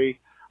sorry.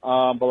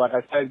 But like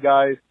I said,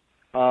 guys,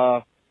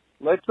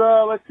 let's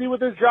see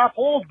what this draft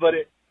holds. But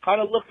it kind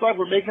of looks like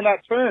we're making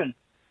that turn.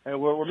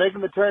 and we're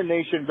making the turn,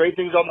 nation. Great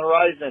things on the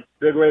horizon.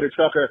 Big Raider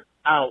Trucker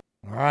out.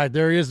 All right,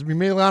 there he is,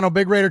 Emiliano,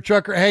 Big Raider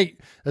Trucker. Hey,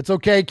 it's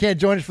okay. Can't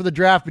join us for the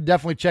draft, but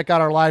definitely check out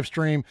our live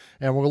stream,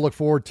 and we'll look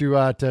forward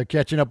to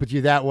catching up with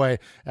you that way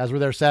as we're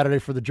there Saturday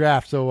for the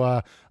draft.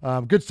 So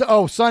good stuff.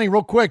 Oh, Sonny,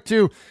 real quick,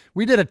 too.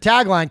 We did a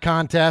tagline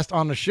contest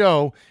on the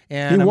show.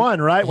 And he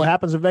won, right? What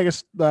happens if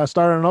Vegas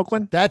started in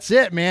Oakland? That's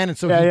it, man. And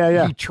so he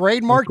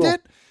trademarked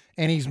it,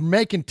 and he's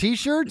making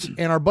T-shirts,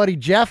 and our buddy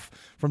Jeff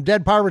from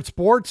Dead Pirate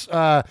Sports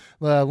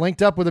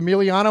linked up with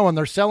Emiliano, and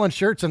they're selling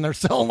shirts, and they're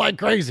selling like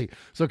crazy.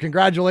 So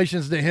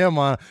congratulations to him.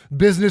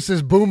 Business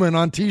is booming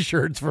on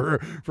T-shirts for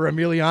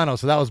Emiliano.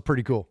 So that was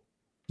pretty cool.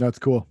 That's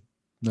cool.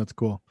 That's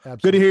cool.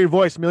 Absolutely. Good to hear your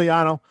voice,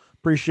 Emiliano.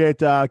 Appreciate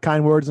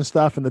kind words and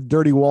stuff. And the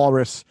Dirty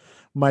Walrus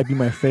might be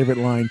my favorite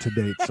line to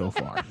date so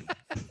far.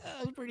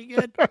 That was pretty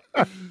good.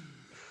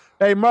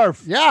 Hey,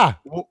 Murph. Yeah.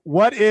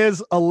 What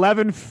is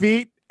 11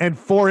 feet and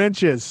 4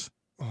 inches?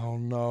 Oh,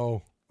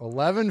 no.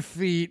 11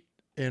 feet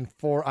and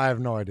 4. I have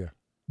no idea.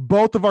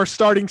 Both of our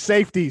starting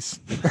safeties.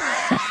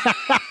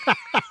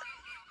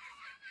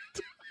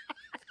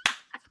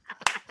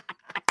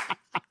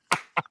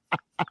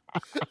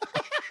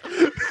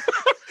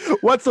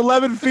 What's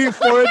 11 feet,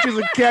 4 inches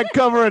and can't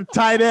cover a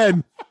tight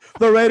end?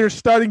 The Raiders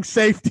starting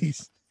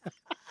safeties.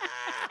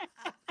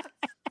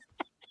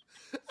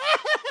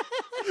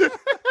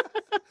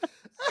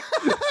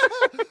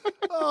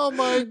 Oh,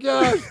 my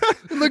gosh.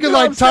 Looking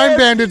like time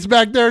bandits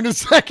back there in the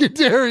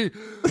secondary.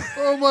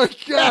 Oh, my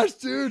gosh,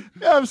 dude.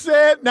 You know what I'm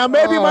saying? Now,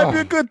 maybe it might be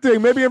a good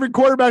thing. Maybe every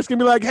quarterback's going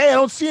to be like, hey, I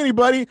don't see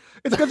anybody.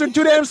 It's because they're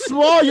too damn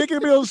small. You ain't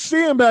going to be able to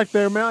see them back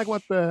there, man. Like,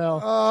 what the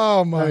hell?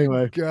 Oh,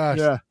 my gosh.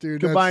 Yeah.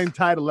 Dude. Combined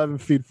tight 11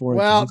 feet, 4 inches.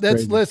 Well,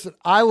 That's listen,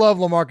 I love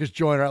LaMarcus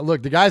Joyner.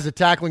 Look, the guy's a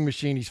tackling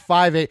machine. He's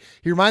 5'8".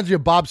 He reminds me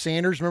of Bob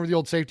Sanders. Remember the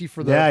old safety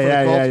for the Colts?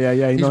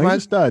 Yeah. He's a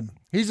stud.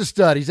 He's a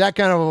stud. He's that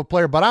kind of a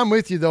player. But I'm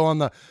with you though on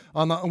the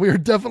we are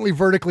definitely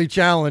vertically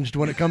challenged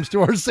when it comes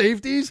to our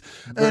safeties.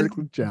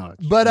 Vertically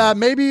challenged. But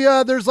maybe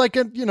there's like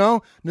a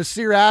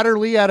Nasir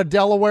Adderley out of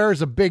Delaware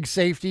is a big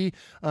safety.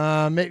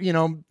 I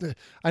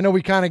know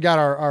we kind of got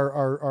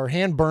our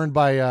hand burned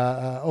by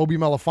Obi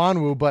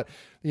Melifonwu, but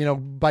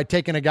by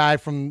taking a guy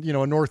from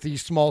a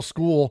Northeast small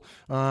school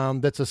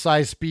that's a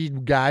size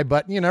speed guy.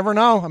 But you never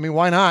know. I mean,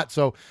 why not?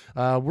 So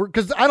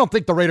because I don't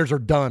think the Raiders are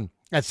done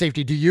at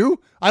safety. Do you?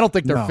 I don't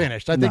think they're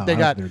finished. I think they're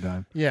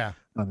done. Yeah.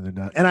 They're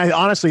done. And I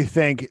honestly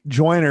think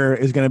Joyner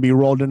is going to be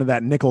rolled into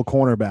that nickel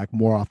cornerback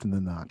more often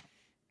than not.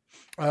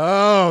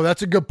 Oh,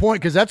 that's a good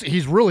point because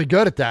he's really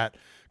good at that,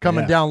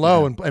 coming down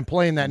low and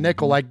playing that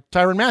nickel like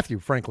Tyrann Mathieu,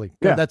 frankly.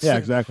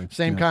 Exactly.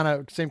 Same kind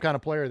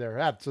of player there.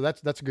 Yeah, so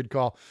that's a good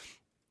call.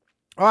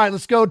 All right,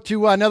 let's go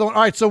to another one.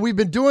 All right, so we've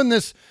been doing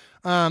this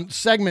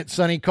segment,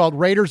 Sonny, called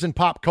Raiders and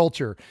Pop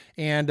Culture.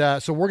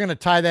 And so we're going to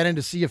tie that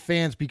into Sea of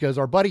Fans because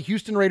our buddy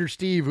Houston Raider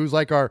Steve, who's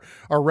like our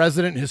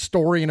resident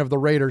historian of the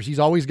Raiders, he's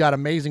always got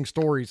amazing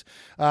stories.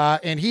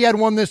 And he had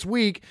one this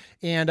week,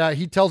 and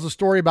he tells a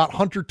story about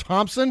Hunter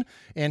Thompson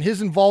and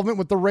his involvement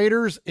with the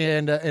Raiders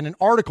and an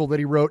article that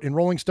he wrote in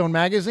Rolling Stone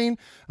magazine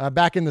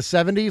back in the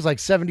 70s, like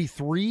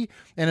 73.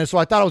 And so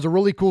I thought it was a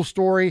really cool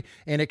story,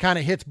 and it kind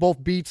of hits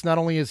both beats. Not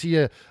only is he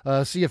a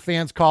Sea of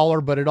Fans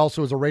caller, but it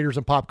also is a Raiders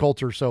and Pop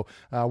Culture. So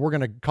we're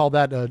going to call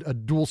that a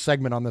dual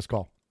segment on this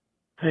call.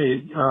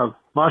 Hey,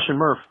 Mosh and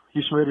Murph,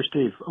 Houston Raider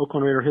Steve,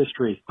 Oakland Raider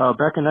history.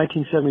 Back in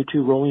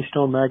 1972, Rolling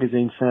Stone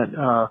magazine sent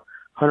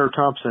Hunter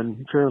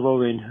Thompson, Fear and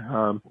Loathing,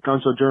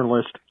 gonzo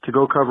journalist, to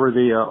go cover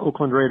the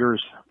Oakland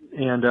Raiders.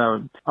 And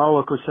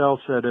Aula Cosell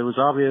said it was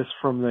obvious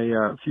from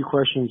the few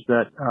questions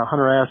that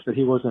Hunter asked that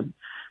he wasn't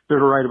there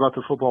to write about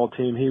the football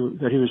team,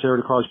 that he was there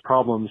to cause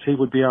problems. He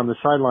would be on the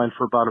sideline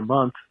for about a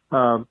month,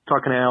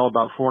 talking to Al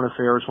about foreign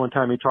affairs. One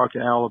time he talked to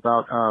Al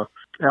about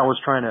Al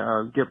was trying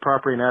to get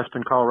property in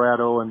Aspen,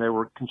 Colorado, and they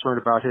were concerned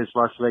about his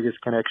Las Vegas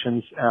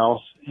connections, Al's.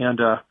 And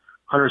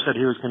Hunter said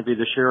he was going to be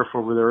the sheriff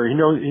over there. He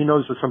knows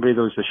that somebody that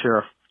was the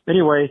sheriff.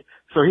 Anyway,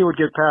 so he would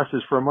get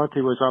passes. For a month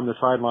he was on the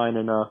sideline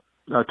and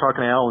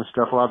talking to Al and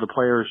stuff. A lot of the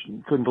players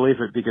couldn't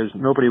believe it because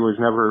nobody was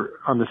never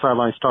on the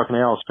sidelines talking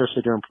to Al,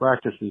 especially during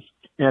practices.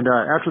 And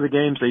after the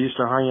games, they used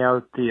to hang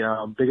out at the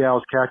Big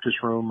Al's Cactus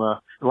Room. A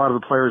lot of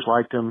the players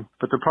liked him.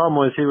 But the problem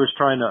was he was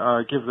trying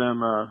to give them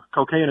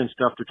cocaine and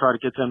stuff to try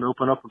to get them to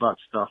open up about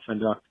stuff.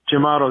 And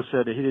Jim Otto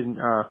said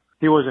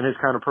he wasn't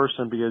his kind of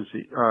person because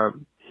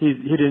he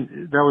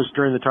didn't. That was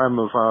during the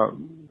time of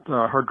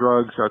hard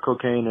drugs,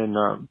 cocaine, and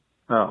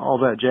all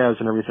that jazz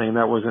and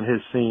everything. That wasn't his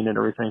scene and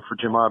everything for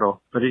Jim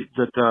Otto. But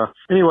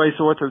anyway,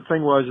 so what the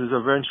thing was is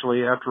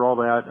eventually after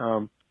all that,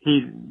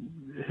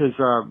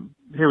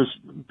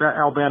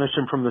 Al banished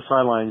him from the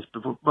sidelines.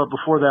 But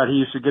before that, he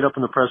used to get up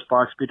in the press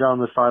box, be down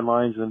on the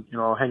sidelines, and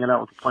hanging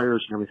out with the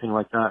players and everything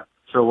like that.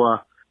 So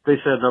they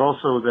said that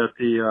also that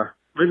the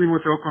living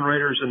with the Oakland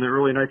Raiders in the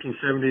early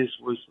 1970s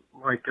was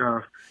like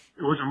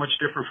it wasn't much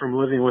different from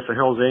living with the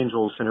Hells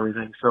Angels and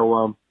everything.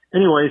 So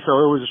anyway, so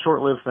it was a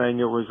short-lived thing.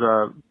 It was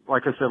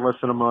like I said, less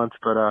than a month.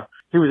 But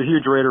he was a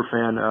huge Raider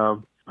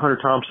fan. Hunter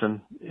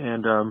Thompson,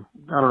 and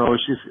I don't know.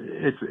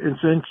 It's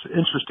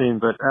interesting,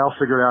 but Al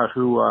figured out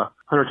who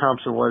Hunter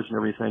Thompson was and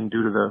everything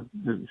due to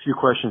the few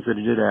questions that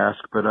he did ask.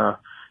 But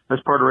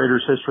that's part of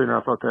Raiders history, and I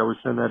thought that I would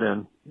send that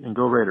in. And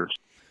go Raiders.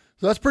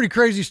 So that's a pretty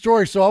crazy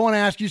story. So I want to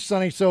ask you,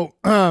 Sonny, so,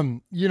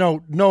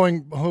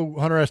 knowing who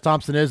Hunter S.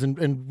 Thompson is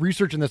and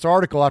researching this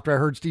article after I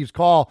heard Steve's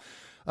call,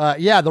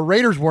 the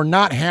Raiders were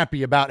not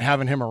happy about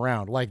having him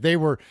around. Like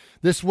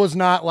this was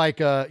not like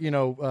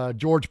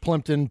George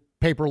Plimpton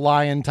paper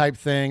lion type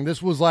thing.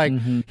 This was like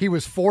he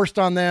was forced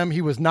on them.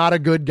 He was not a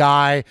good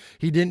guy.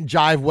 He didn't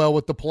jive well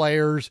with the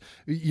players.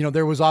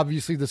 There was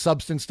obviously the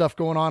substance stuff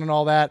going on and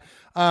all that.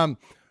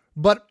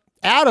 But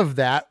out of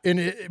that,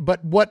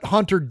 but what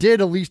Hunter did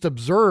at least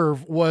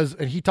observe was,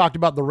 and he talked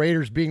about the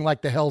Raiders being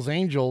like the Hells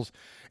Angels,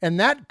 and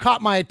that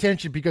caught my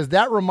attention because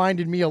that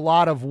reminded me a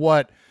lot of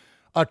what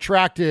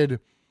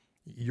attracted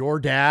your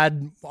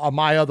dad,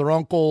 my other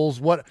uncles,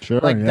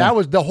 that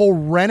was the whole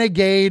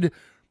renegade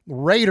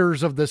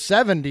Raiders of the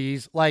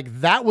 70s.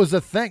 Like that was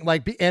a thing.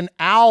 And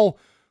Al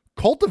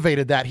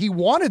cultivated that. He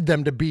wanted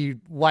them to be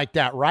like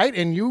that, right?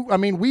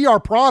 And we are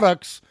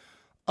products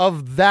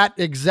of that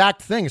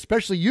exact thing,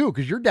 especially you,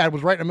 because your dad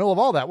was right in the middle of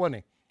all that, wasn't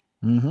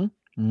he? Mm-hmm.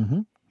 Mm-hmm.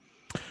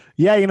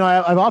 Yeah,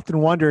 I've often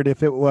wondered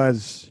if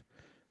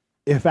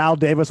Al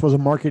Davis was a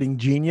marketing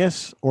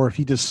genius or if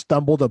he just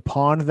stumbled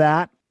upon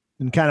that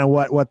and kind of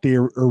what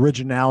the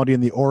originality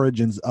and the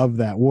origins of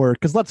that were.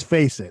 Because let's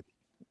face it,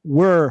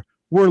 we're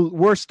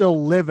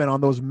still living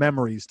on those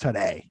memories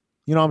today.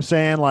 You know what I'm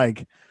saying?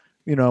 Like,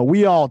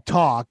 we all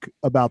talk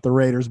about the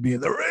Raiders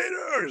being the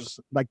Raiders.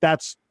 Like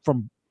that's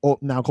from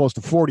now close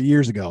to 40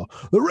 years ago.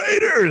 The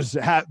Raiders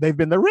they've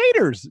been the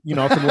Raiders,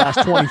 for the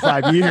last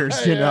 25 years,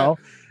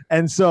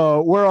 And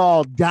so we're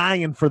all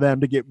dying for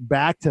them to get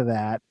back to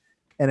that.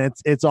 And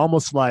it's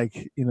almost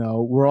like,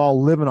 we're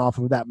all living off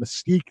of that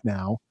mystique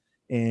now.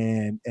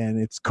 And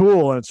it's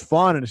cool and it's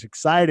fun and it's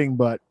exciting,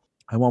 but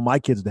I want my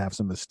kids to have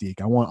some mystique.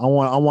 I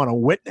want to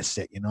witness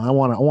it. I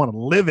want to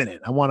live in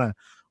it. I want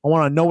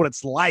to know what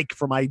it's like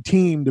for my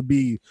team to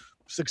be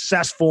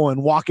successful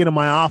and walk into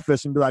my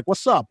office and be like,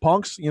 "What's up,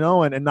 punks?"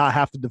 And not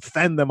have to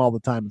defend them all the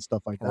time and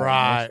stuff like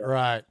that.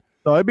 Right.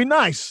 So it'd be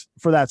nice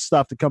for that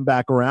stuff to come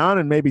back around,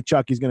 and maybe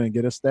Chucky's going to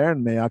get us there,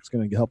 and Mayock's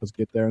going to help us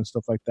get there and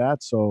stuff like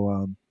that.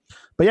 So,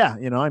 but yeah,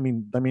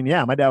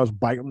 my dad was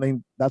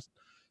biking. That's,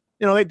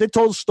 they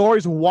told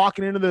stories of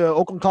walking into the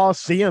Oakland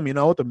Coliseum,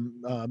 with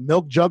a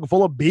milk jug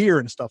full of beer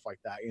and stuff like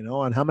that,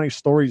 and how many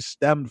stories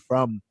stemmed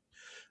from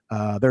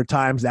their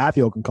times at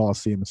the Oakland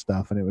Coliseum and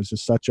stuff. And it was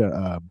just such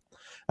a.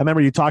 I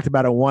remember you talked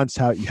about it once,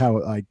 how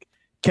like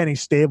Kenny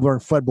Stabler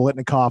and Fred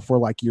Biletnikoff were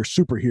like your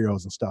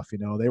superheroes and stuff.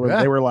 They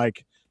were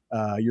like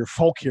your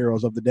folk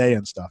heroes of the day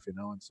and stuff.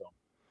 And so.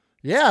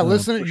 Yeah,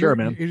 listen, sure,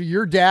 man.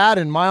 Your dad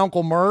and my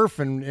Uncle Murph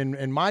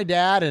and my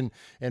dad and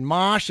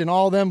Mosh and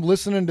all of them,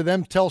 listening to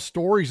them tell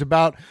stories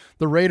about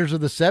the Raiders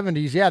of the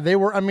 70s. Yeah, they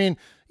were,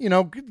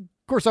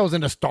 of course I was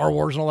into Star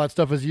Wars and all that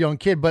stuff as a young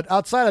kid, but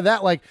outside of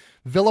that, like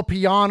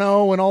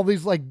Villapiano and all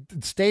these like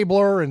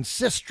Stabler and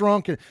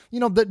Sistrunk and,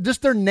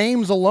 just their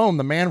names alone,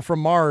 the Man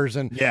from Mars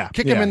and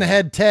Kick Him in the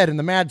Head Ted and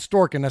the Mad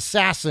Stork and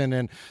Assassin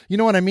and you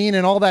know what I mean?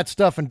 And all that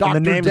stuff and Dr.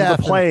 And the names Death of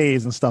the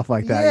plays and stuff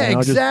like that. Yeah,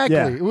 exactly.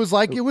 It was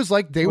like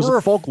they were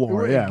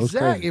folklore. Yeah, it was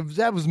crazy. It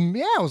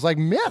was like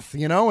myth,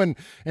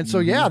 and so,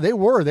 yeah, they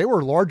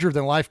were larger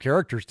than life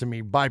characters to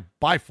me by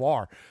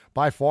far.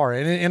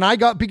 And I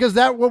got, because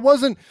that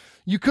wasn't,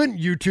 you couldn't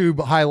YouTube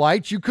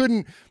highlights. You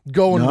couldn't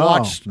go and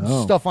watch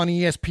stuff on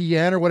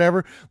ESPN or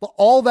whatever.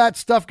 All that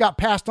stuff got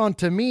passed on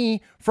to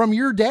me from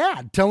your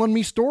dad telling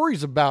me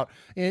stories about,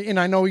 and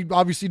I know he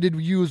obviously did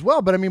you as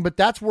well, but but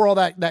that's where all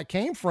that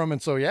came from.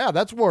 And so, yeah,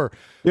 that's where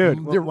the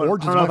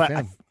origins of my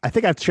family. I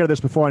think I've shared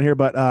this before on here,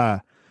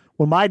 but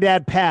when my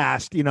dad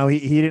passed, he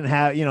didn't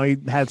have, he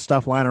had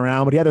stuff lying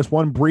around, but he had this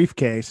one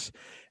briefcase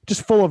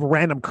just full of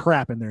random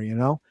crap in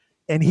there,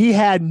 And he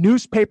had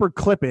newspaper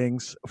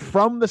clippings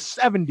from the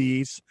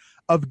 70s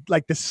of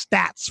like the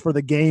stats for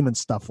the game and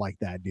stuff like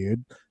that,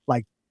 dude.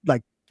 Like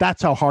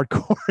that's how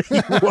hardcore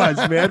he was,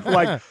 man. For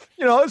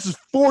this is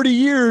 40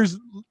 years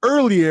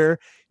earlier.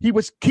 He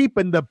was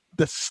keeping the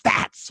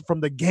stats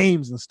from the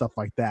games and stuff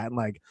like that.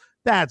 And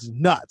that's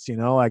nuts,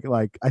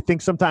 Like I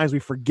think sometimes we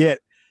forget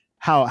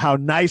how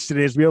nice it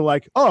is. We're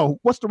like, oh,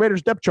 what's the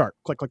Raiders depth chart?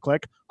 Click, click,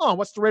 click. Oh,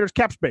 what's the Raiders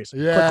cap space?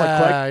 Yeah, click,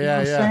 click, click. You know what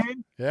I'm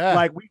saying? Yeah.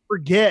 Like we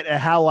forget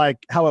how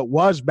it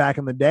was back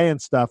in the day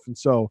and stuff. And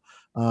so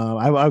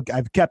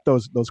I've kept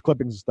those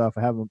clippings and stuff.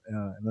 I have them in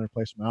another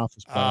place in my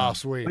office. Oh,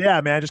 sweet. But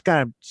yeah, man, just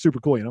kind of super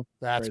cool,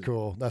 That's crazy.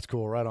 Cool. That's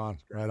cool. Right on.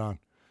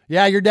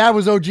 Yeah, your dad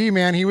was OG,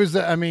 man. He was,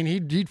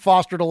 he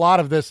fostered a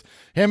lot of this.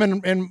 Him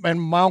and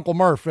my Uncle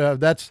Murph.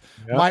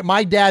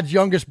 My dad's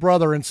youngest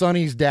brother and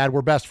Sonny's dad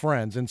were best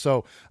friends, and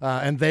so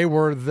and they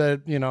were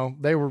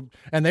they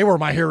were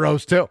my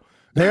heroes too.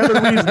 They're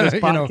the reason this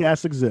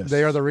podcast exists.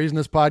 They are the reason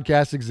this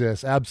podcast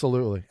exists.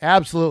 Absolutely.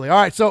 All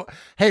right. So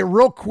hey,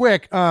 real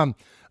quick,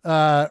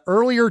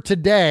 earlier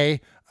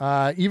today.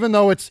 Even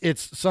though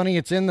it's Sonny,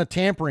 it's in the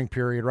tampering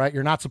period, right?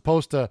 You're not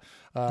supposed to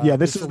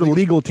This is the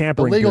legal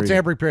tampering. The legal period.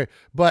 tampering period.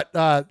 But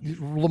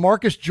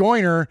LaMarcus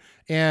Joyner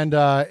and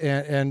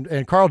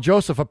Carl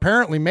Joseph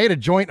apparently made a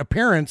joint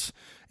appearance,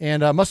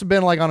 and must have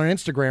been like on an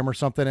Instagram or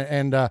something.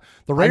 And the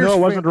Raiders. I know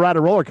it wasn't to ride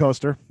a roller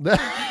coaster.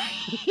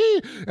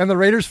 And the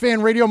Raiders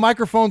fan radio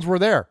microphones were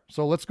there.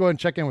 So let's go ahead and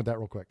check in with that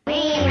real quick. We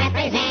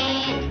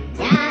represent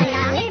the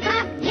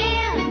Lollipop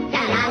Guild,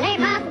 the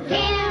Lollipop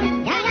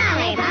Guild, the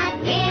Lollipop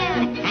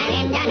Guild, and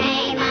in the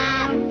name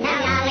of the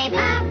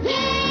Lollipop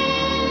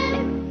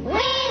Guild,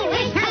 we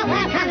wish to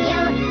welcome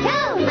you to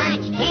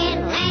Munchkin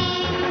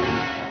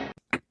Land.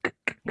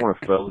 Morning,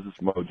 fellas. It's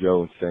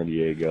Mojo in San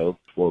Diego.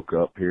 Just woke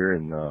up here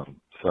in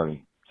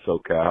sunny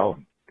SoCal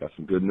and got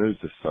some good news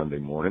this Sunday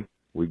morning.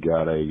 We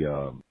got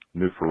a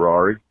new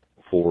Ferrari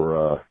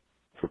for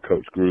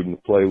Coach Gruden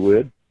to play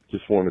with.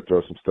 Just wanted to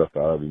throw some stuff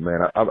out of you, man.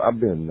 I've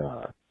been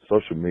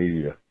social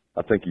media.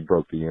 I think he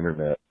broke the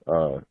internet.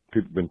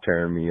 People been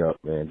tearing me up,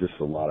 man. Just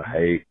a lot of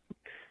hate.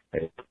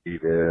 A, B,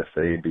 this,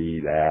 A, B,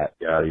 that,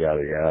 yada,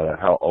 yada, yada.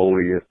 How old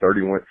he is,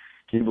 31.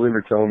 Can you believe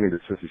they're telling me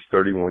that since he's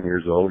 31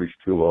 years old, he's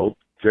too old?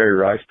 Jerry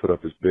Rice put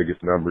up his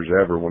biggest numbers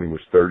ever when he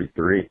was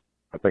 33.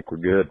 I think we're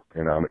good,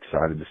 and I'm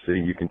excited to see.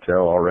 You can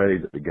tell already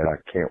that the guy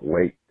can't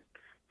wait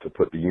to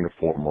put the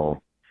uniform on.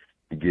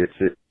 He gets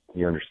it.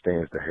 He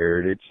understands the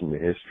heritage and the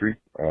history,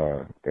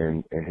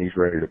 and he's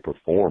ready to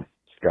perform.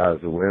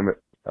 Sky's the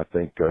limit. I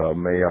think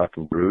Mayock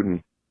and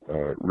Gruden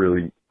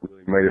really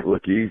made it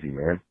look easy,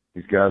 man.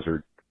 These guys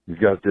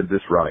did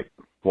this right.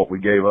 What we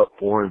gave up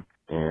for him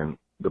and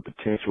the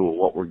potential of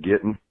what we're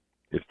getting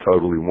is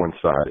totally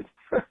one-sided.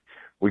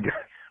 we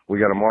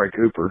got Amari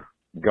Cooper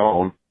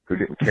gone, who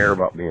didn't care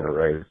about being a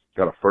Raider.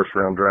 Got a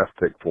first-round draft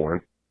pick for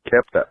him,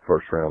 kept that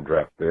first-round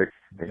draft pick,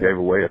 and gave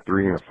away a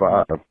 3 and a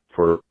 5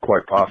 for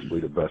quite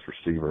possibly the best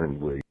receiver in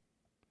the league.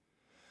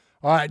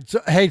 All right. So,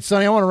 hey,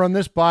 Sonny, I want to run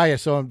this by you,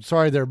 so I'm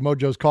sorry there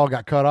Mojo's call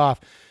got cut off.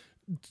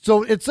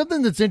 So it's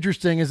something that's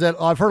interesting is that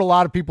I've heard a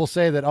lot of people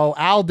say that,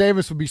 Al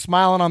Davis would be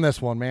smiling on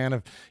this one, man,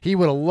 if he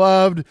would have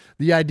loved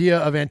the idea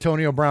of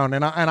Antonio Brown.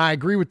 And I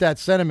agree with that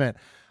sentiment.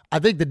 I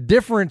think the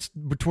difference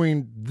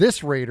between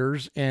this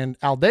Raiders and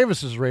Al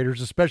Davis's Raiders,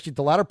 especially at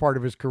the latter part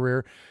of his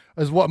career,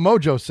 is what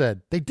Mojo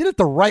said. They did it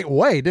the right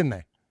way, didn't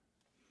they?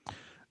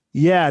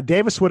 Yeah,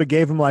 Davis would have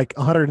gave him like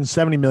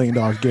 $170 million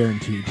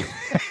guaranteed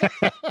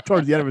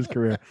towards the end of his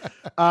career.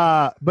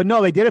 But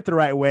no, they did it the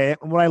right way.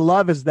 And what I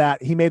love is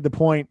that he made the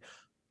point,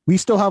 we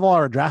still have all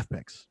our draft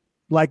picks.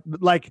 Like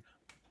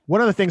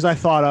one of the things I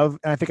thought of,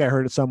 and I think I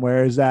heard it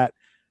somewhere, is that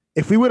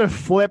if we would have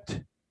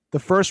flipped the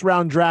first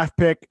round draft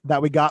pick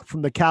that we got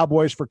from the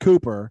Cowboys for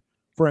Cooper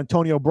for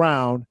Antonio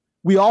Brown,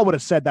 we all would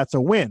have said that's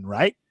a win,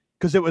 right?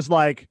 Because it was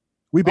like,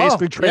 we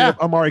basically traded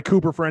Amari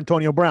Cooper for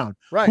Antonio Brown.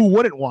 Right. Who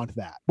wouldn't want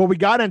that? But we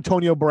got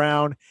Antonio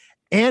Brown,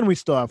 and we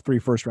still have 3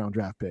 first-round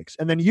draft picks.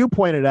 And then you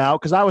pointed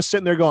out, because I was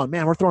sitting there going,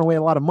 man, we're throwing away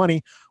a lot of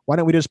money. Why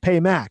don't we just pay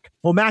Mac?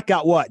 Well, Mac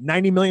got what,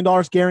 $90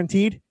 million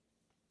guaranteed?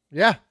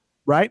 Yeah.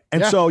 Right?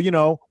 And so,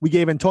 we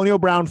gave Antonio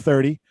Brown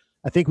 30.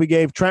 I think we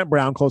gave Trent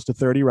Brown close to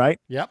 30, right?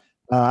 Yep.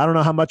 I don't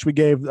know how much we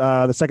gave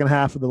the second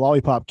half of the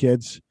Lollipop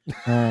Kids.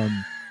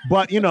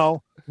 But,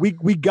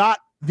 we got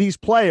these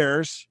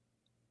players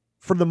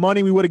for the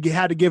money we would have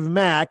had to give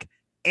Mac,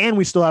 and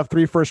we still have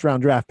 3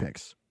 first-round draft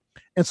picks.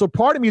 And so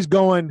part of me is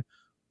going,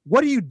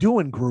 what are you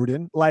doing,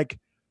 Gruden? Like,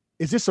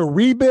 is this a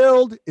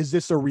rebuild? Is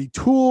this a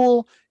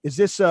retool? Is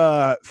this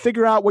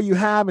figure out what you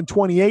have in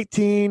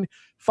 2018,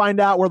 find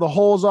out where the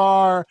holes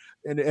are,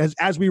 and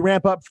as we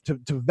ramp up to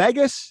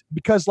Vegas?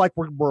 Because, like,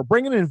 we're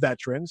bringing in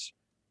veterans.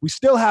 We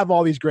still have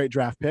all these great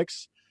draft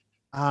picks.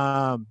 It's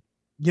kind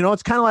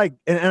of like,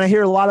 and I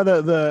hear a lot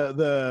of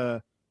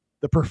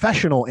the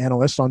professional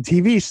analysts on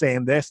TV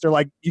saying this. They're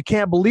like, you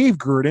can't believe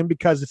Gruden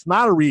because it's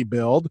not a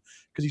rebuild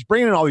because he's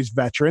bringing in all these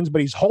veterans,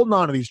 but he's holding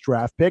on to these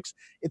draft picks.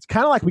 It's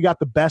kind of like we got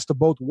the best of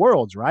both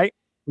worlds, right?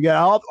 We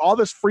got all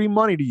this free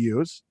money to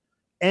use,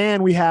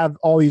 and we have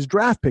all these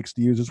draft picks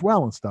to use as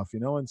well and stuff,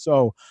 And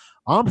so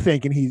I'm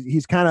thinking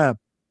he's kind of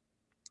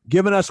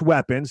giving us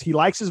weapons. He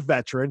likes his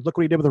veterans. Look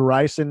what he did with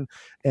Rice and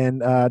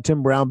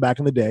Tim Brown back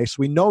in the day. So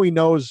we know he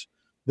knows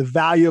the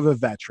value of a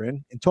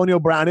veteran. Antonio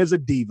Brown is a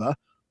diva,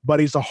 but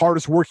he's the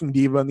hardest working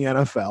diva in the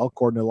NFL,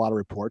 according to a lot of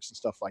reports and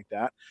stuff like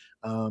that.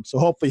 So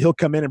hopefully he'll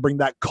come in and bring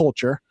that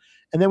culture.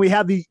 And then we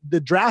have the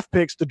draft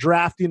picks to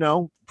draft,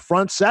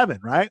 front 7,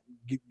 right?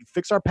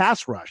 Fix our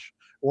pass rush,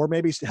 or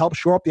maybe help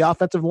shore up the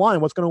offensive line.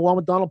 What's going to go on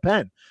with Donald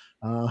Penn?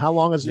 How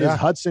long is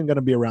Hudson going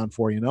to be around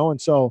for, And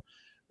so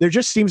there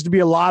just seems to be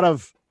a lot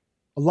of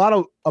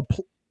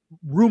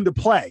room to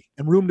play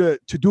and room to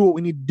do what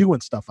we need to do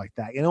and stuff like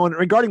that. And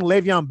regarding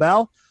Le'Veon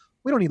Bell,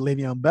 we don't need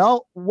Le'Veon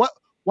Bell.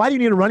 Why do you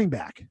need a running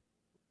back,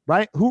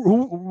 right?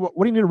 What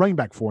do you need a running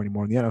back for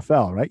anymore in the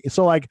NFL, right?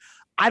 So, I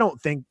don't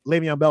think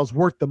Le'Veon Bell's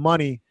worth the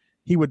money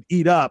he would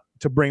eat up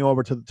to bring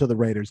over to the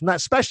Raiders, and that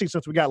especially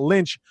since we got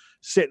Lynch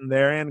sitting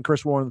there and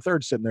Chris Warren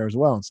III sitting there as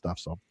well and stuff.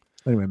 So,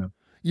 anyway, man.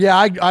 Yeah,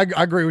 I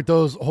agree with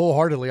those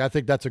wholeheartedly. I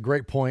think that's a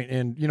great point.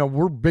 And,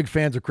 we're big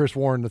fans of Chris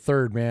Warren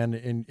III, man.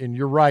 And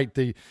you're right.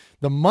 The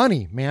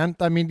money, man.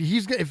 I mean,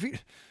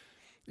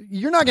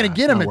 You're not going to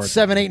get him at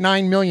 7, 8,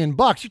 9 million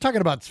bucks. You're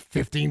talking about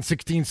 15,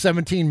 16,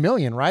 17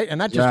 million, right?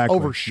 And that just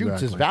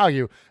overshoots his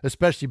value,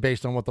 especially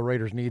based on what the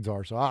Raiders' needs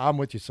are. So I'm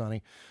with you,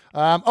 Sonny.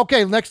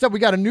 Okay, next up, we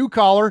got a new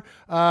caller.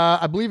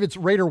 I believe it's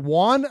Raider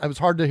Juan. It was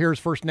hard to hear his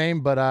first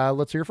name, but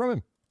let's hear from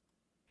him.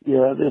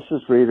 Yeah, this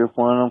is Raider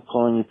Juan. I'm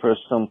calling you for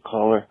some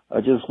caller.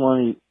 I just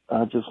want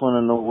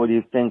to know what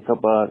you think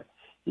about,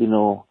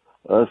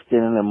 us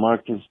getting a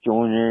Marcus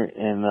Joyner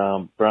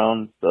and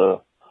Brown,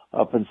 the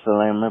offensive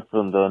lineman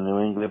from the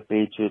New England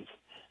Patriots,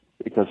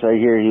 because I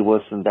hear he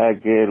wasn't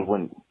that good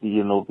when,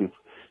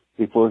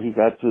 before he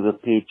got to the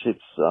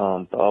Patriots,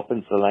 the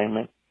offensive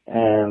lineman.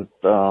 And,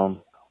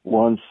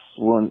 once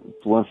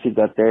he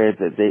got there, he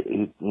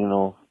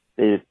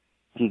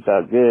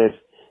got good.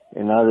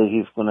 And now that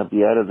he's going to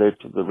be out of there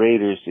to the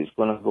Raiders, he's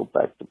going to go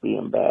back to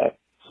being bad.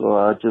 So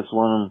I just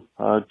want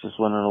to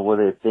know what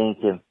they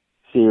think and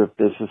see if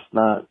this is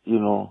not,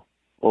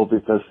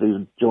 because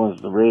he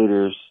joins the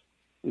Raiders,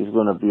 he's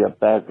going to be a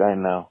bad guy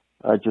now.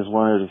 I just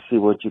wanted to see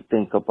what you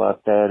think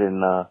about that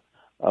and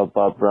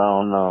about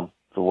Brown,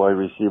 the wide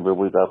receiver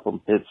we got from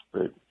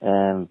Pittsburgh.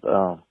 And,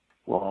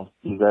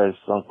 you guys,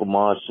 Uncle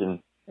Mosh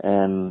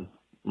and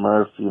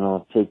Murph,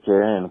 take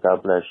care and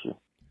God bless you.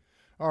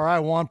 All right,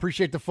 Juan,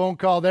 appreciate the phone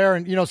call there.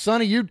 And,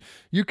 Sonny, you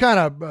kind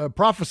of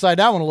prophesied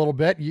that one a little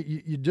bit.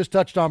 You just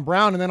touched on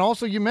Brown. And then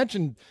also you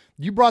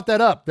brought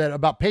that up, that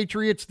about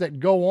Patriots that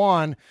go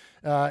on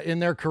in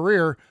their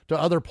career to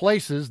other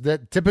places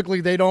that typically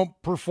they don't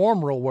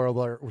perform real well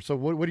there. So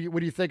what do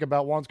you think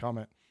about Juan's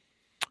comment?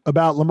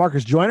 About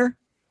LaMarcus Joyner?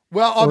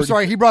 Well, I'm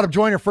sorry, he brought up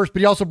Joyner first, but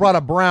he also brought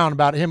up Brown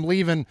about him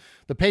leaving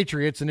the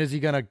Patriots, and is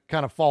he going to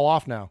kind of fall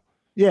off now?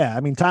 Yeah, I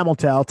mean, time will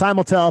tell. Time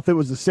will tell if it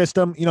was the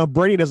system.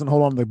 Brady doesn't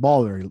hold on to the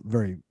ball very,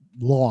 very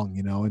long,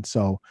 and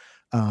so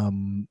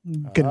can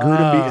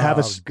Gruden have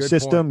a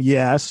system? Point.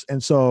 Yes.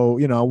 And so,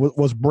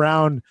 was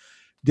Brown,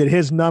 did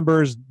his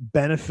numbers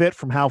benefit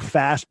from how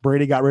fast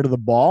Brady got rid of the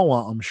ball? Well,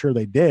 I'm sure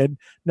they did.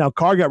 Now,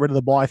 Carr got rid of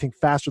the ball, I think,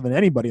 faster than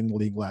anybody in the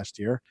league last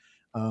year.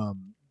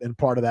 And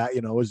part of that,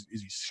 is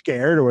he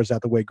scared, or is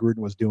that the way Gruden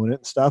was doing it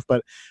and stuff?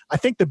 But I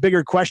think the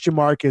bigger question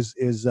mark is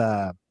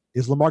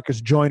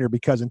LaMarcus Joyner,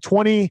 because in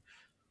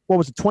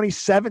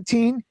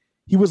 2017,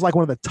 he was like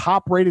one of the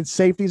top rated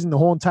safeties in the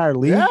whole entire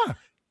league. Yeah.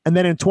 And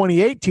then in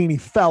 2018, he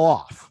fell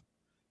off.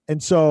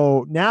 And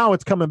so now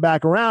it's coming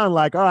back around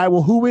like, all right,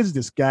 well, who is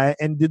this guy?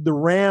 And did the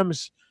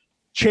Rams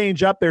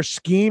change up their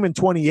scheme in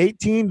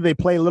 2018? Did they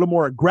play a little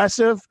more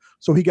aggressive?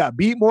 So he got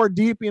beat more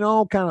deep,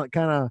 kind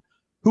of,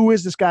 who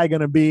is this guy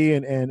going to be?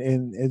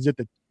 And is it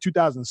the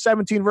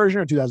 2017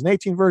 version or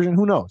 2018 version?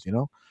 Who knows,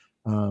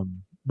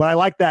 but I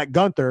like that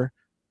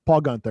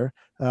Paul Gunther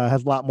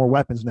has a lot more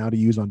weapons now to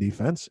use on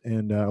defense,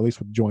 and at least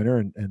with Joyner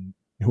and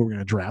who we're going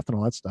to draft and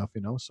all that stuff,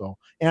 So,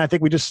 and I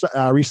think we just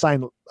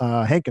re-signed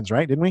Hankins,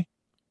 right? Didn't we?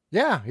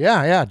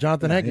 Yeah.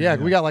 Jonathan Hankins. Yeah,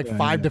 we got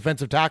five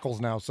defensive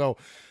tackles now. So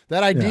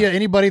that idea,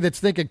 anybody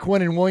that's thinking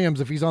Quinnen Williams,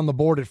 if he's on the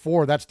board at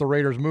 4, that's the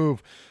Raiders'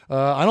 move.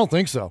 I don't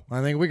think so.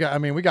 I think we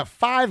got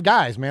 5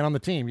 guys, man, on the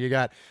team. You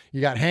got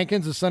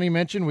Hankins, as Sonny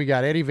mentioned. We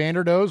got Eddie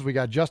Vanderdoes. We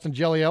got Justin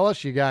Jelly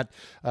Ellis. You got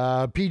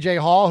PJ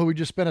Hall, who we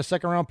just spent a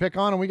second-round pick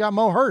on, and we got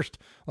Mo Hurst.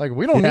 Like,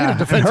 we don't need a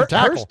defensive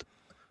tackle.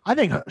 I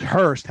think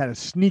Hurst had a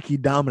sneaky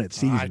dominant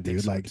season,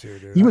 dude. Like,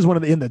 he was one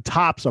of in the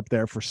tops up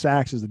there for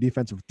sacks as the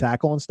defensive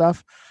tackle and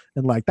stuff.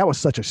 And that was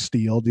such a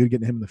steal, dude,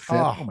 getting him in the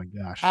 5th. Oh my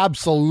gosh.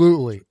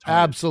 Absolutely.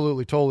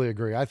 Totally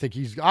agree. I think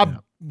he's one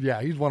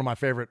of my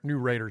favorite new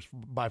Raiders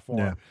by far.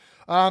 Yeah.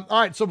 All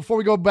right. So before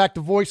we go back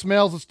to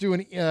voicemails, let's do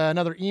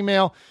another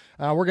email.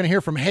 We're going to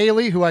hear from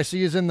Haley, who I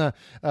see is in the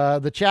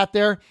chat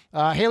there.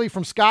 Haley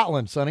from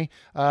Scotland, Sonny.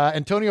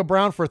 Antonio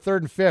Brown for 3rd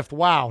and 5th.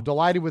 Wow.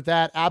 Delighted with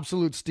that.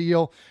 Absolute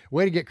steal.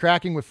 Way to get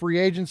cracking with free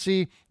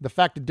agency. The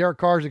fact that Derek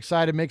Carr is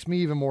excited makes me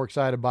even more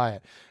excited by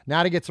it.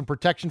 Now to get some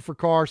protection for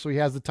Carr so he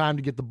has the time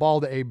to get the ball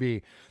to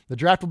AB. The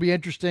draft will be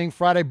interesting.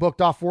 Friday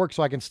booked off work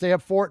so I can stay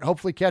up for it and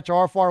hopefully catch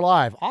RFR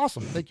live.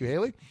 Awesome. Thank you,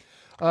 Haley.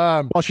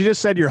 Well, she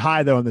just said you're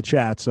high, though, in the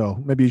chat,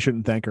 so maybe you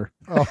shouldn't thank her.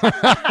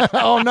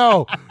 Oh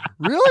no.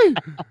 Really?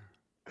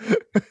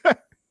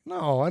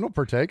 No, I don't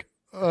partake.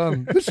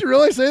 Did she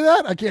really say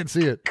that? I can't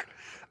see it.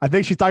 I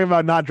think she's talking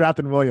about not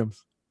drafting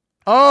Williams.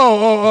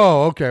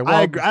 Oh, okay.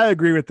 Well, I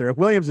agree with her. If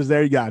Williams is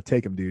there, you got to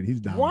take him, dude.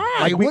 He's done.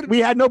 Why? We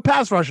had no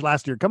pass rush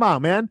last year. Come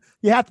on, man.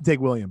 You have to take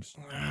Williams.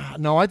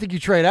 No, I think you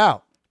trade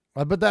out.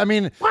 But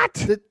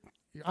what?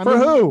 For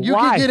who? You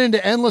Why? can get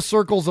into endless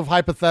circles of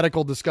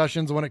hypothetical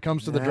discussions when it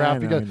comes to the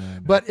draft.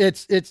 But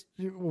it's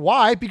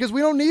why? Because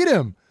we don't need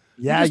him.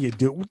 Yeah, you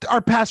do.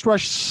 Our pass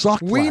rush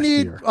sucked. We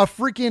need a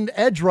freaking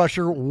edge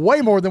rusher way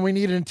more than we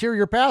need an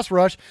interior pass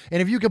rush.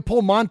 And if you can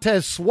pull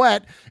Montez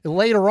Sweat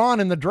later on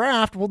in the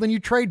draft, well, then you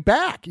trade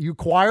back. You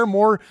acquire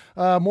more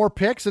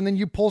picks, and then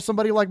you pull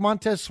somebody like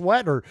Montez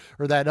Sweat or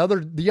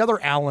the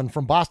other Allen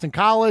from Boston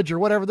College or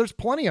whatever. There's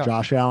plenty of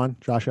Josh Allen.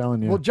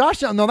 Yeah. Well,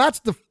 Josh Allen. No, that's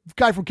the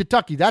guy from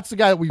Kentucky. That's the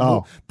guy that we.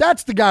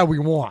 That's the guy we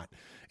want.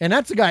 And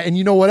that's a guy. And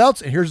you know what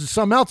else? And here's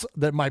something else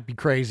that might be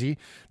crazy.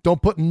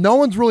 No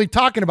one's really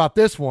talking about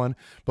this one,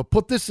 but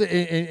put this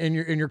in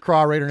your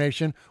craw, Raider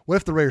Nation. What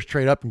if the Raiders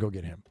trade up and go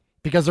get him?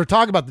 Because they're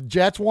talking about the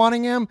Jets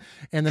wanting him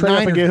and the Trade up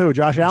Niners. and get who?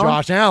 Josh Allen?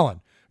 Josh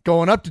Allen.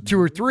 Going up to 2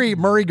 or 3.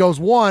 Murray goes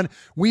 1.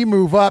 We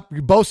move up.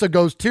 Bosa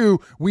goes 2.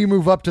 We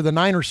move up to the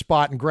Niners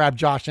spot and grab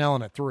Josh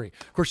Allen at 3.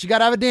 Of course, you got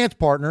to have a dance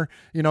partner.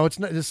 You know, it's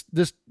not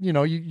this. You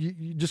know,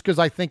 you just because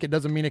I think it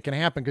doesn't mean it can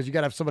happen, because you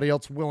got to have somebody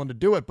else willing to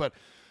do it. But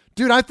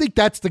dude, I think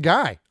that's the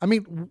guy. I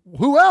mean,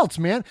 who else,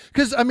 man?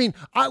 Because I mean,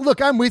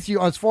 I'm with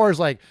you as far as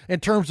like in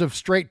terms of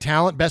straight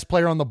talent, best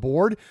player on the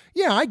board.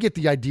 Yeah, I get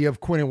the idea of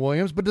Quinnen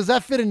Williams, but does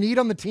that fit a need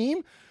on the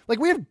team? Like,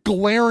 we have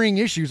glaring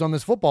issues on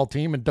this football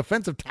team, and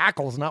defensive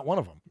tackle is not one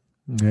of them.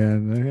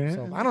 Yeah.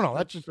 So I don't know.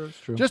 That's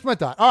true. Just my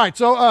thought. All right.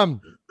 So,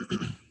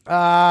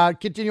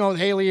 continuing on with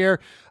Haley here.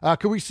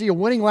 Could we see a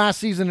winning last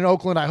season in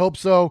Oakland? I hope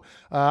so.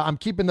 I'm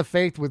keeping the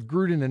faith with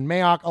Gruden and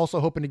Mayock. Also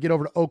hoping to get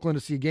over to Oakland to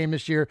see a game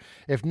this year.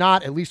 If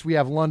not, at least we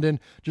have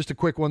London. Just a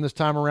quick one this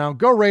time around.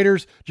 Go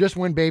Raiders. Just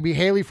win, baby.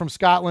 Haley from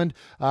Scotland.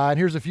 And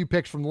here's a few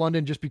pics from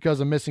London just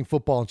because I'm missing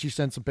football. And she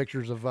sent some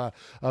pictures of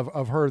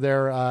her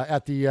there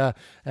at the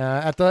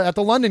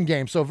London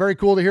game. So very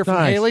cool to hear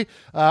from Haley.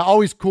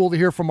 Always cool to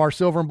hear from our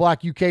Silver and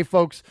Black UK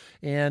folks.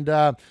 And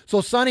so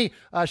Sunny,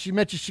 she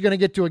mentioned she's going to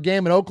get to a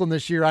game in Oakland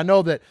this year. I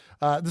know that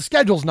the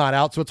schedule's not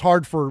out, so it's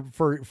hard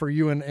for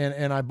you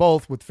and I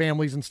both with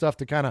families and stuff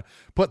to kind of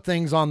put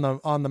things on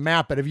the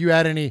map. But have you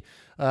had any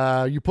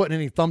you putting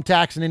any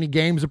thumbtacks in any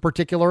games in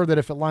particular that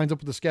if it lines up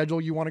with the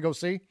schedule you want to go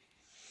see?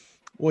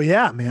 Well,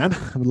 yeah, man,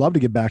 I would love to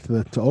get back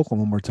to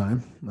Oakland one more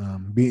time.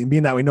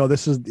 Being that we know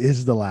this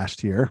is the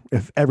last year,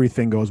 if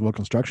everything goes well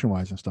construction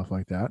wise and stuff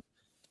like that.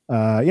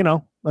 You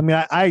know, I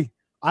mean,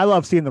 I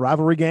love seeing the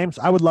rivalry games.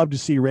 I would lif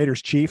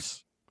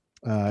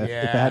I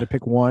had to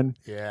pick one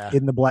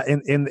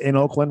in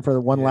Oakland for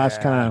the one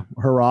last kind of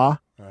hurrah,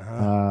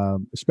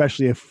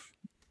 especially if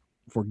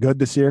we're good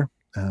this year.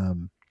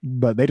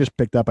 But they just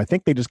picked up, I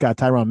think they just got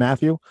Tyrann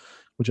Mathieu,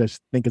 which I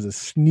think is a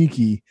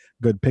sneaky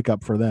good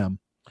pickup for them.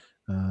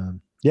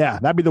 Yeah,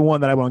 that'd be the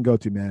one that I want to go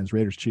to, man, is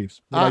Raiders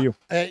Chiefs. What about you?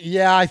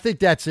 Yeah, I think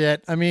that's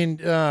it. I mean,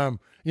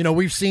 you know,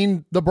 we've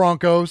seen the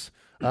Broncos.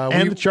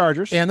 And the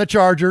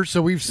Chargers.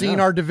 So we've seen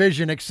our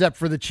division except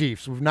for the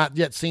Chiefs. We've not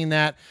yet seen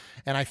that.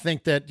 And I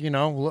think that, you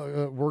know,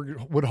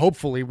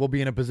 we'll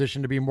be in a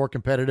position to be more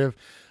competitive.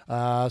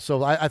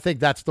 So I think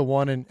that's the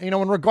one. And, you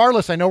know, and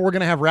regardless, I know we're going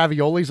to have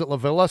raviolis at La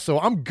Villa, so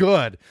I'm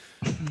good.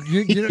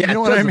 You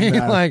know what I mean?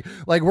 Matter.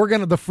 Like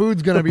the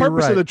food's going to be right. The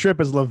purpose of the trip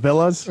is La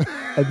Villas,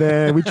 and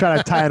then we try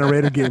to tie in a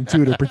Raider game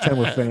too to pretend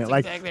we're fans.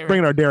 Like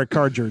bringing our Derek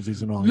Carr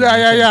jerseys and all.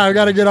 Yeah. I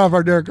got to get off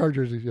our Derek Carr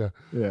jerseys. Yeah.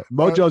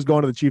 Mojo's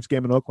going to the Chiefs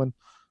game in Oakland.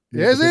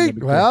 Is he?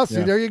 Well,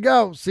 see, there you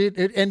go. See,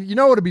 and you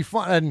know, it'd be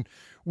fun. And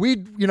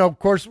we, you know, of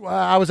course,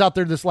 I was out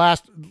there this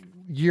last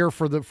year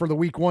for the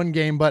week 1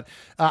 game, but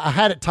I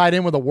had it tied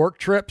in with a work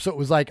trip. So it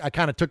was like, I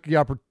kind of took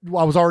I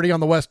was already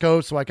on the West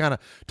Coast. So I kind of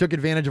took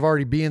advantage of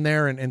already being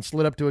there and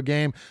slid up to a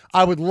game.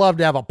 I would love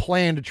to have a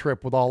planned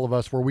trip with all of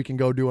us where we can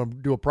go do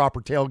a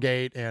proper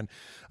tailgate. And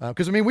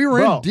cause I mean, we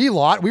were in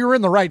D-Lot, we were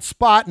in the right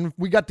spot, and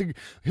we got to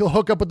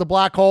hook up with the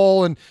Black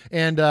Hole and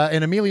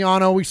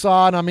Emiliano we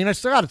saw. And I mean, I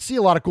still got to see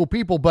a lot of cool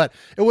people, but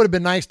it would have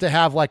been nice to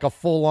have like a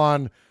full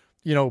on,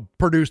 you know,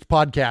 produced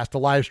podcast to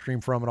live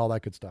stream from and all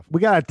that good stuff. We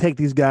got to take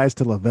these guys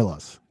to La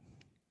Villas.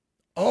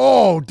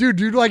 Oh, dude,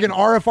 like an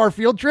RFR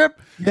field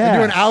trip? Yeah.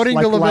 Do an outing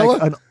to La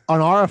Villa? An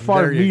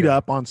RFR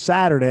meetup on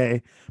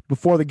Saturday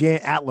before the game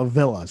at La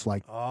Villas.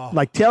 Like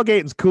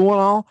tailgating's cool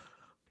and all,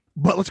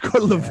 but let's go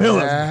to La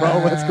Villas,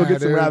 bro. Let's go get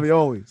some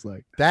raviolis.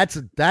 Like that's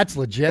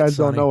legit. You guys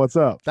don't know what's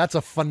up. That's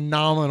a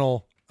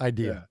phenomenal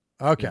idea.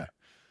 Yeah. Okay.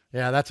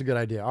 Yeah, that's a good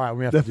idea. All right,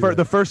 we have to do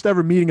the first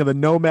ever meeting of the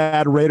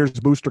Nomad Raiders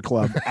Booster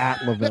Club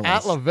at La Villas.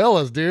 At La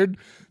Villas, dude.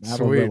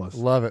 Sweet.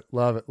 Love it.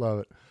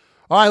 All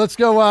right, let's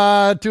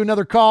go to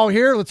another call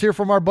here. Let's hear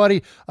from our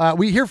buddy.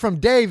 We hear from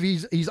Dave.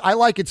 He's I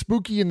like it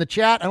spooky in the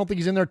chat. I don't think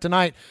he's in there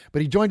tonight,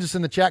 but he joins us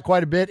in the chat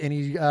quite a bit, and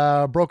he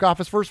broke off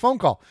his first phone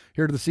call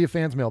here to the Sea of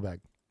Fans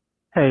mailbag.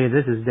 Hey,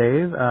 this is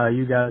Dave.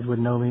 You guys would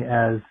know me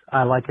as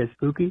I like it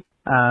spooky.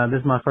 This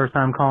is my first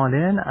time calling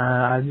in.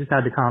 I just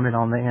had to comment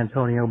on the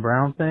Antonio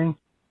Brown thing.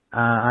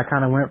 I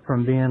kind of went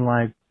from being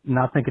like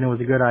not thinking it was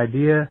a good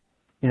idea,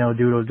 you know,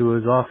 due to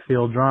his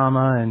off-field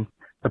drama and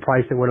the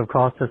price it would have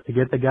cost us to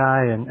get the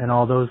guy and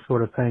all those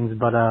sort of things.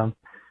 But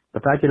the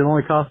fact that it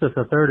only cost us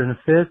a third and a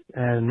fifth,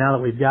 and now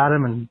that we've got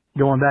him and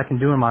going back and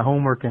doing my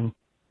homework and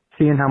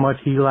seeing how much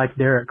he liked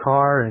Derek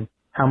Carr and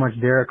how much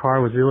Derek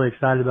Carr was really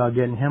excited about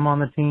getting him on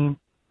the team,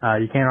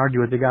 you can't argue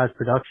with the guy's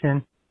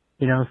production,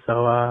 you know.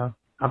 So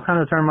I've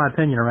kind of turned my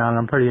opinion around, and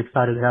I'm pretty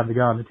excited to have the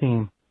guy on the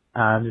team.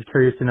 I'm just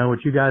curious to know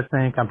what you guys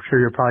think. I'm sure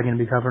you're probably going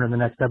to be covering in the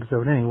next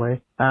episode anyway.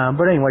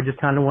 But anyway,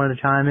 just kind of wanted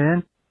to chime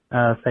in,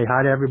 say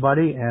hi to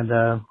everybody, and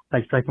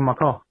thanks for taking my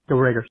call. Go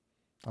Raiders.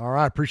 All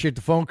right. Appreciate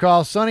the phone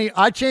call. Sonny,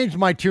 I changed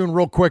my tune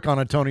real quick on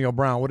Antonio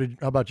Brown.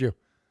 How about you?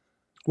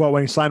 What,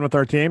 when he signed with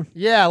our team?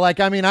 Yeah, like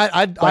I mean,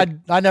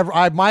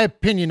 my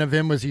opinion of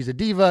him was he's a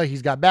diva,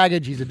 he's got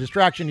baggage, he's a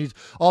distraction, he's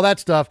all that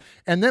stuff.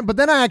 And then, but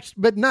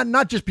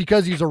not just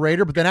because he's a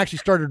Raider, but then actually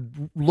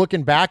started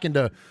looking back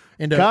into.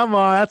 Come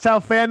on, that's how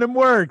fandom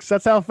works.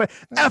 That's how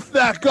F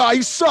that guy,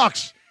 he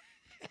sucks.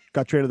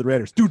 Got traded to the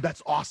Raiders, dude.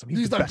 That's awesome.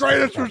 He's the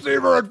greatest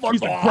receiver in football.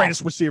 He's the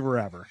greatest receiver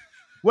ever.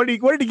 What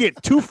did he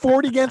get?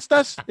 240 against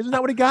us? Isn't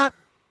that what he got?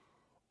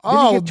 Did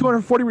he get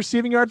 240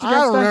 receiving yards against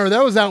us? I don't remember.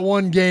 That was that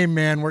one game,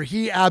 man, where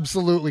he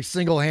absolutely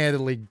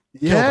single-handedly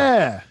killed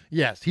us.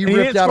 Yes, he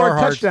ripped out our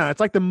hearts. Touchdown. It's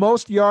like the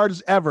most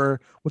yards ever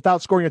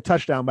without scoring a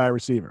touchdown by a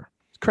receiver.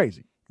 It's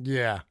crazy.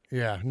 Yeah.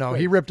 No,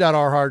 he ripped out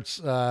our hearts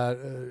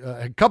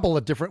a couple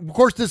of different. Of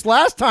course, this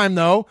last time,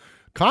 though,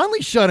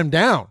 Conley shut him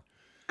down.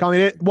 Conley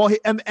did. Well,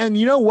 and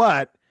you know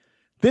what?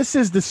 This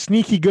is the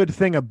sneaky good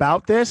thing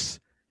about this.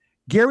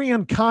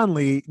 Garyon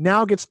Conley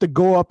now gets to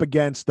go up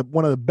against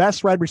one of the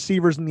best wide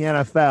receivers in the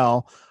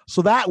NFL.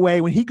 So that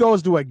way, when he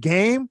goes to a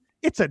game,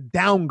 it's a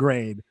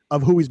downgrade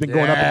of who he's been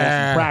going up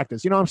against in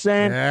practice. You know what I'm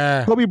saying?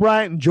 Yeah. Kobe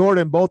Bryant and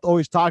Jordan both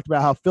always talked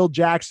about how Phil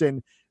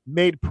Jackson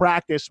made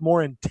practice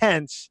more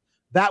intense.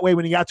 That way,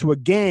 when he got to a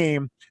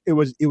game, it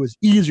was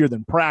easier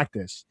than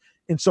practice.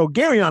 And so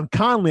Garyon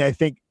Conley, I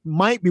think,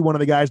 might be one of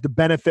the guys to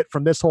benefit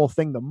from this whole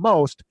thing the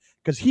most,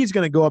 because he's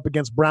going to go up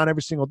against Brown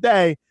every single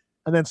day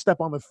and then step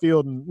on the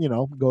field and,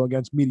 go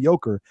against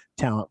mediocre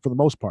talent for the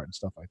most part and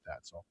stuff like that.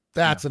 So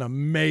that's an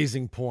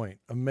amazing point.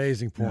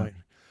 Amazing point.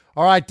 Yeah.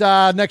 All right.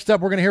 Next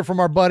up, we're going to hear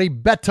from our buddy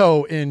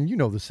Beto in,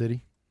 the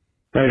city.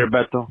 Later,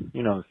 Beto.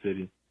 The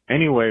city.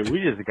 Anyway,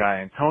 we just got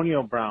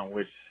Antonio Brown,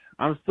 which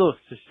I'm still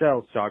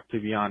shell shocked, to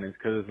be honest,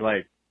 because it's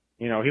like,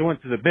 he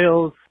went to the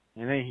Bills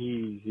and then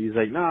he's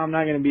like, no, I'm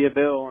not going to be a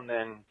Bill. And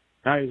then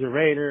now he's a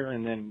Raider.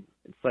 And then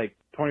it's like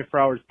 24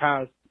 hours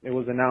passed. It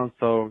was announced,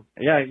 so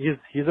yeah,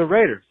 he's a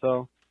Raider.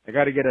 So I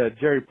got to get a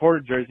Jerry Porter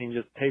jersey and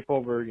just tape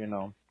over,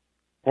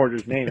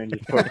 Porter's name and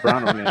just put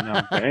Brown on it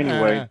now. But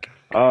anyway,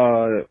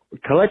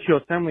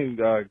 Kelechi Assembly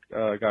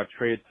got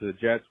traded to the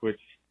Jets, which,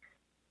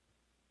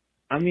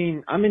 I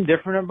mean, I'm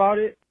indifferent about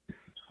it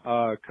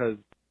because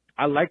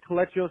I like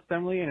Kelechi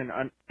Assembly, and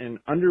an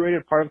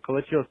underrated part of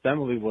Kelechi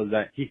Assembly was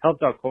that he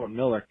helped out Colton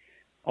Miller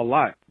a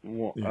lot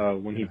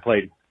when he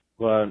played.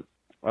 But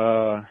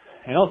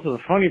and also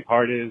the funny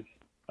part is,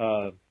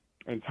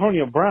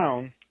 Antonio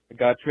Brown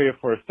got traded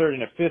for a third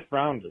and a fifth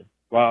rounder,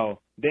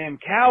 while damn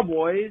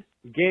Cowboys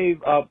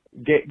gave up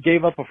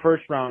a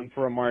first round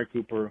for Amari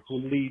Cooper,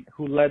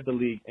 who led the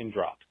league in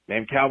drops.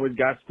 Damn Cowboys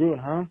got screwed,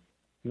 huh?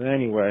 But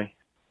anyway,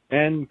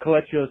 and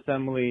Kelechi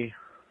Assembly,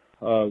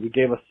 we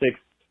gave a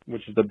sixth,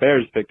 which is the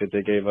Bears pick that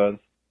they gave us,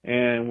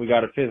 and we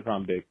got a fifth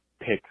round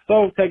pick.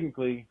 So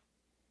technically,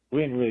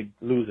 we didn't really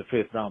lose a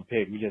fifth round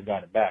pick. We just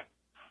got it back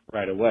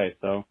right away.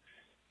 So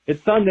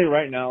it's Sunday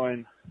right now,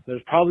 and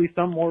there's probably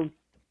some more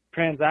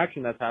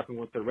transaction that's happened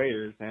with the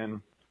Raiders.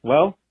 And,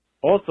 well,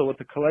 also with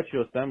the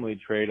Kelechi Assembly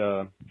trade,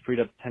 freed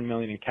up $10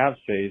 million in cap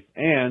space,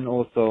 and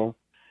also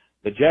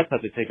the Jets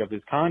had to take up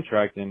his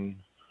contract. And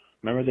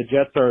remember, the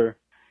Jets are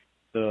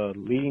the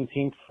leading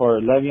team for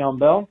Le'Veon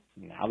Bell.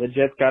 Now the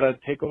Jets got to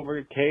take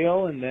over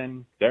KO, and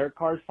then Derek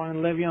Carr's following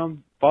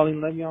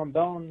Le'Veon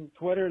Bell on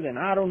Twitter. Then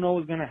I don't know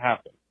what's going to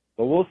happen.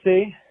 But we'll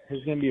see.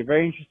 It's going to be a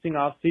very interesting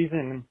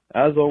offseason. And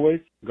as always,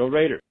 go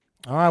Raiders.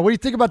 All right, what do you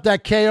think about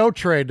that KO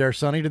trade there,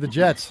 Sonny, to the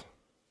Jets?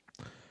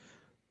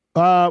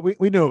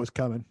 We knew it was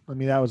coming. I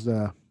mean, that was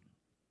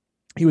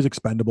he was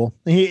expendable.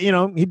 He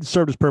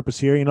served his purpose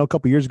here. A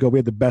couple of years ago we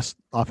had the best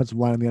offensive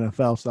line in the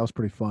NFL, so that was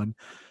pretty fun.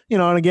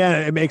 And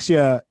again,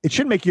 it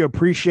should make you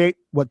appreciate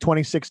what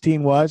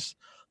 2016 was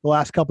the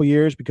last couple of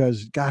years,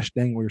 because gosh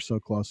dang, we were so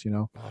close.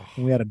 And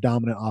we had a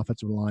dominant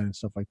offensive line and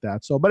stuff like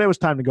that. So, but it was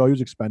time to go. He was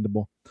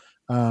expendable.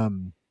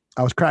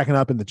 I was cracking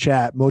up in the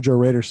chat. Mojo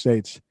Raider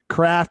states,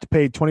 Kraft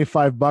paid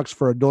 $25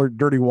 for a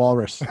dirty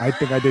walrus. I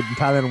think I did in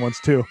Thailand once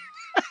too.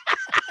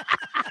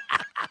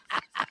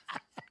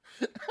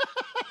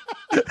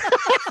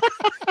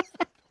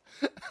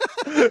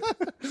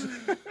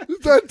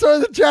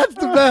 The chat's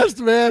the best,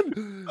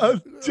 man.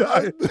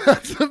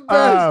 That's the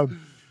best.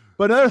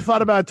 But another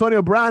thought about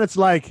Antonio Brown, it's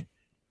like,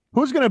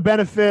 who's going to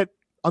benefit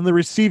on the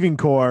receiving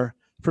core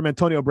from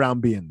Antonio Brown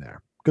being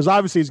there? Because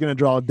obviously he's going to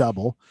draw a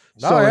double.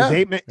 So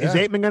is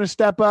Aitman going to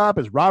step up?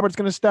 Is Roberts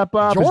going to step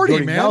up? Jordy, is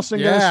Jordy man. Nelson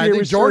going to see I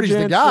think Jordy's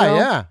the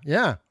guy.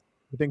 Yeah.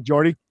 You think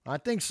Jordy? I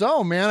think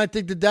so, man. I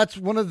think that's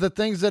one of the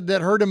things that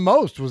hurt him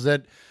most was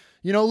that,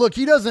 look,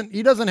 he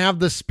doesn't have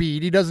the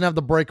speed. He doesn't have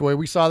the breakaway.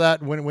 We saw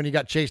that when he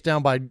got chased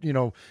down by,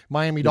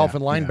 Miami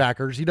Dolphin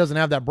linebackers. He doesn't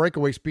have that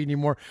breakaway speed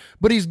anymore,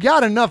 but he's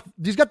got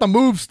the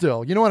move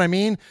still. You know what I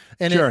mean?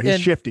 And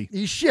he's shifty.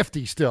 He's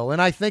shifty still.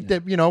 And I think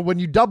that, when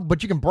you double,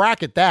 but you can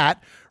bracket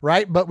that,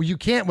 right? But you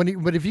can't,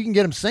 but if you can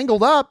get him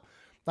singled up,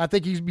 I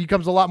think he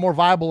becomes a lot more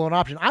viable an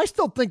option. I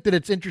still think that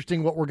it's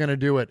interesting what we're going to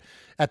do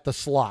at the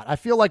slot. I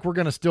feel like we're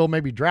going to still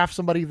maybe draft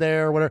somebody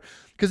there or whatever,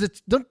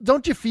 because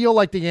don't you feel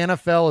like the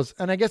NFL is,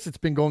 and I guess it's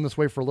been going this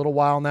way for a little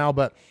while now,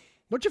 but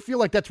don't you feel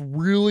like that's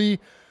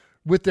really,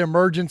 with the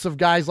emergence of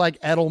guys like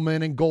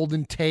Edelman and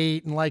Golden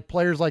Tate and like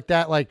players like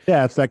that, like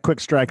it's that quick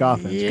strike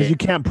offense because you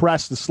can't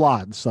press the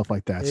slot and stuff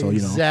like that. So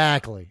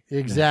exactly.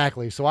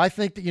 So I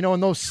think that in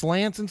those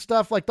slants and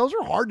stuff, like those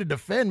are hard to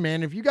defend,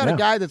 man. If you got a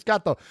guy that's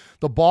got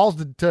the balls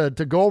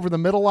to go over the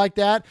middle like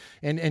that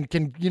and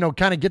can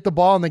kind of get the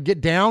ball and then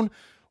get down,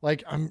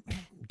 like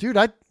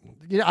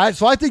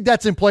so I think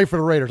that's in play for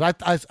the Raiders.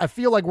 I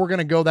feel like we're going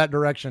to go that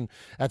direction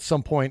at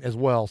some point as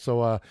well.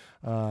 So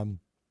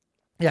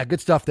yeah,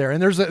 good stuff there.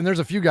 And there's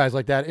a few guys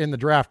like that in the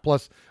draft.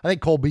 Plus, I think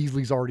Cole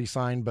Beasley's already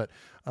signed, but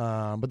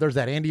there's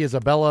that Andy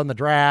Isabella in the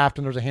draft,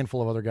 and there's a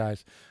handful of other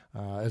guys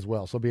as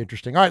well. So it'll be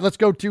interesting. All right, let's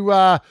go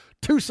to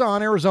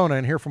Tucson, Arizona,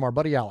 and hear from our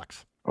buddy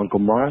Alex. Uncle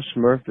Mosh,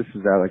 Murph, this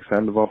is Alex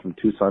Sandoval from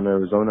Tucson,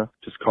 Arizona.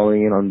 Just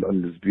calling in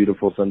on this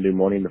beautiful Sunday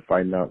morning to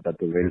find out that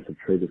the Raiders have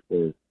traded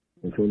for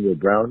Antonio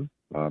Brown.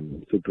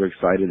 Super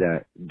excited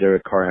that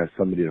Derek Carr has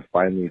somebody to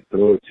finally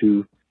throw it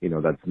to,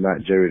 that's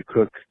not Jared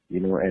Cook,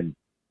 and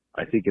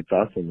I think it's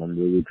awesome. I'm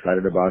really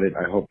excited about it.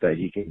 I hope that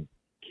he can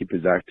keep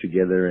his act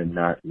together and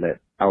not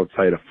let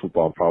outside of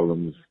football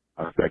problems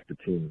affect the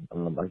team.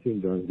 I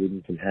think John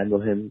Gruden can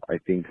handle him. I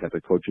think that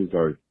the coaches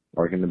are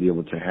going to be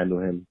able to handle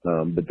him.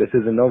 But this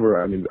isn't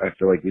over. I mean, I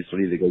feel like we still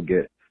need to go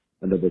get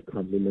another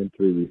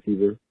complimentary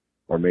receiver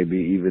or maybe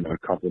even a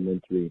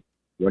complimentary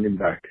running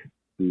back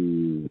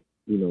to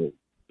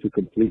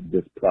complete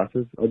this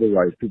process.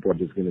 Otherwise, people are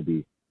just going to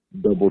be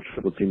double,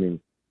 triple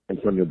teaming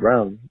Antonio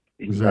Brown.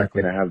 He's not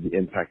going to have the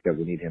impact that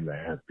we need him to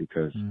have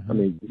because, I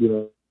mean,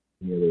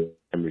 any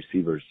other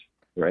receivers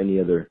or any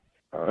other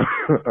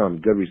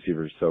good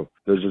receivers. So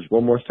there's just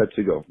one more step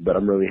to go, but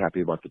I'm really happy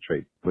about the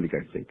trade. What do you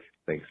guys think?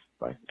 Thanks.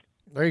 Bye.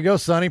 There you go,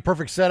 Sonny.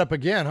 Perfect setup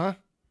again, huh?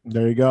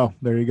 There you go.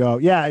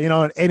 Yeah,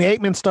 and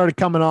Aikman started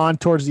coming on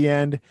towards the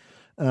end.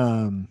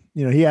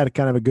 He had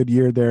kind of a good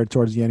year there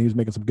towards the end. He was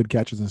making some good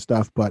catches and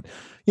stuff. But,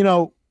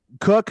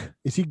 Cook,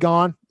 is he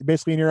gone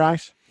basically in your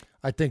eyes?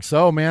 I think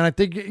so, man. I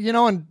think,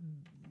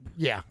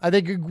 I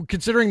think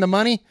considering the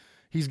money,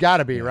 he's got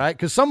to be, right?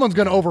 Because someone's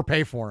going to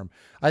overpay for him.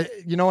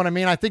 You know what I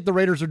mean? I think the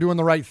Raiders are doing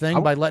the right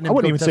thing by letting him. I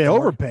wouldn't even say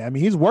overpay. I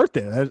mean, he's worth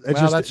it.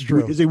 That's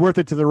true. Is he worth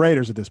it to the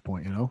Raiders at this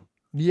point?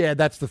 Yeah,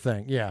 that's the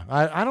thing. Yeah,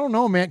 I don't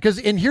know, man. Because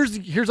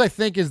here's I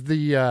think is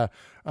the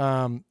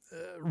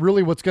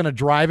really what's going to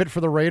drive it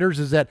for the Raiders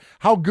is that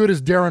how good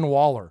is Darren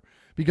Waller?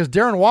 Because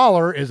Darren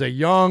Waller is a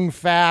young,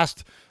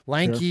 fast,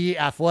 lanky,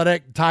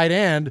 athletic tight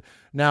end.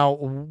 Now,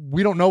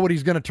 we don't know what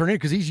he's going to turn in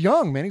because he's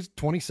young, man. He's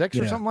 26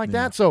 or something like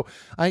that. So,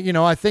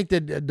 I think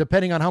that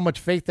depending on how much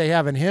faith they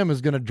have in him is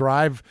going to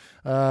drive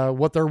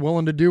what they're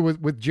willing to do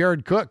with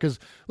Jared Cook. Because,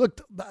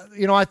 look,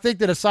 I think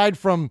that aside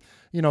from,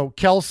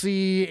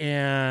 Kelsey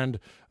and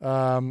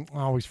I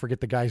always forget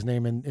the guy's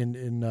name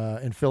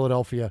in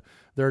Philadelphia.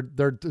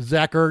 They're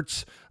Zach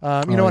Ertz.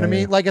 You know what I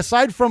mean? Like,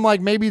 aside from, like,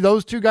 maybe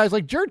those two guys,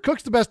 like, Jared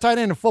Cook's the best tight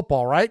end in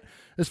football, right?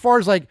 As far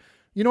as, like,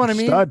 you know what I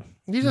mean? Stud.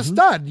 He's a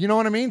stud. You know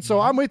what I mean? So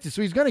I'm with you.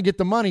 So he's going to get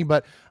the money,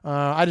 but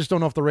I just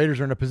don't know if the Raiders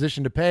are in a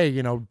position to pay,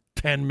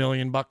 $10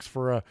 million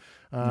for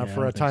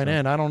a tight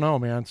end. I don't know,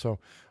 man. So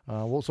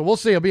we'll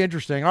see. It'll be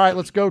interesting. All right,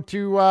 let's go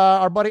to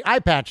our buddy Eye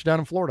Patch down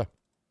in Florida.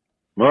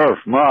 Murph,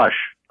 Mosh,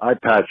 Eye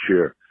Patch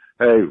here.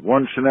 Hey,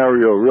 one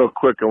scenario real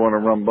quick I want to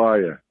run by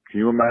you. Can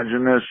you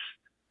imagine this?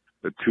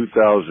 The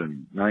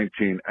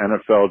 2019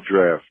 NFL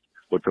Draft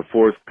with the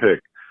 4th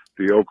pick,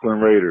 the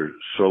Oakland Raiders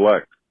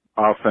select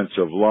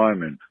offensive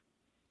lineman.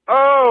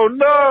 Oh,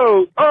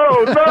 no,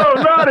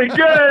 not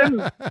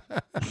again.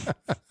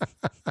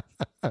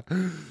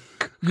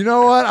 You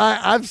know what?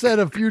 I've said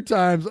a few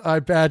times,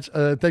 Eye Patch,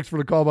 thanks for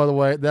the call, by the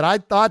way, that I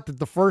thought that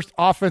the first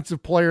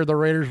offensive player the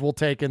Raiders will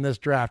take in this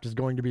draft is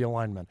going to be a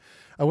lineman.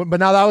 But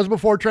now that was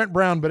before Trent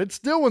Brown, but it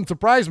still wouldn't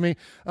surprise me.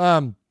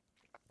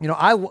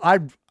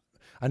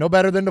 I know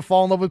better than to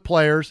fall in love with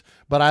players,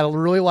 but I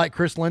really like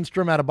Chris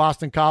Lindstrom out of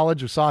Boston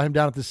College. We saw him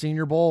down at the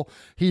Senior Bowl.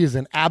 He is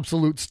an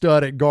absolute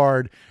stud at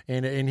guard,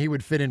 and he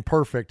would fit in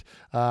perfect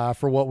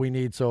for what we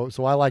need. So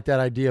I like that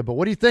idea. But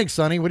what do you think,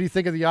 Sonny? What do you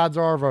think of the odds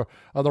are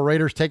of the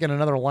Raiders taking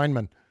another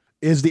lineman?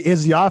 Is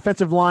the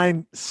offensive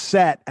line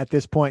set at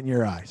this point in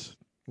your eyes?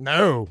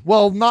 No.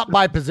 Well, not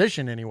by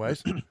position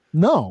anyways.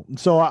 No.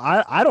 So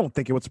I don't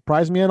think it would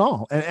surprise me at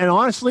all. And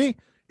honestly,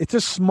 it's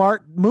a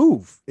smart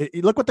move.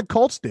 Look what the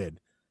Colts did.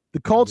 The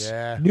Colts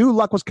knew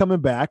Luck was coming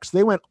back, so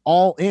they went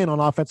all in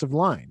on offensive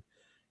line.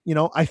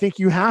 I think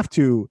you have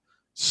to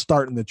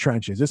start in the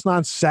trenches. It's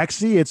not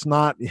sexy. It's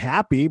not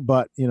happy,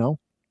 but,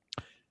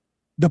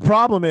 the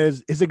problem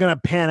is it going to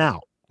pan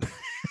out?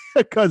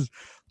 Because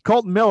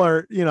Colton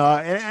Miller,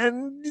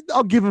 and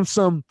I'll give him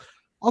some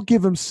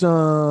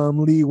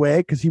leeway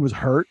because he was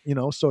hurt,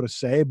 so to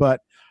say. But,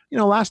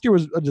 last year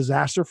was a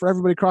disaster for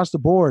everybody across the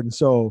board. And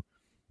so,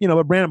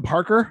 but Brandon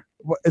Parker,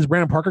 is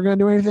Brandon Parker going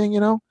to do anything,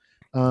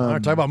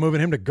 talk about moving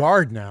him to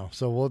guard now.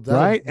 So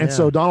right. And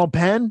so Donald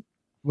Penn,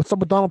 what's up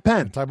with Donald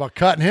Penn? Talk about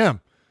cutting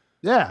him.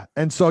 Yeah.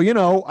 And so,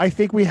 I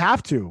think we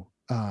have to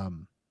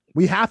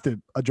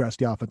address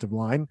the offensive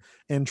line,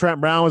 and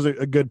Trent Brown was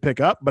a good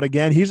pickup, but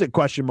again, he's a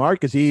question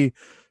mark. Is he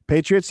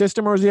Patriot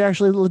system, or is he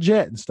actually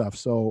legit and stuff?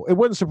 So it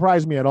wouldn't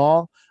surprise me at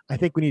all. I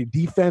think we need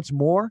defense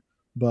more,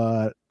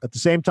 but at the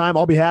same time,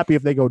 I'll be happy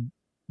if they go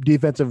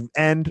defensive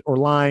end or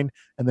line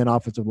and then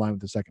offensive line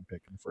with the second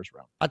pick in the first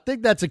round. I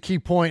think that's a key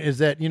point, is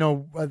that,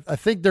 I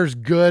think there's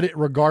good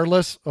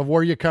regardless of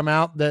where you come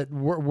out, that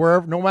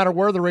where no matter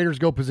where the Raiders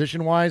go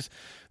position wise,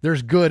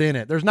 there's good in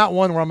it. There's not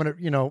one where I'm going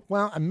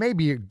to,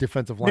 maybe a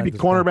defensive line. Maybe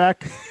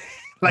cornerback.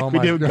 Like we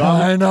did.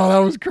 I know, that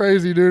was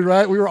crazy, dude.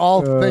 Right? We were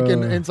all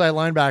thinking inside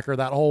linebacker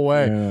that whole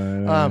way.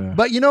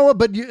 But you know what?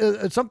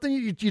 But something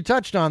you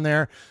touched on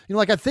there.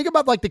 Like I think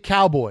about like the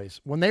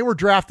Cowboys when they were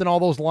drafting all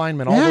those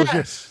linemen. All those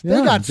years,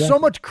 they got so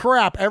much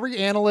crap. Every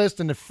analyst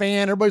and the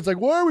fan, everybody's like,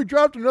 "Why are we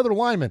drafting another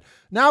lineman?"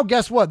 Now,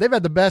 guess what? They've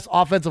had the best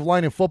offensive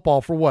line in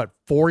football for what,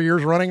 4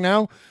 years running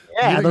now.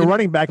 Yeah, the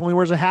running back only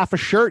wears a half a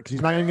shirt because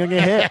he's not even going to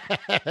get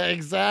hit.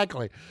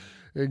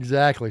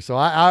 Exactly. So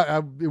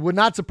I it would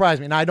not surprise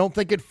me. And I don't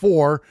think at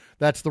 4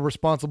 that's the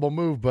responsible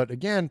move. But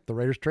again, the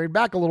Raiders trade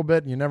back a little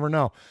bit, and you never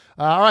know.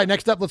 All right,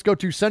 next up, let's go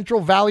to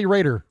Central Valley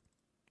Raider.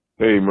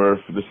 Hey,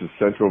 Murph, this is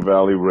Central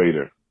Valley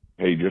Raider.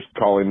 Hey, just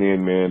calling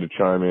in, man, to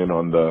chime in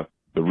on the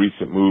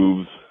recent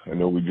moves. I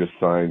know we just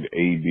signed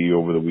AB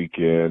over the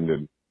weekend,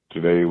 and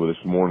today,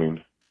 this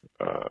morning,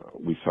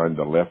 we signed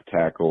the left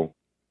tackle,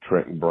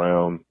 Trenton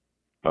Brown.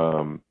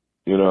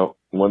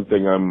 One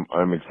thing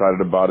I'm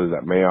excited about is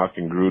that Mayock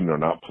and Gruden are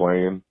not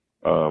playing.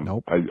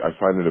 Nope. I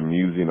find it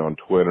amusing on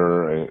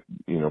Twitter, and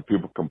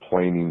people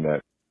complaining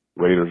that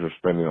Raiders are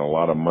spending a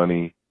lot of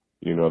money.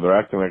 They're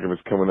acting like if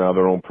it's coming out of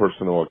their own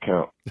personal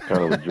account. It's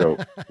kind of a joke.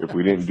 If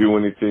we didn't do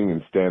anything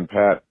and stand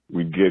pat,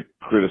 we'd get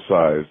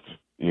criticized,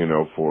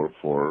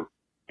 for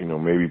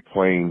maybe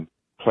playing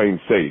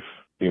safe,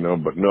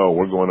 but no,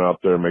 we're going out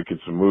there making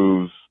some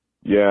moves.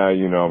 Yeah, I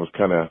was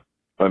kind of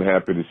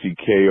unhappy to see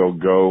KO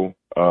go.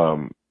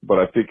 But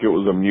I think it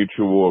was a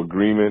mutual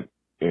agreement,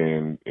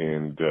 and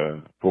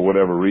for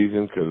whatever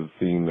reason, because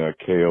seeing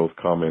KO's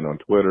comment on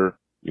Twitter,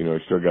 he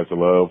still got the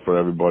love for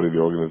everybody, the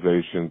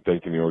organization,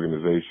 thanking the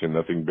organization,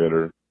 nothing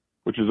bitter,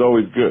 which is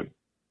always good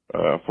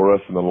for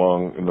us in the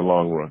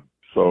long run.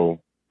 So,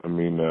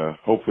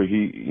 hopefully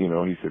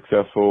he's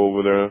successful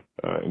over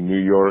there in New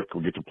York.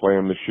 We'll get to play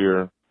him this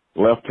year.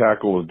 Left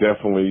tackle was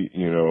definitely,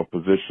 a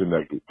position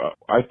that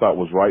I thought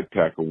was right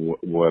tackle,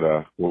 what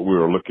we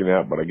were looking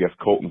at, but I guess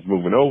Colton's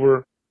moving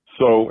over.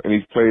 So, and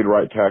he's played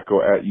right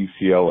tackle at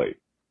UCLA.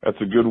 That's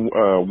a good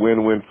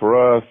win-win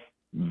for us.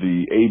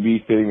 The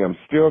AB thing, I'm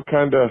still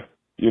kind of,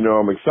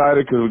 I'm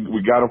excited because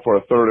we got him for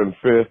a 3rd and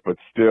 5th, but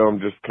still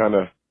I'm just kind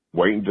of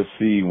waiting to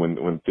see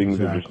when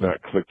things are just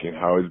not clicking,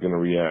 how he's going to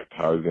react,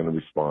 how he's going to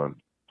respond.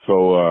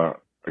 So,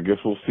 I guess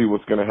we'll see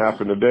what's going to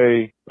happen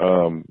today.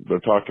 They're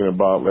talking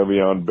about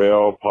Le'Veon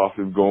Bell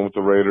possibly going with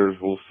the Raiders.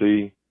 We'll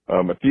see.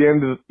 At the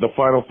end, the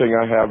final thing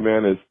I have,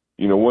 man, is,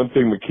 one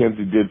thing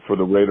McKenzie did for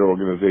the Raider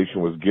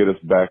organization was get us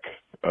back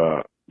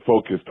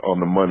focused on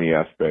the money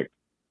aspect.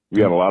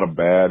 We had a lot of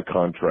bad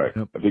contracts.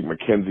 I think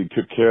McKenzie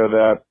took care of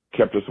that,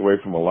 kept us away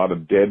from a lot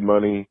of dead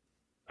money.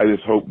 I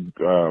just hope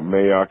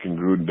Mayock and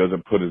Gruden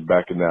doesn't put us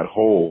back in that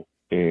hole,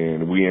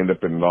 and we end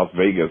up in Las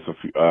Vegas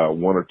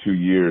 1 or 2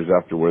 years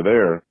after we're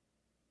there.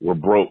 We're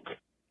broke.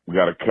 We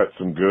got to cut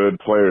some good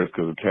players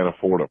because we can't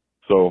afford them.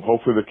 So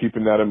hopefully they're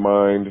keeping that in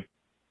mind,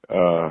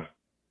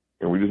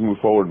 and we just move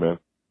forward, man.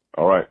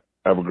 All right.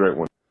 Have a great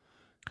one.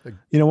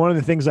 One of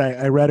the things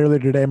I read earlier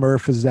today,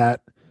 Murph, is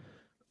that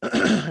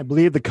I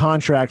believe the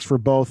contracts for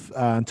both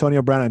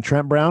Antonio Brown and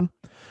Trent Brown,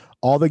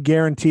 all the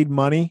guaranteed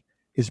money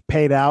is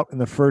paid out in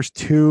the first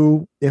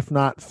 2, if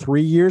not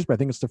 3 years, but I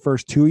think it's the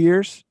first 2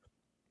 years.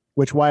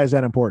 Why is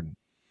that important?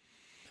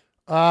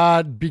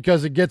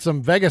 Because it gets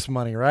them Vegas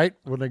money, right?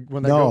 When they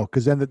no,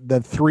 because then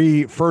the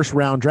 3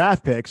 first-round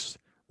draft picks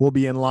will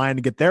be in line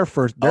to get their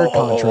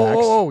contracts.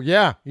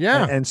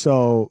 Yeah. And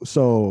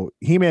so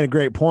he made a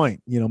great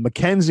point.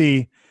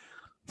 McKenzie,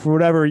 for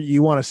whatever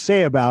you want to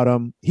say about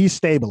him, he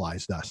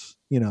stabilized us.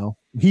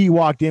 He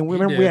walked in. We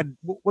had,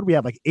 what did we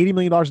have, like $80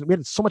 million? We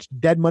had so much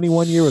dead money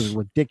one year. It was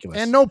ridiculous.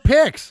 And no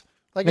picks.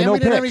 We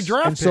didn't have any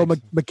draft picks. So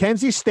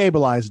McKenzie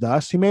stabilized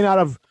us. He may not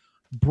have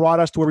brought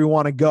us to where we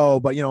want to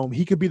go, but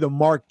he could be the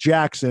Mark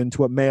Jackson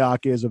to what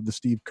Mayock is of the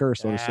Steve Kerr,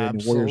 so to say, in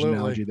the Warriors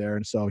analogy there.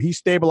 And so he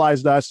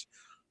stabilized us,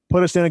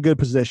 put us in a good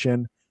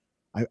position.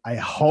 I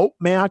hope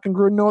Mayock and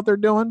Gruden know what they're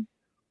doing.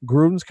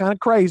 Gruden's kind of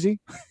crazy.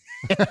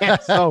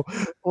 So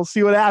we'll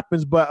see what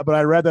happens. But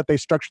I read that they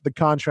structured the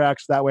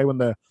contracts that way when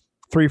the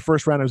 3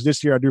 first-rounders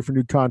this year are due for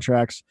new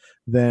contracts,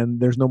 then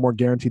there's no more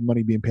guaranteed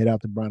money being paid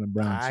out to Brown and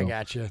Brown. I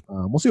got you.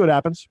 We'll see what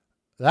happens.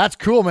 That's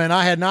cool, man.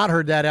 I had not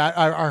heard that.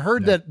 I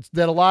heard that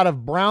a lot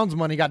of Brown's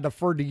money got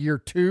deferred to year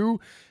 2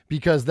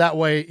 because that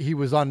way he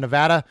was on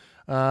Nevada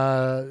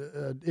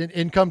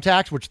income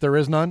tax, which there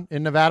is none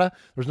in Nevada.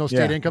 There's no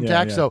state income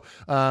tax.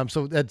 Yeah.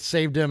 So that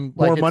saved him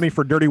more money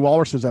for dirty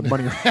walruses. That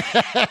money.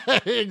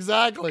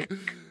 Exactly.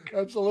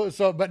 Absolutely.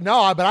 So, but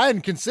I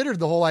hadn't considered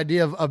the whole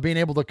idea of being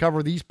able to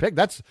cover these picks.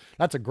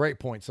 That's a great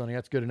point, Sonny.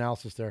 That's good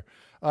analysis there.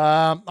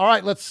 All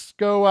right, let's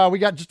go. We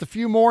got just a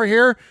few more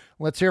here.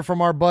 Let's hear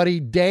from our buddy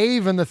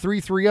Dave in the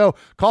 330.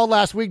 Called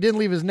last week, didn't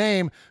leave his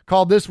name.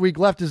 Called this week,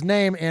 left his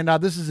name, and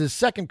this is his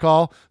second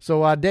call.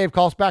 So, Dave,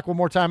 call us back one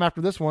more time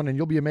after this one, and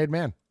you'll be a made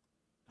man.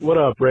 What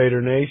up,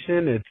 Raider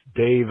Nation? It's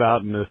Dave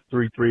out in the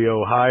 330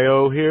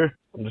 Ohio here.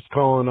 I'm just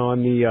calling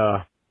on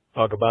the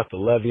talk about the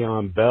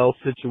Le'Veon Bell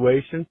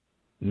situation.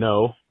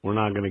 No, we're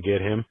not going to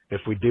get him.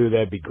 If we do,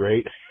 that'd be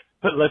great.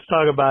 But let's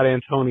talk about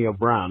Antonio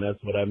Brown.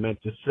 That's what I meant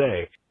to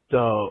say.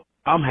 So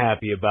I'm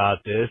happy about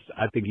this.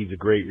 I think he's a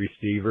great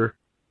receiver.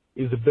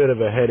 He's a bit of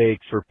a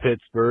headache for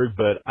Pittsburgh,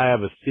 but I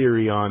have a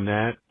theory on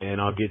that, and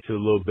I'll get to a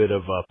little bit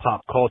of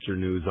pop culture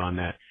news on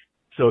that.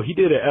 So he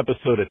did an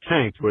episode of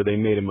Tanked where they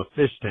made him a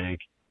fish tank,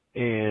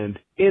 and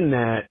in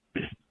that,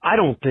 I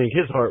don't think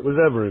his heart was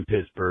ever in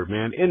Pittsburgh,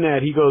 man. In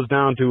that, he goes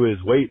down to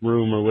his weight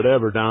room or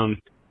whatever down,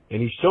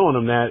 and he's showing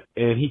them that,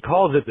 and he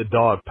calls it the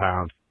dog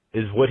pound,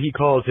 is what he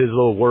calls his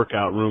little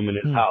workout room in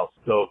his house.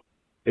 So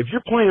if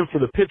you're playing for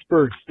the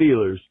Pittsburgh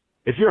Steelers,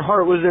 if your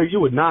heart was there, you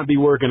would not be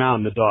working out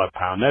in the dog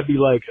pound. That'd be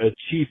like a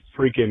chief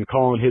freaking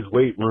calling his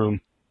weight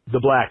room the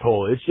black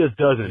hole. It just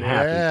doesn't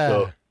happen.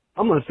 So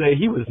I'm going to say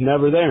he was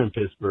never there in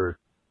Pittsburgh.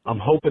 I'm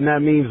hoping that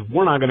means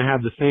we're not going to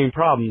have the same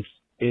problems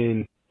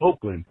in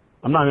Oakland.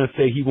 I'm not going to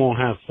say he won't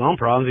have some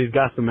problems. He's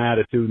got some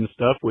attitude and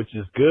stuff, which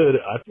is good.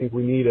 I think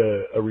we need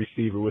a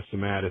receiver with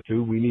some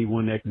attitude. We need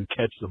one that can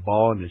catch the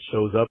ball and that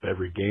shows up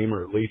every game,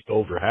 or at least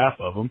over half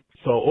of them.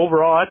 So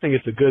overall, I think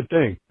it's a good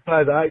thing.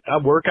 Besides, I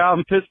work out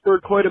in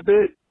Pittsburgh quite a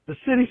bit. The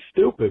city's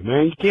stupid,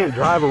 man. You can't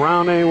drive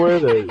around anywhere.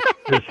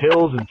 There's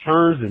hills and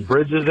turns and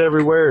bridges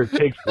everywhere. It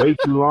takes way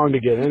too long to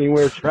get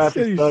anywhere.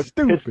 Traffic sucks.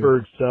 Stupid.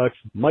 Pittsburgh sucks.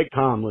 Mike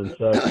Tomlin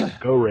sucks.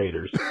 Go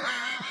Raiders.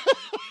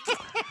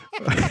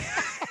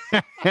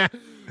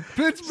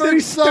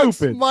 Pittsburgh sucks.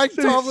 Stupid. Mike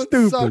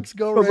Tomlin sucks.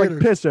 Go Smells Raiders.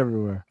 like piss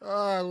everywhere. Oh,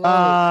 I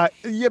love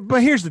it. Yeah,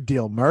 but here's the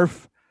deal,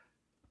 Murph.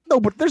 No,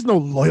 but there's no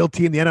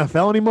loyalty in the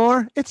NFL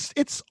anymore.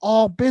 It's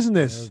all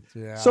business.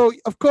 Yeah. So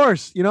of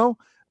course, he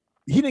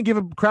didn't give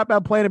a crap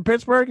about playing in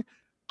Pittsburgh.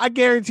 I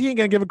guarantee he ain't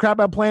gonna give a crap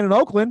about playing in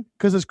Oakland,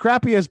 because as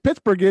crappy as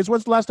Pittsburgh is,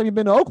 when's the last time you've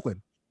been to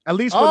Oakland? At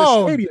least for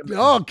the stadium.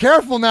 Oh,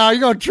 careful now.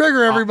 You're going to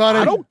trigger everybody.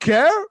 I don't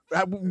care.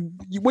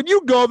 When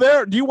you go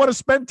there, do you want to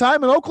spend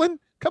time in Oakland?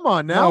 Come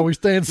on now. No, we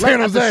stay in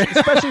San Jose.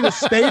 Especially the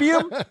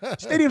stadium.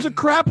 Stadium's a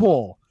crap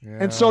hole. Yeah.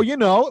 And so,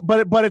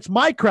 but it's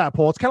my crap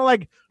hole. It's kind of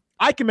like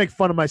I can make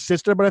fun of my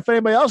sister, but if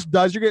anybody else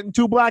does, you're getting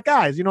two black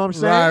eyes. You know what I'm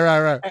saying?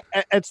 Right.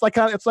 It's like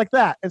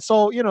that. And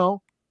so,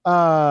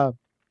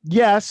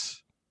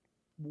 yes,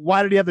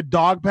 why did he have the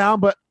dog pound?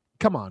 But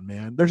come on,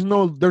 man. There's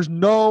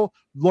no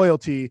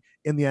loyalty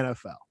in the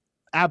NFL.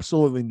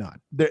 Absolutely none.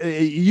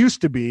 It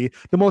used to be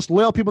the most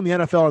loyal people in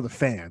the NFL are the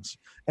fans,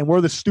 and we're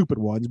the stupid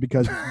ones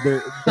because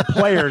the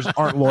players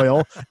aren't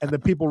loyal and the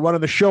people running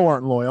the show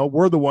aren't loyal.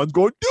 We're the ones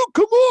going, dude,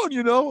 come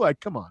on,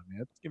 come on,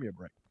 man, give me a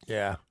break.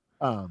 Yeah.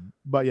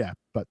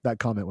 But that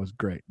comment was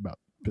great about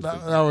Pittsburgh.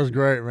 That was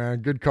great,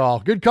 man. Good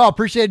call.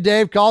 Appreciate it,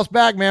 Dave. Call us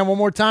back, man, one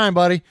more time,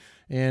 buddy,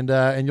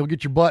 and you'll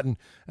get your button.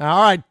 All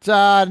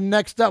right.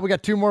 Next up, we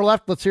got two more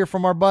left. Let's hear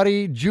from our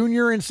buddy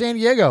Junior in San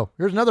Diego.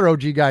 Here's another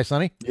OG guy,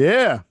 Sonny.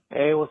 Yeah.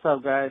 Hey, what's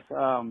up, guys?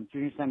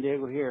 Junior San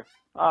Diego here.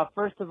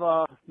 First of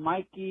all,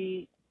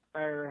 Mikey,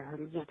 I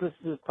just listened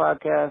to this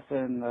podcast,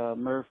 and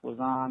Murph was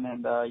on,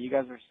 and you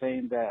guys were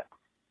saying that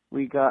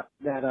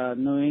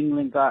New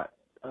England got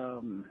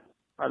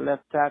our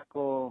left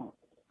tackle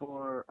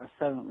for a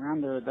 7th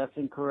rounder. That's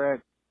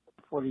incorrect.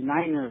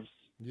 49ers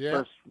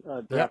first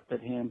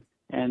drafted him,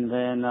 and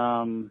then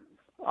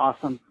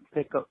awesome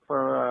pickup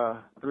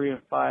for 3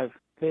 and 5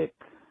 pick,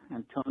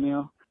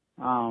 Antonio.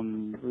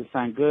 We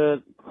signed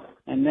good.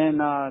 And then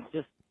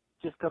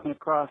just coming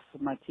across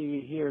my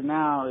TV here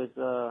now is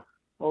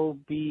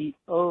Odell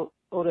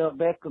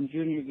Beckham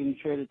Jr. getting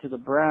traded to the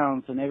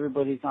Browns, and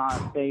everybody's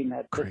on saying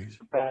that this is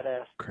a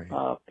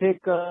badass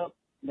pickup.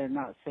 They're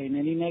not saying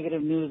any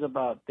negative news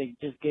about they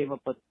just gave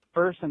up a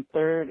 1st and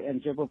 3rd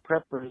and Jabril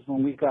Peppers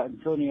when we got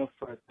Antonio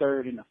for a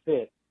 3rd and a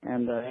 5th.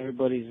 And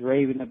everybody's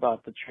raving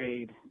about the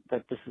trade,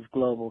 that this is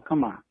global.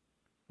 Come on.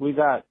 We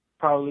got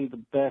probably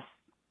the best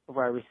of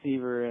our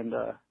receiver, and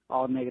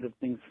all negative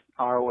things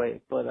our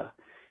way. But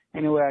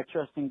anyway, I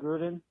trust in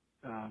Gruden,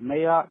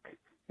 Mayock,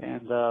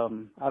 and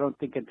I don't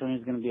think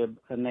Antonio's going to be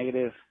a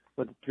negative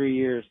for the 3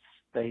 years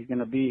that he's going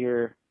to be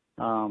here.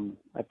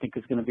 I think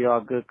it's going to be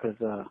all good because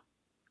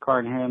Carr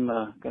and him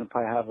going to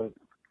probably have a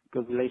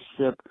good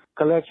relationship.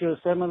 Coleccio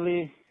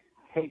Semele,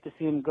 hate to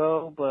see him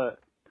go, but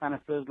kind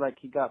of feels like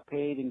he got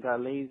paid and got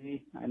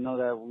lazy. I know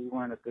that we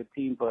weren't a good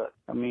team, but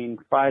I mean,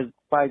 five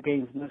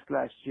games missed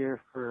last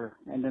year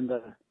and then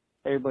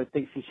everybody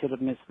thinks he should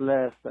have missed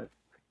less. I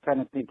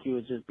kind of think he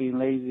was just being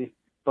lazy,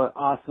 but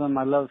awesome.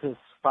 I love his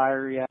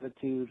fiery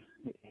attitude.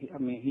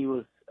 He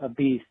was a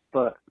beast,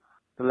 but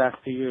the last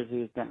 2 years he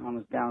was on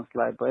his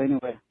downslide. But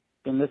anyway,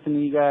 been listening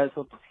to you guys.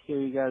 Hope to hear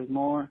you guys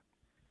more,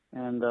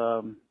 and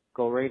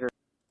go Raiders.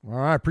 All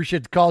right,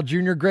 appreciate the call,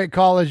 Junior. Great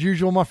call as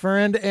usual, my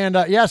friend. And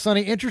yeah,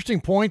 Sonny, interesting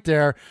point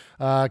there.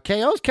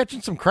 KO's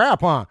catching some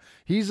crap, huh?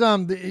 He's all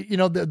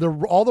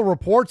the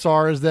reports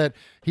is that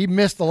he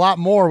missed a lot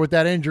more with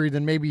that injury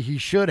than maybe he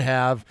should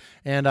have,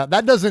 and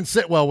that doesn't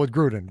sit well with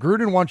Gruden.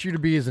 Gruden wants you to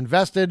be as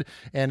invested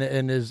and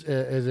as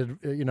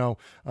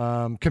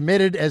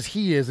committed as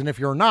he is, and if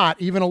you're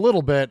not, even a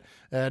little bit,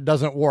 it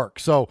doesn't work.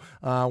 So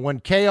when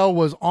KO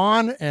was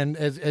on, and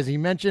as he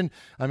mentioned,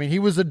 I mean, he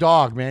was a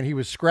dog, man. He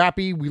was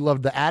scrappy. We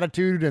loved the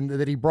attitude and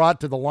that he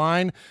brought to the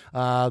line,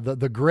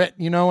 the grit.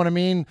 You know what I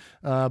mean?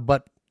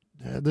 But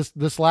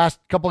this last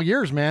couple of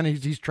years, man,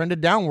 he's trended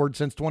downward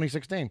since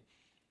 2016.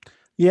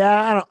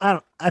 Yeah,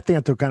 I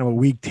think that's kind of a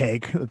weak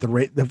take. If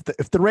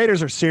the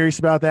Raiders are serious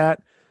about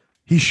that,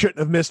 he shouldn't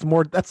have missed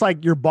more. That's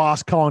like your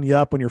boss calling you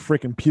up when you're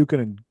freaking puking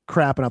and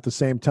crapping at the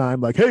same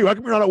time. Like, hey, how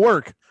come you're not at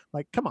work?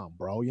 Like, come on,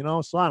 bro. You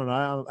know. So I don't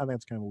know. I think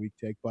it's kind of a weak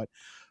take. But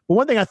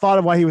one thing I thought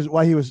of why he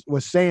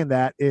was saying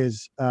that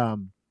is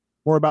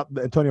more about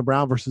Antonio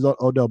Brown versus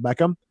Odell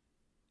Beckham.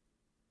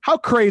 How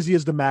crazy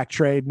is the Mac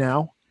trade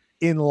now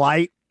in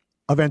light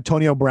of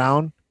Antonio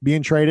Brown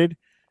being traded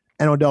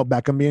and Odell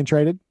Beckham being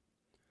traded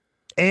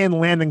and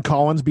Landon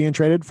Collins being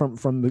traded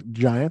from the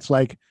Giants?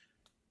 Like,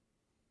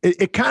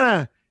 it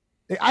kind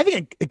of, I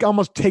think it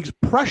almost takes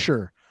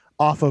pressure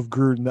off of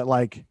Gruden that,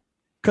 like,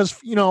 because,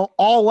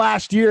 all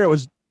last year it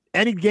was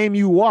any game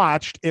you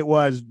watched, it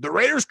was the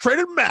Raiders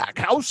traded Mac.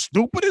 How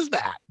stupid is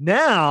that?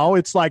 Now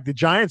it's like the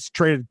Giants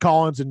traded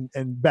Collins and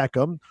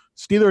Beckham.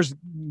 Steelers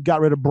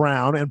got rid of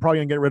Brown and probably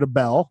going to get rid of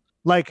Bell.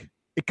 Like,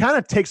 it kind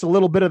of takes a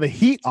little bit of the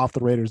heat off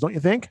the Raiders, don't you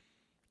think?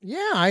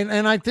 Yeah,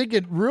 and I think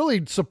it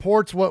really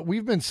supports what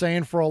we've been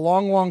saying for a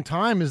long, long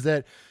time, is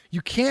that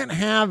you can't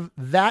have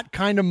that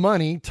kind of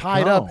money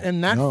tied up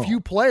in that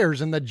few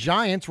players. And the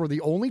Giants were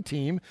the only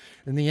team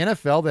in the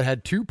NFL that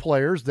had two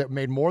players that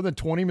made more than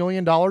 $20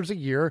 million a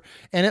year,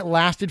 and it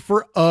lasted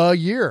for a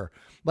year.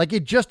 Like,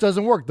 it just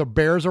doesn't work. The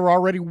Bears are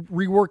already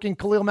reworking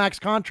Khalil Mack's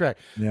contract.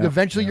 Yeah,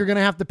 eventually, you're going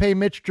to have to pay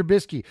Mitch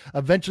Trubisky.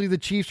 Eventually, the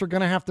Chiefs are going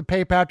to have to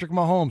pay Patrick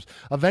Mahomes.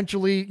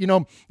 Eventually,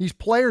 these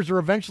players are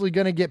eventually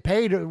going to get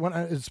paid,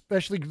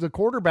 especially the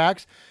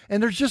quarterbacks,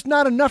 and there's just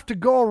not enough to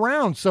go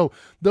around. So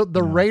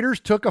the Raiders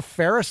took a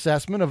fair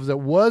assessment of that.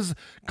 Was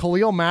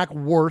Khalil Mack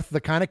worth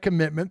the kind of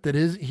commitment that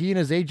he and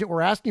his agent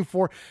were asking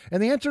for?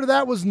 And the answer to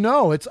that was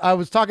no. I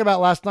was talking about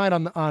last night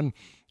on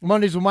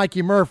Mondays with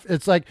Mikey Murph.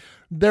 It's like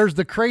there's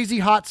the crazy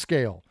hot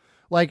scale,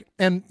 like,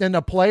 and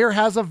a player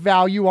has a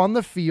value on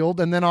the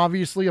field, and then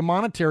obviously a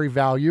monetary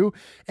value,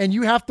 and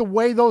you have to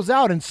weigh those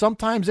out. And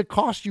sometimes it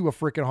costs you a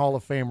freaking Hall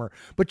of Famer,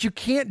 but you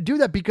can't do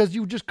that because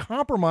you just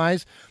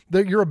compromise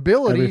your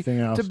ability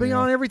to be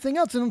on everything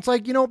else. And it's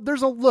like,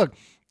 there's a look.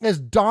 As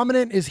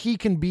dominant as he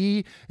can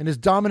be, and as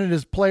dominant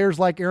as players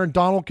like Aaron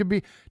Donald can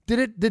be,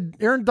 did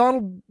Aaron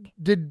Donald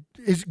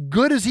as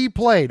good as he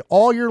played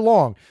all year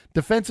long,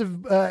 defensive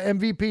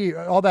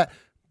MVP, all that?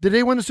 Did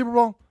they win the Super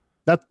Bowl?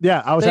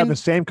 I was having the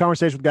same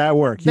conversation with the guy at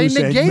work. He was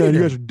saying, "Man,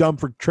 you guys are dumb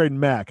for trading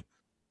Mac."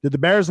 Did the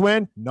Bears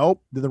win?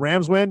 Nope. Did the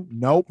Rams win?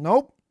 Nope.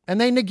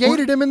 And they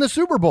negated him in the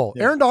Super Bowl.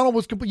 Yeah. Aaron Donald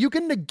was complete. You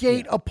can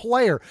negate a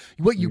player.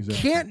 What you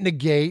can't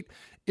negate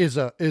is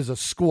a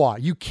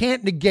squad. You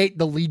can't negate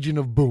the Legion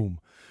of Boom.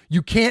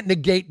 You can't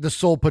negate the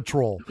Soul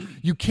Patrol.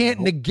 You can't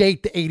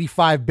negate the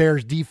 85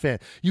 Bears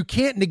defense. You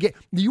can't negate.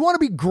 Do you want to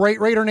be great,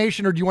 Raider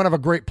Nation, or do you want to have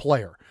a great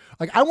player?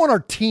 Like, I want our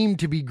team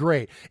to be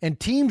great. And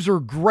teams are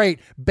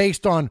great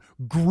based on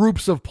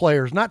groups of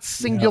players, not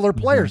singular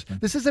players. Exactly.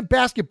 This isn't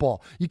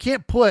basketball. You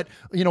can't put,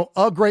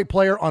 a great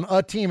player on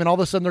a team and all of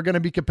a sudden they're going to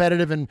be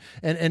competitive and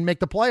make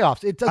the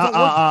playoffs. It doesn't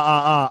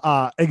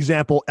work.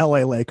 Example, LA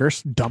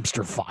Lakers,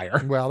 dumpster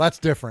fire. Well, that's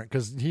different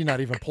because he's not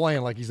even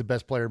playing like he's the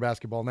best player in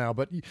basketball now.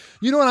 But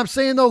you know what I'm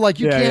saying, though? Like,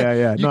 you can't.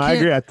 Yeah. No, I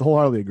agree. I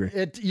wholeheartedly agree.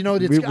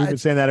 We've been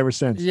saying that ever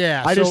since.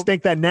 Yeah. I just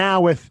think that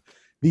now with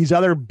these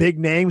other big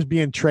names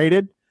being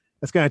traded,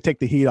 that's going to take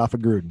the heat off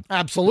of Gruden.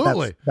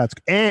 Absolutely.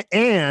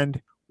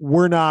 And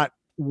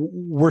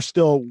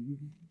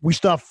we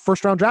still have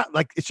first round draft.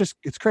 Like,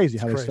 it's crazy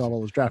how they still have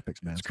all those draft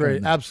picks, man. It's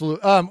great.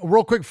 Absolutely.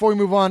 Real quick before we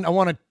move on,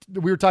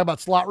 we were talking about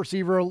slot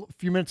receiver a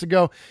few minutes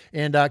ago,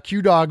 and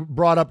Q-Dog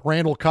brought up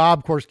Randall Cobb.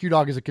 Of course,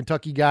 Q-Dog is a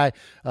Kentucky guy,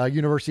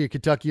 University of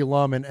Kentucky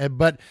alum,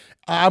 but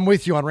I'm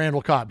with you on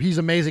Randall Cobb. He's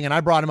amazing, and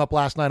I brought him up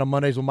last night on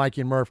Mondays with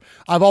Mikey and Murph.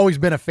 I've always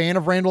been a fan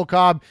of Randall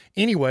Cobb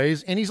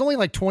anyways, and he's only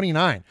like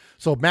 29.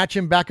 So match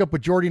him back up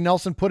with Jordy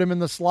Nelson, put him in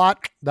the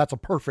slot. That's a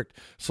perfect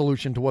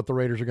solution to what the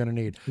Raiders are going to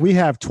need. We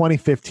have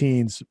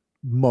 2015's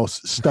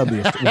most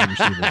studliest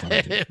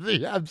receivers.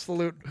 The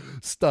absolute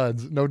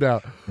studs, no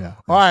doubt. Yeah.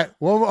 All right.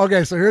 Well,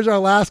 okay. So here's our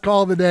last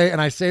call of the day,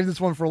 and I saved this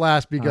one for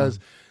last because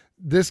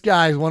this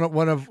guy is one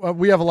of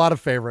we have a lot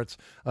of favorites.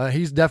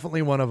 He's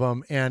definitely one of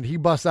them, and he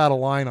busts out a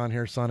line on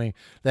here, Sonny,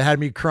 that had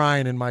me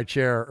crying in my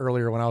chair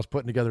earlier when I was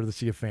putting together the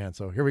Sea of Fans.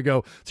 So here we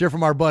go. Let's hear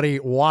from our buddy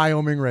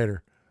Wyoming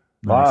Raider.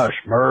 Bosh,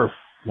 Murph,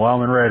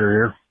 Wyoming Raider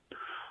here.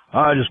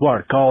 I just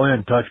wanted to call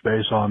in, touch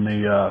base on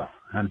the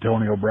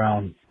Antonio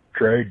Brown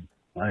trade.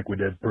 I think we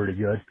did pretty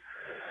good.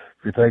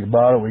 if you think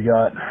about it,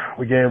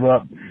 we gave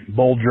up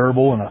Bull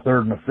Gerbil in a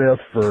third and a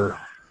fifth for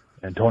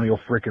Antonio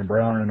freaking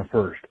Brown in the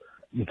first.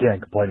 You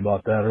can't complain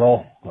about that at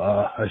all.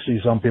 I see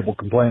some people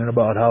complaining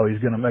about how he's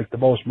going to make the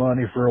most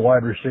money for a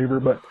wide receiver,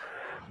 but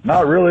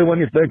not really when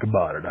you think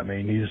about it. I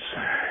mean, he's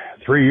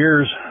 3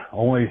 years,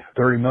 only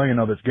 $30 million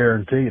of it's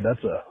guaranteed.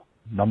 That's a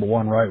number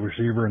one right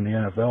receiver in the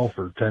NFL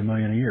for $10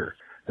 million a year.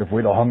 If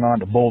we'd have hung on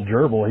to Bull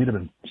Gerbil, he'd have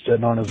been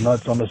sitting on his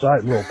nuts on the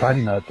side, little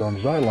tiny nuts on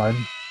the sideline,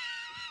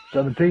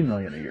 $17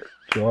 million a year.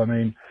 So, I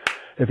mean,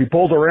 if he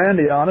pulls a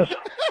Randy on us,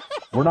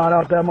 we're not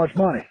out that much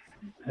money.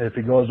 If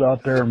he goes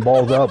out there and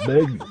balls out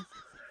big,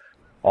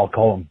 I'll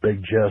call him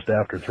Big Chest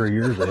after 3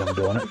 years of him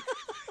doing it.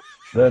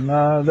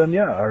 Then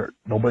yeah,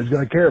 nobody's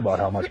going to care about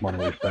how much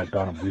money we spent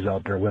on him. He's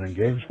out there winning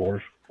games for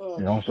us,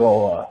 you know.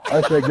 So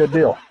I say good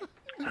deal.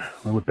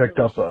 We picked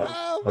up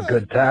a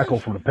good tackle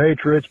from the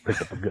Patriots,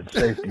 picked up a good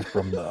safety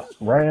from the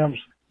Rams.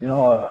 You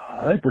know,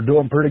 I think we're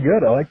doing pretty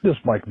good. I like this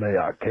Mike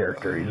Mayock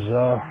character. He's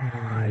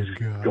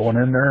going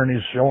in there and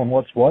he's showing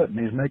what's what, and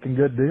he's making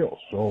good deals.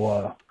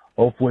 So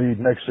hopefully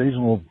next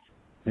season we'll,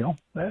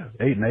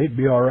 8-8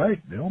 be all right.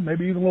 You know,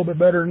 maybe even a little bit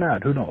better than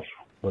that. Who knows?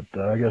 But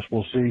I guess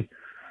we'll see.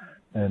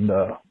 And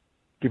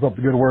keep up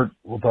the good work.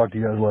 We'll talk to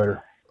you guys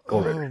later. Go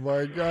Raiders. Oh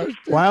my gosh!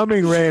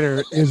 Wyoming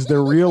Raider is the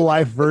real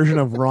life version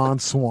of Ron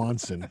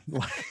Swanson.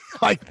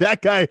 Like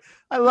that guy.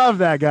 I love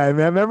that guy,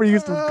 man. Remember he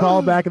used to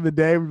call back in the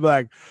day. We'd be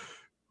like,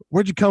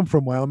 "Where'd you come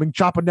from, Wyoming?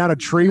 Chopping down a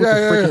tree with a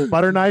freaking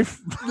butter knife?"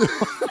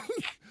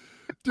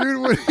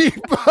 Dude, when he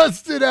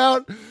busted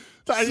out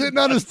sitting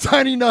on his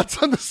tiny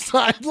nuts on the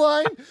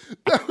sideline,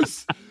 that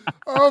was,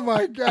 oh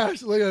my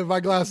gosh. Look at it, my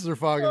glasses are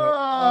fogging up.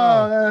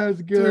 Oh,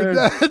 that's good. Dude,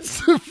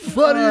 that's the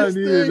funniest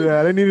thing.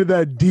 I needed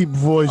that deep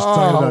voice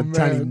talking about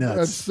tiny nuts.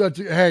 That's such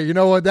a, hey, you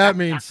know what that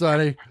means,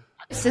 Sonny?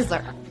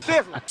 Sizzler.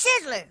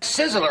 Sizzler.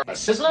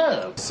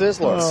 Sizzler.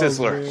 Sizzler.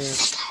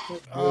 Sizzler.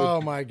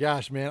 Oh my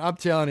gosh, man. I'm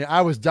telling you,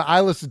 I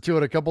listened to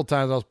it a couple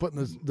times. I was putting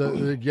this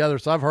together,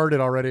 so I've heard it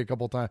already a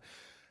couple times.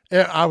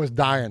 I was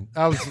dying.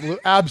 I was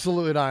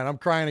absolutely dying. I'm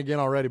crying again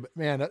already, but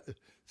man, that's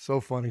so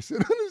funny.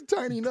 Sitting on his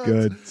tiny nuts.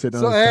 Good. Sitting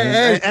So, on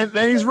his tiny hey,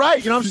 and he's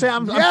right. You know what I'm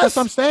saying? Yes.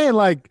 I'm saying,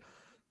 like,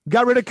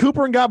 got rid of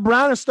Cooper and got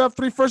Brown and stuff,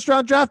 3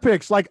 first-round draft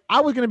picks. Like,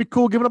 I was going to be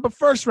cool giving up a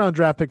first-round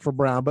draft pick for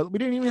Brown, but we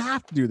didn't even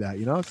have to do that,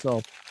 you know?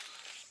 So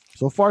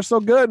far,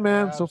 so good,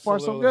 man. Absolutely. So far,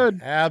 so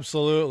good.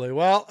 Absolutely.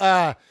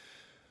 Well,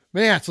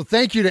 man, so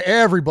thank you to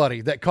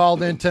everybody that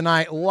called in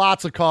tonight.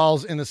 Lots of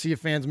calls in the Sea of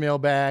Fans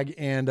mailbag,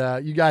 and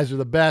you guys are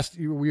the best.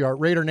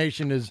 Raider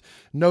Nation is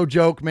no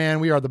joke,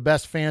 man. We are the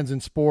best fans in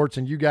sports,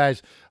 and you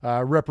guys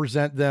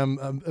represent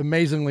them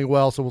amazingly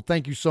well. So we'll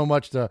thank you so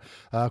much to,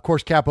 of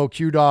course, Capo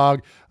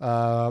Q-Dog,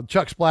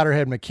 Chuck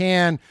Splatterhead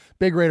McCann,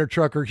 Big Raider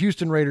Trucker,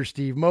 Houston Raider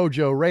Steve,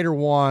 Mojo, Raider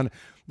One,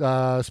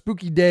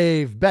 Spooky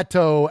Dave,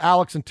 Beto,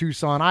 Alex in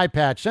Tucson,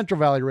 iPatch, Central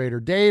Valley Raider,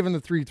 Dave in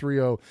the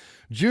 330,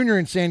 Junior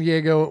in San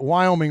Diego,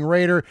 Wyoming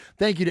Raider.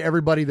 Thank you to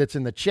everybody that's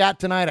in the chat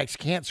tonight. I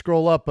can't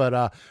scroll up,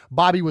 but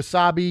Bobby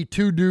Wasabi,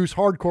 Two Deuce,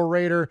 Hardcore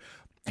Raider,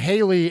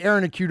 Haley,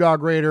 Aaron and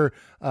Q-Dog Raider,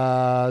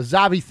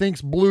 Zavi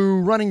Thinks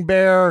Blue, Running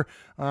Bear,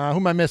 who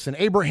am I missing?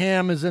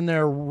 Abraham is in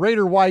there,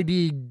 Raider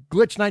YD,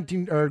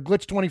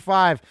 Glitch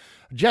 25,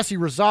 Jesse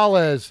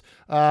Rosales,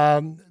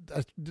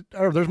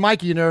 there's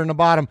Mikey in there in the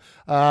bottom.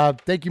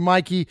 Thank you,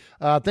 Mikey.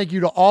 Thank you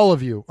to all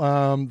of you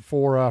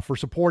for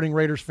supporting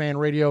Raiders Fan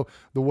Radio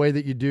the way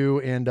that you do,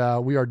 and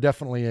we are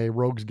definitely a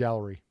rogues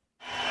gallery.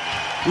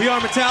 We are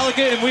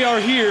Metallica, and we are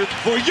here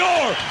for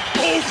your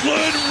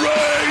Oakland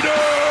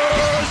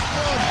Raiders!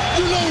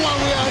 You know why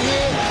we out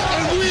here,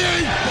 and we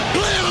ain't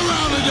playing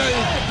around today.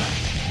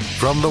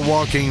 From The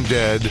Walking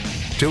Dead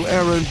to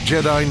errant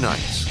Jedi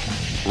Knights,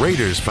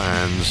 Raiders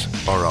fans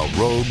are a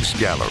rogues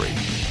gallery.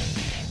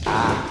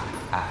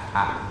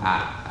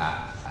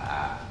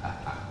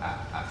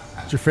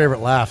 What's your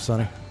favorite laugh,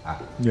 Sonny?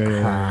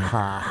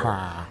 Yeah.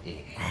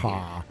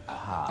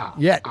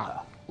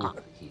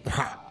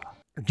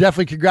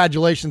 Definitely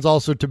congratulations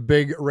also to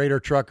Big Raider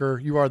Trucker.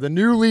 You are the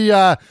newly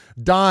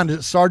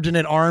donned Sergeant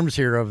at Arms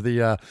here of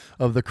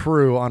the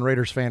crew on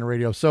Raiders Fan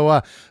Radio.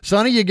 So,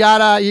 Sonny, you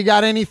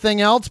got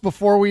anything else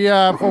before we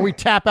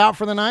tap out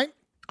for the night?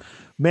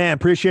 Man,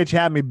 appreciate you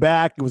having me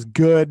back. It was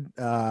good.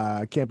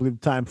 I can't believe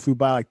the time flew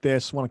by like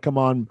this. Want to come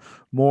on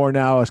more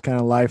now as kind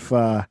of life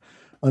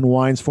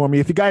unwinds for me.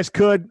 If you guys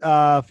could,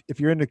 if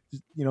you're into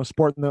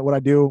supporting what I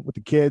do with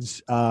the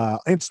kids,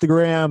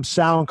 Instagram,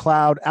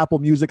 SoundCloud, Apple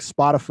Music,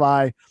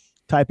 Spotify,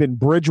 type in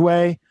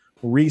Bridgeway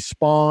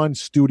Respawn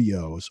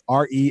Studios,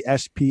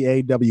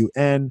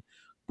 RESPAWN.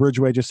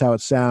 Bridgeway, just how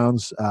it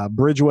sounds.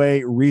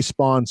 Bridgeway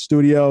Respawn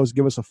Studios.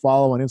 Give us a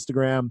follow on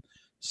Instagram,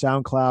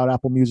 SoundCloud,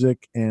 Apple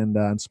Music, and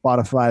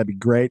Spotify. That'd be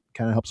great.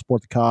 Kind of help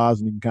support the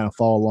cause, and you can kind of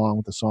follow along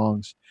with the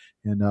songs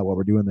and what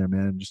we're doing there,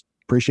 man. Just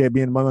appreciate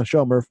being on the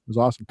show, Murph. It was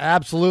awesome.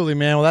 Absolutely,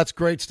 man. Well, that's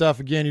great stuff.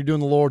 Again, you're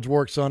doing the Lord's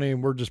work, Sonny,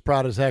 and we're just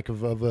proud as heck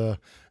of the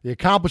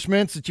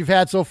accomplishments that you've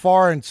had so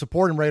far and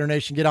supporting Raider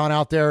Nation. Get on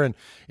out there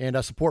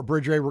and support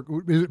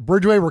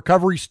Bridgeway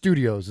Recovery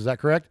Studios. Is that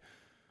correct?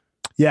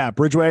 Yeah,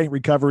 Bridgeway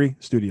Recovery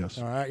Studios.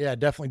 All right, yeah,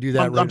 definitely do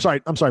that. I'm sorry,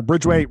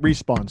 Bridgeway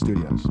Respawn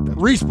Studios.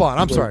 Respawn.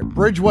 I'm sorry,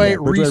 Bridgeway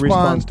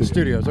Respawn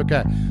Studios.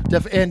 Okay,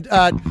 and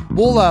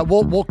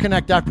we'll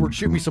connect afterwards.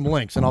 Shoot me some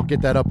links, and I'll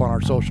get that up on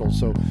our socials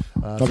so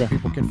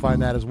people can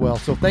find that as well.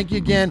 So thank you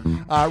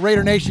again,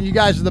 Raider Nation. You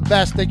guys are the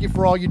best. Thank you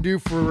for all you do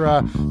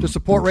to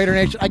support Raider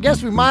Nation. I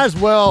guess we might as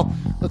well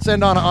let's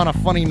end on a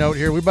funny note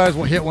here. We might as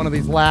well hit one of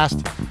these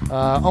last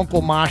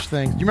Uncle Mosh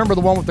things. Do you remember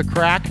the one with the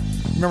crack?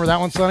 Remember that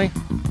one, Sonny?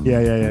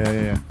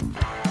 Yeah.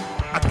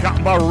 I got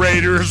my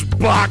Raiders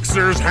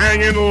boxers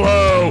hanging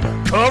low,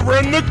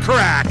 covering the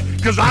crack,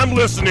 because I'm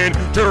listening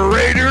to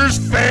Raiders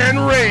Fan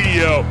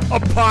Radio, a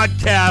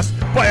podcast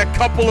by a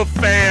couple of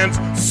fans,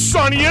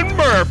 Sonny and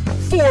Murph,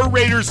 4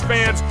 Raiders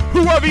fans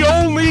who are the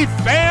only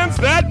fans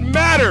that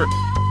matter.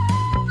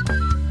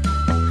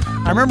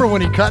 I remember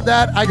when he cut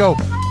that, I go,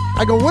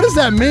 what does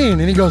that mean?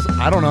 And he goes,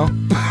 I don't know.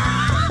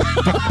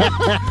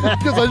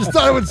 Because I just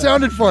thought it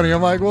sounded funny.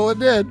 I'm like, well, it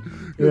did.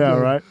 Yeah,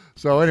 right.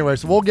 So anyway,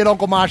 we'll get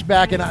Uncle Mosh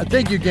back. And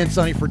thank you again,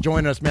 Sonny, for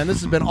joining us, man.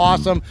 This has been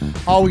awesome.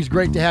 Always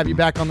great to have you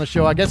back on the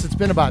show. I guess it's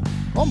been about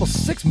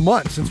almost 6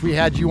 months since we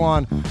had you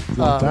on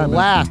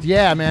last.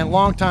 Yeah, man.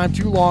 Long time,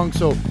 too long.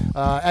 So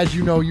as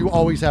you know, you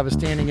always have a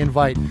standing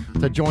invite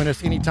to join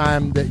us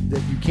anytime that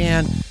you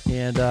can.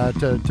 And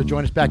to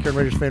join us back here on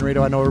Raiders Fan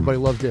Radio. I know everybody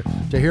loves to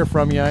hear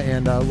from you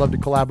and love to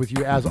collab with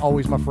you, as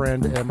always, my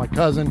friend and my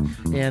cousin.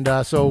 And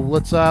so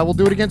we'll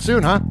do it again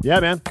soon, huh? Yeah,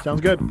 man.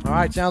 Sounds good. All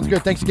right, sounds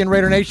good. Thanks again,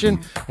 Raider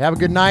Nation. Have a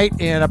good night,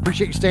 and I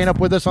appreciate you staying up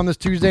with us on this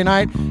Tuesday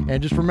night.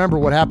 And just remember,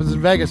 what happens in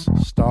Vegas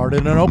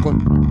started in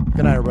Oakland.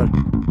 Good night, everybody.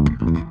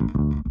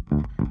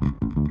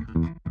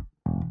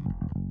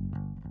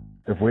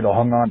 If we'd have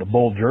hung on to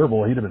Bull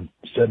Gerbil, he'd have been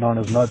sitting on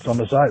his nuts on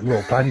the side,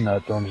 little tiny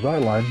nuts on the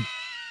sideline.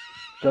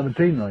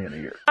 $17 million a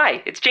year.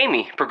 Hi, it's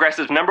Jamie,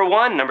 Progressive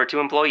number 2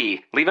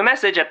 employee. Leave a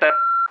message at the...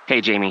 Hey,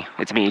 Jamie,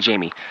 it's me,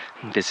 Jamie.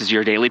 This is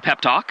your daily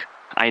pep talk.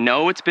 I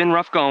know it's been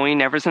rough going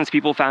ever since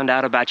people found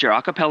out about your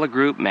a cappella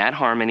group, Mad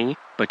Harmony,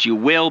 but you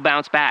will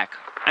bounce back.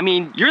 I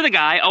mean, you're the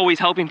guy always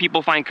helping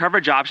people find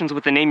coverage options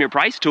with the Name Your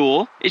Price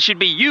tool. It should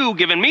be you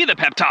giving me the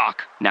pep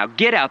talk. Now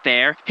get out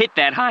there, hit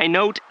that high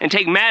note, and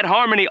take Mad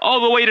Harmony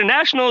all the way to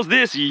nationals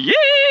this year!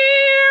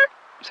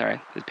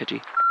 Sorry, it's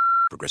pitchy.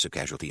 Progressive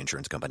Casualty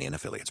Insurance Company and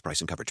Affiliates.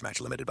 Price and coverage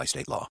match limited by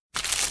state law.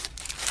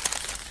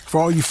 For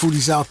all you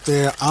foodies out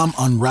there, I'm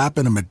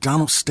unwrapping a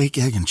McDonald's steak,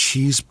 egg, and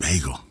cheese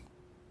bagel.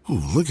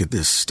 Ooh, look at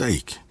this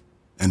steak.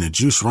 And the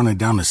juice running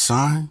down the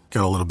side.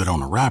 Got a little bit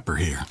on the wrapper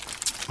here.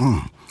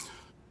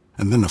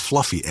 And then the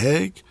fluffy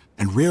egg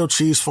and real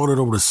cheese folded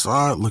over the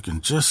side,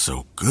 looking just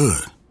so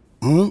good.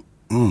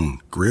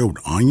 Grilled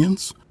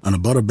onions and a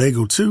butter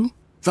bagel too.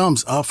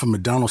 Thumbs up for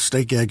McDonald's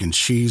steak, egg, and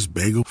cheese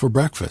bagel for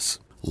breakfast.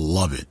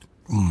 Love it.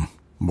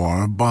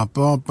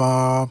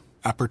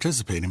 I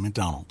participate in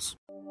McDonald's.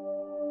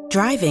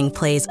 Driving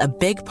plays a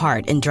big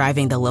part in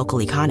driving the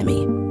local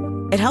economy.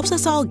 It helps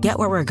us all get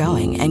where we're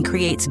going and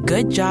creates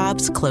good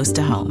jobs close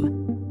to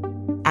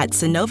home. At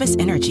Synovus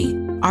Energy,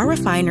 our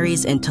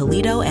refineries in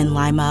Toledo and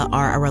Lima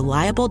are a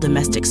reliable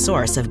domestic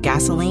source of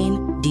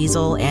gasoline,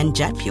 diesel, and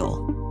jet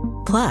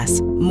fuel. Plus,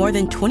 more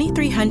than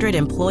 2,300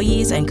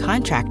 employees and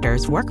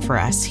contractors work for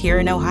us here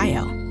in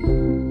Ohio.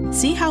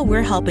 See how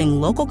we're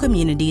helping local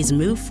communities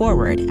move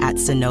forward at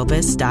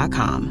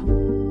Synovus.com.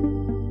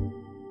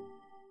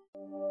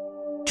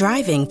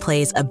 Driving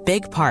plays a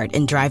big part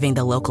in driving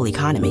the local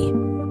economy.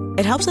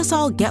 It helps us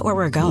all get where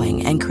we're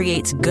going and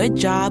creates good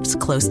jobs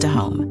close to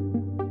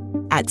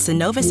home. At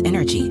Synovus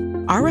Energy,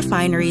 our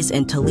refineries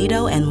in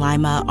Toledo and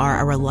Lima are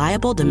a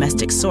reliable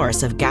domestic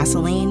source of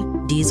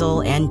gasoline,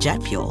 diesel, and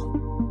jet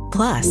fuel.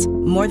 Plus,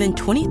 more than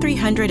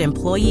 2,300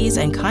 employees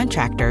and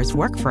contractors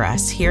work for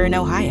us here in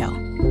Ohio.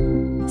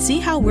 See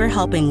how we're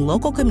helping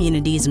local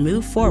communities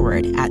move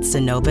forward at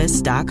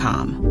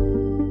Synovus.com.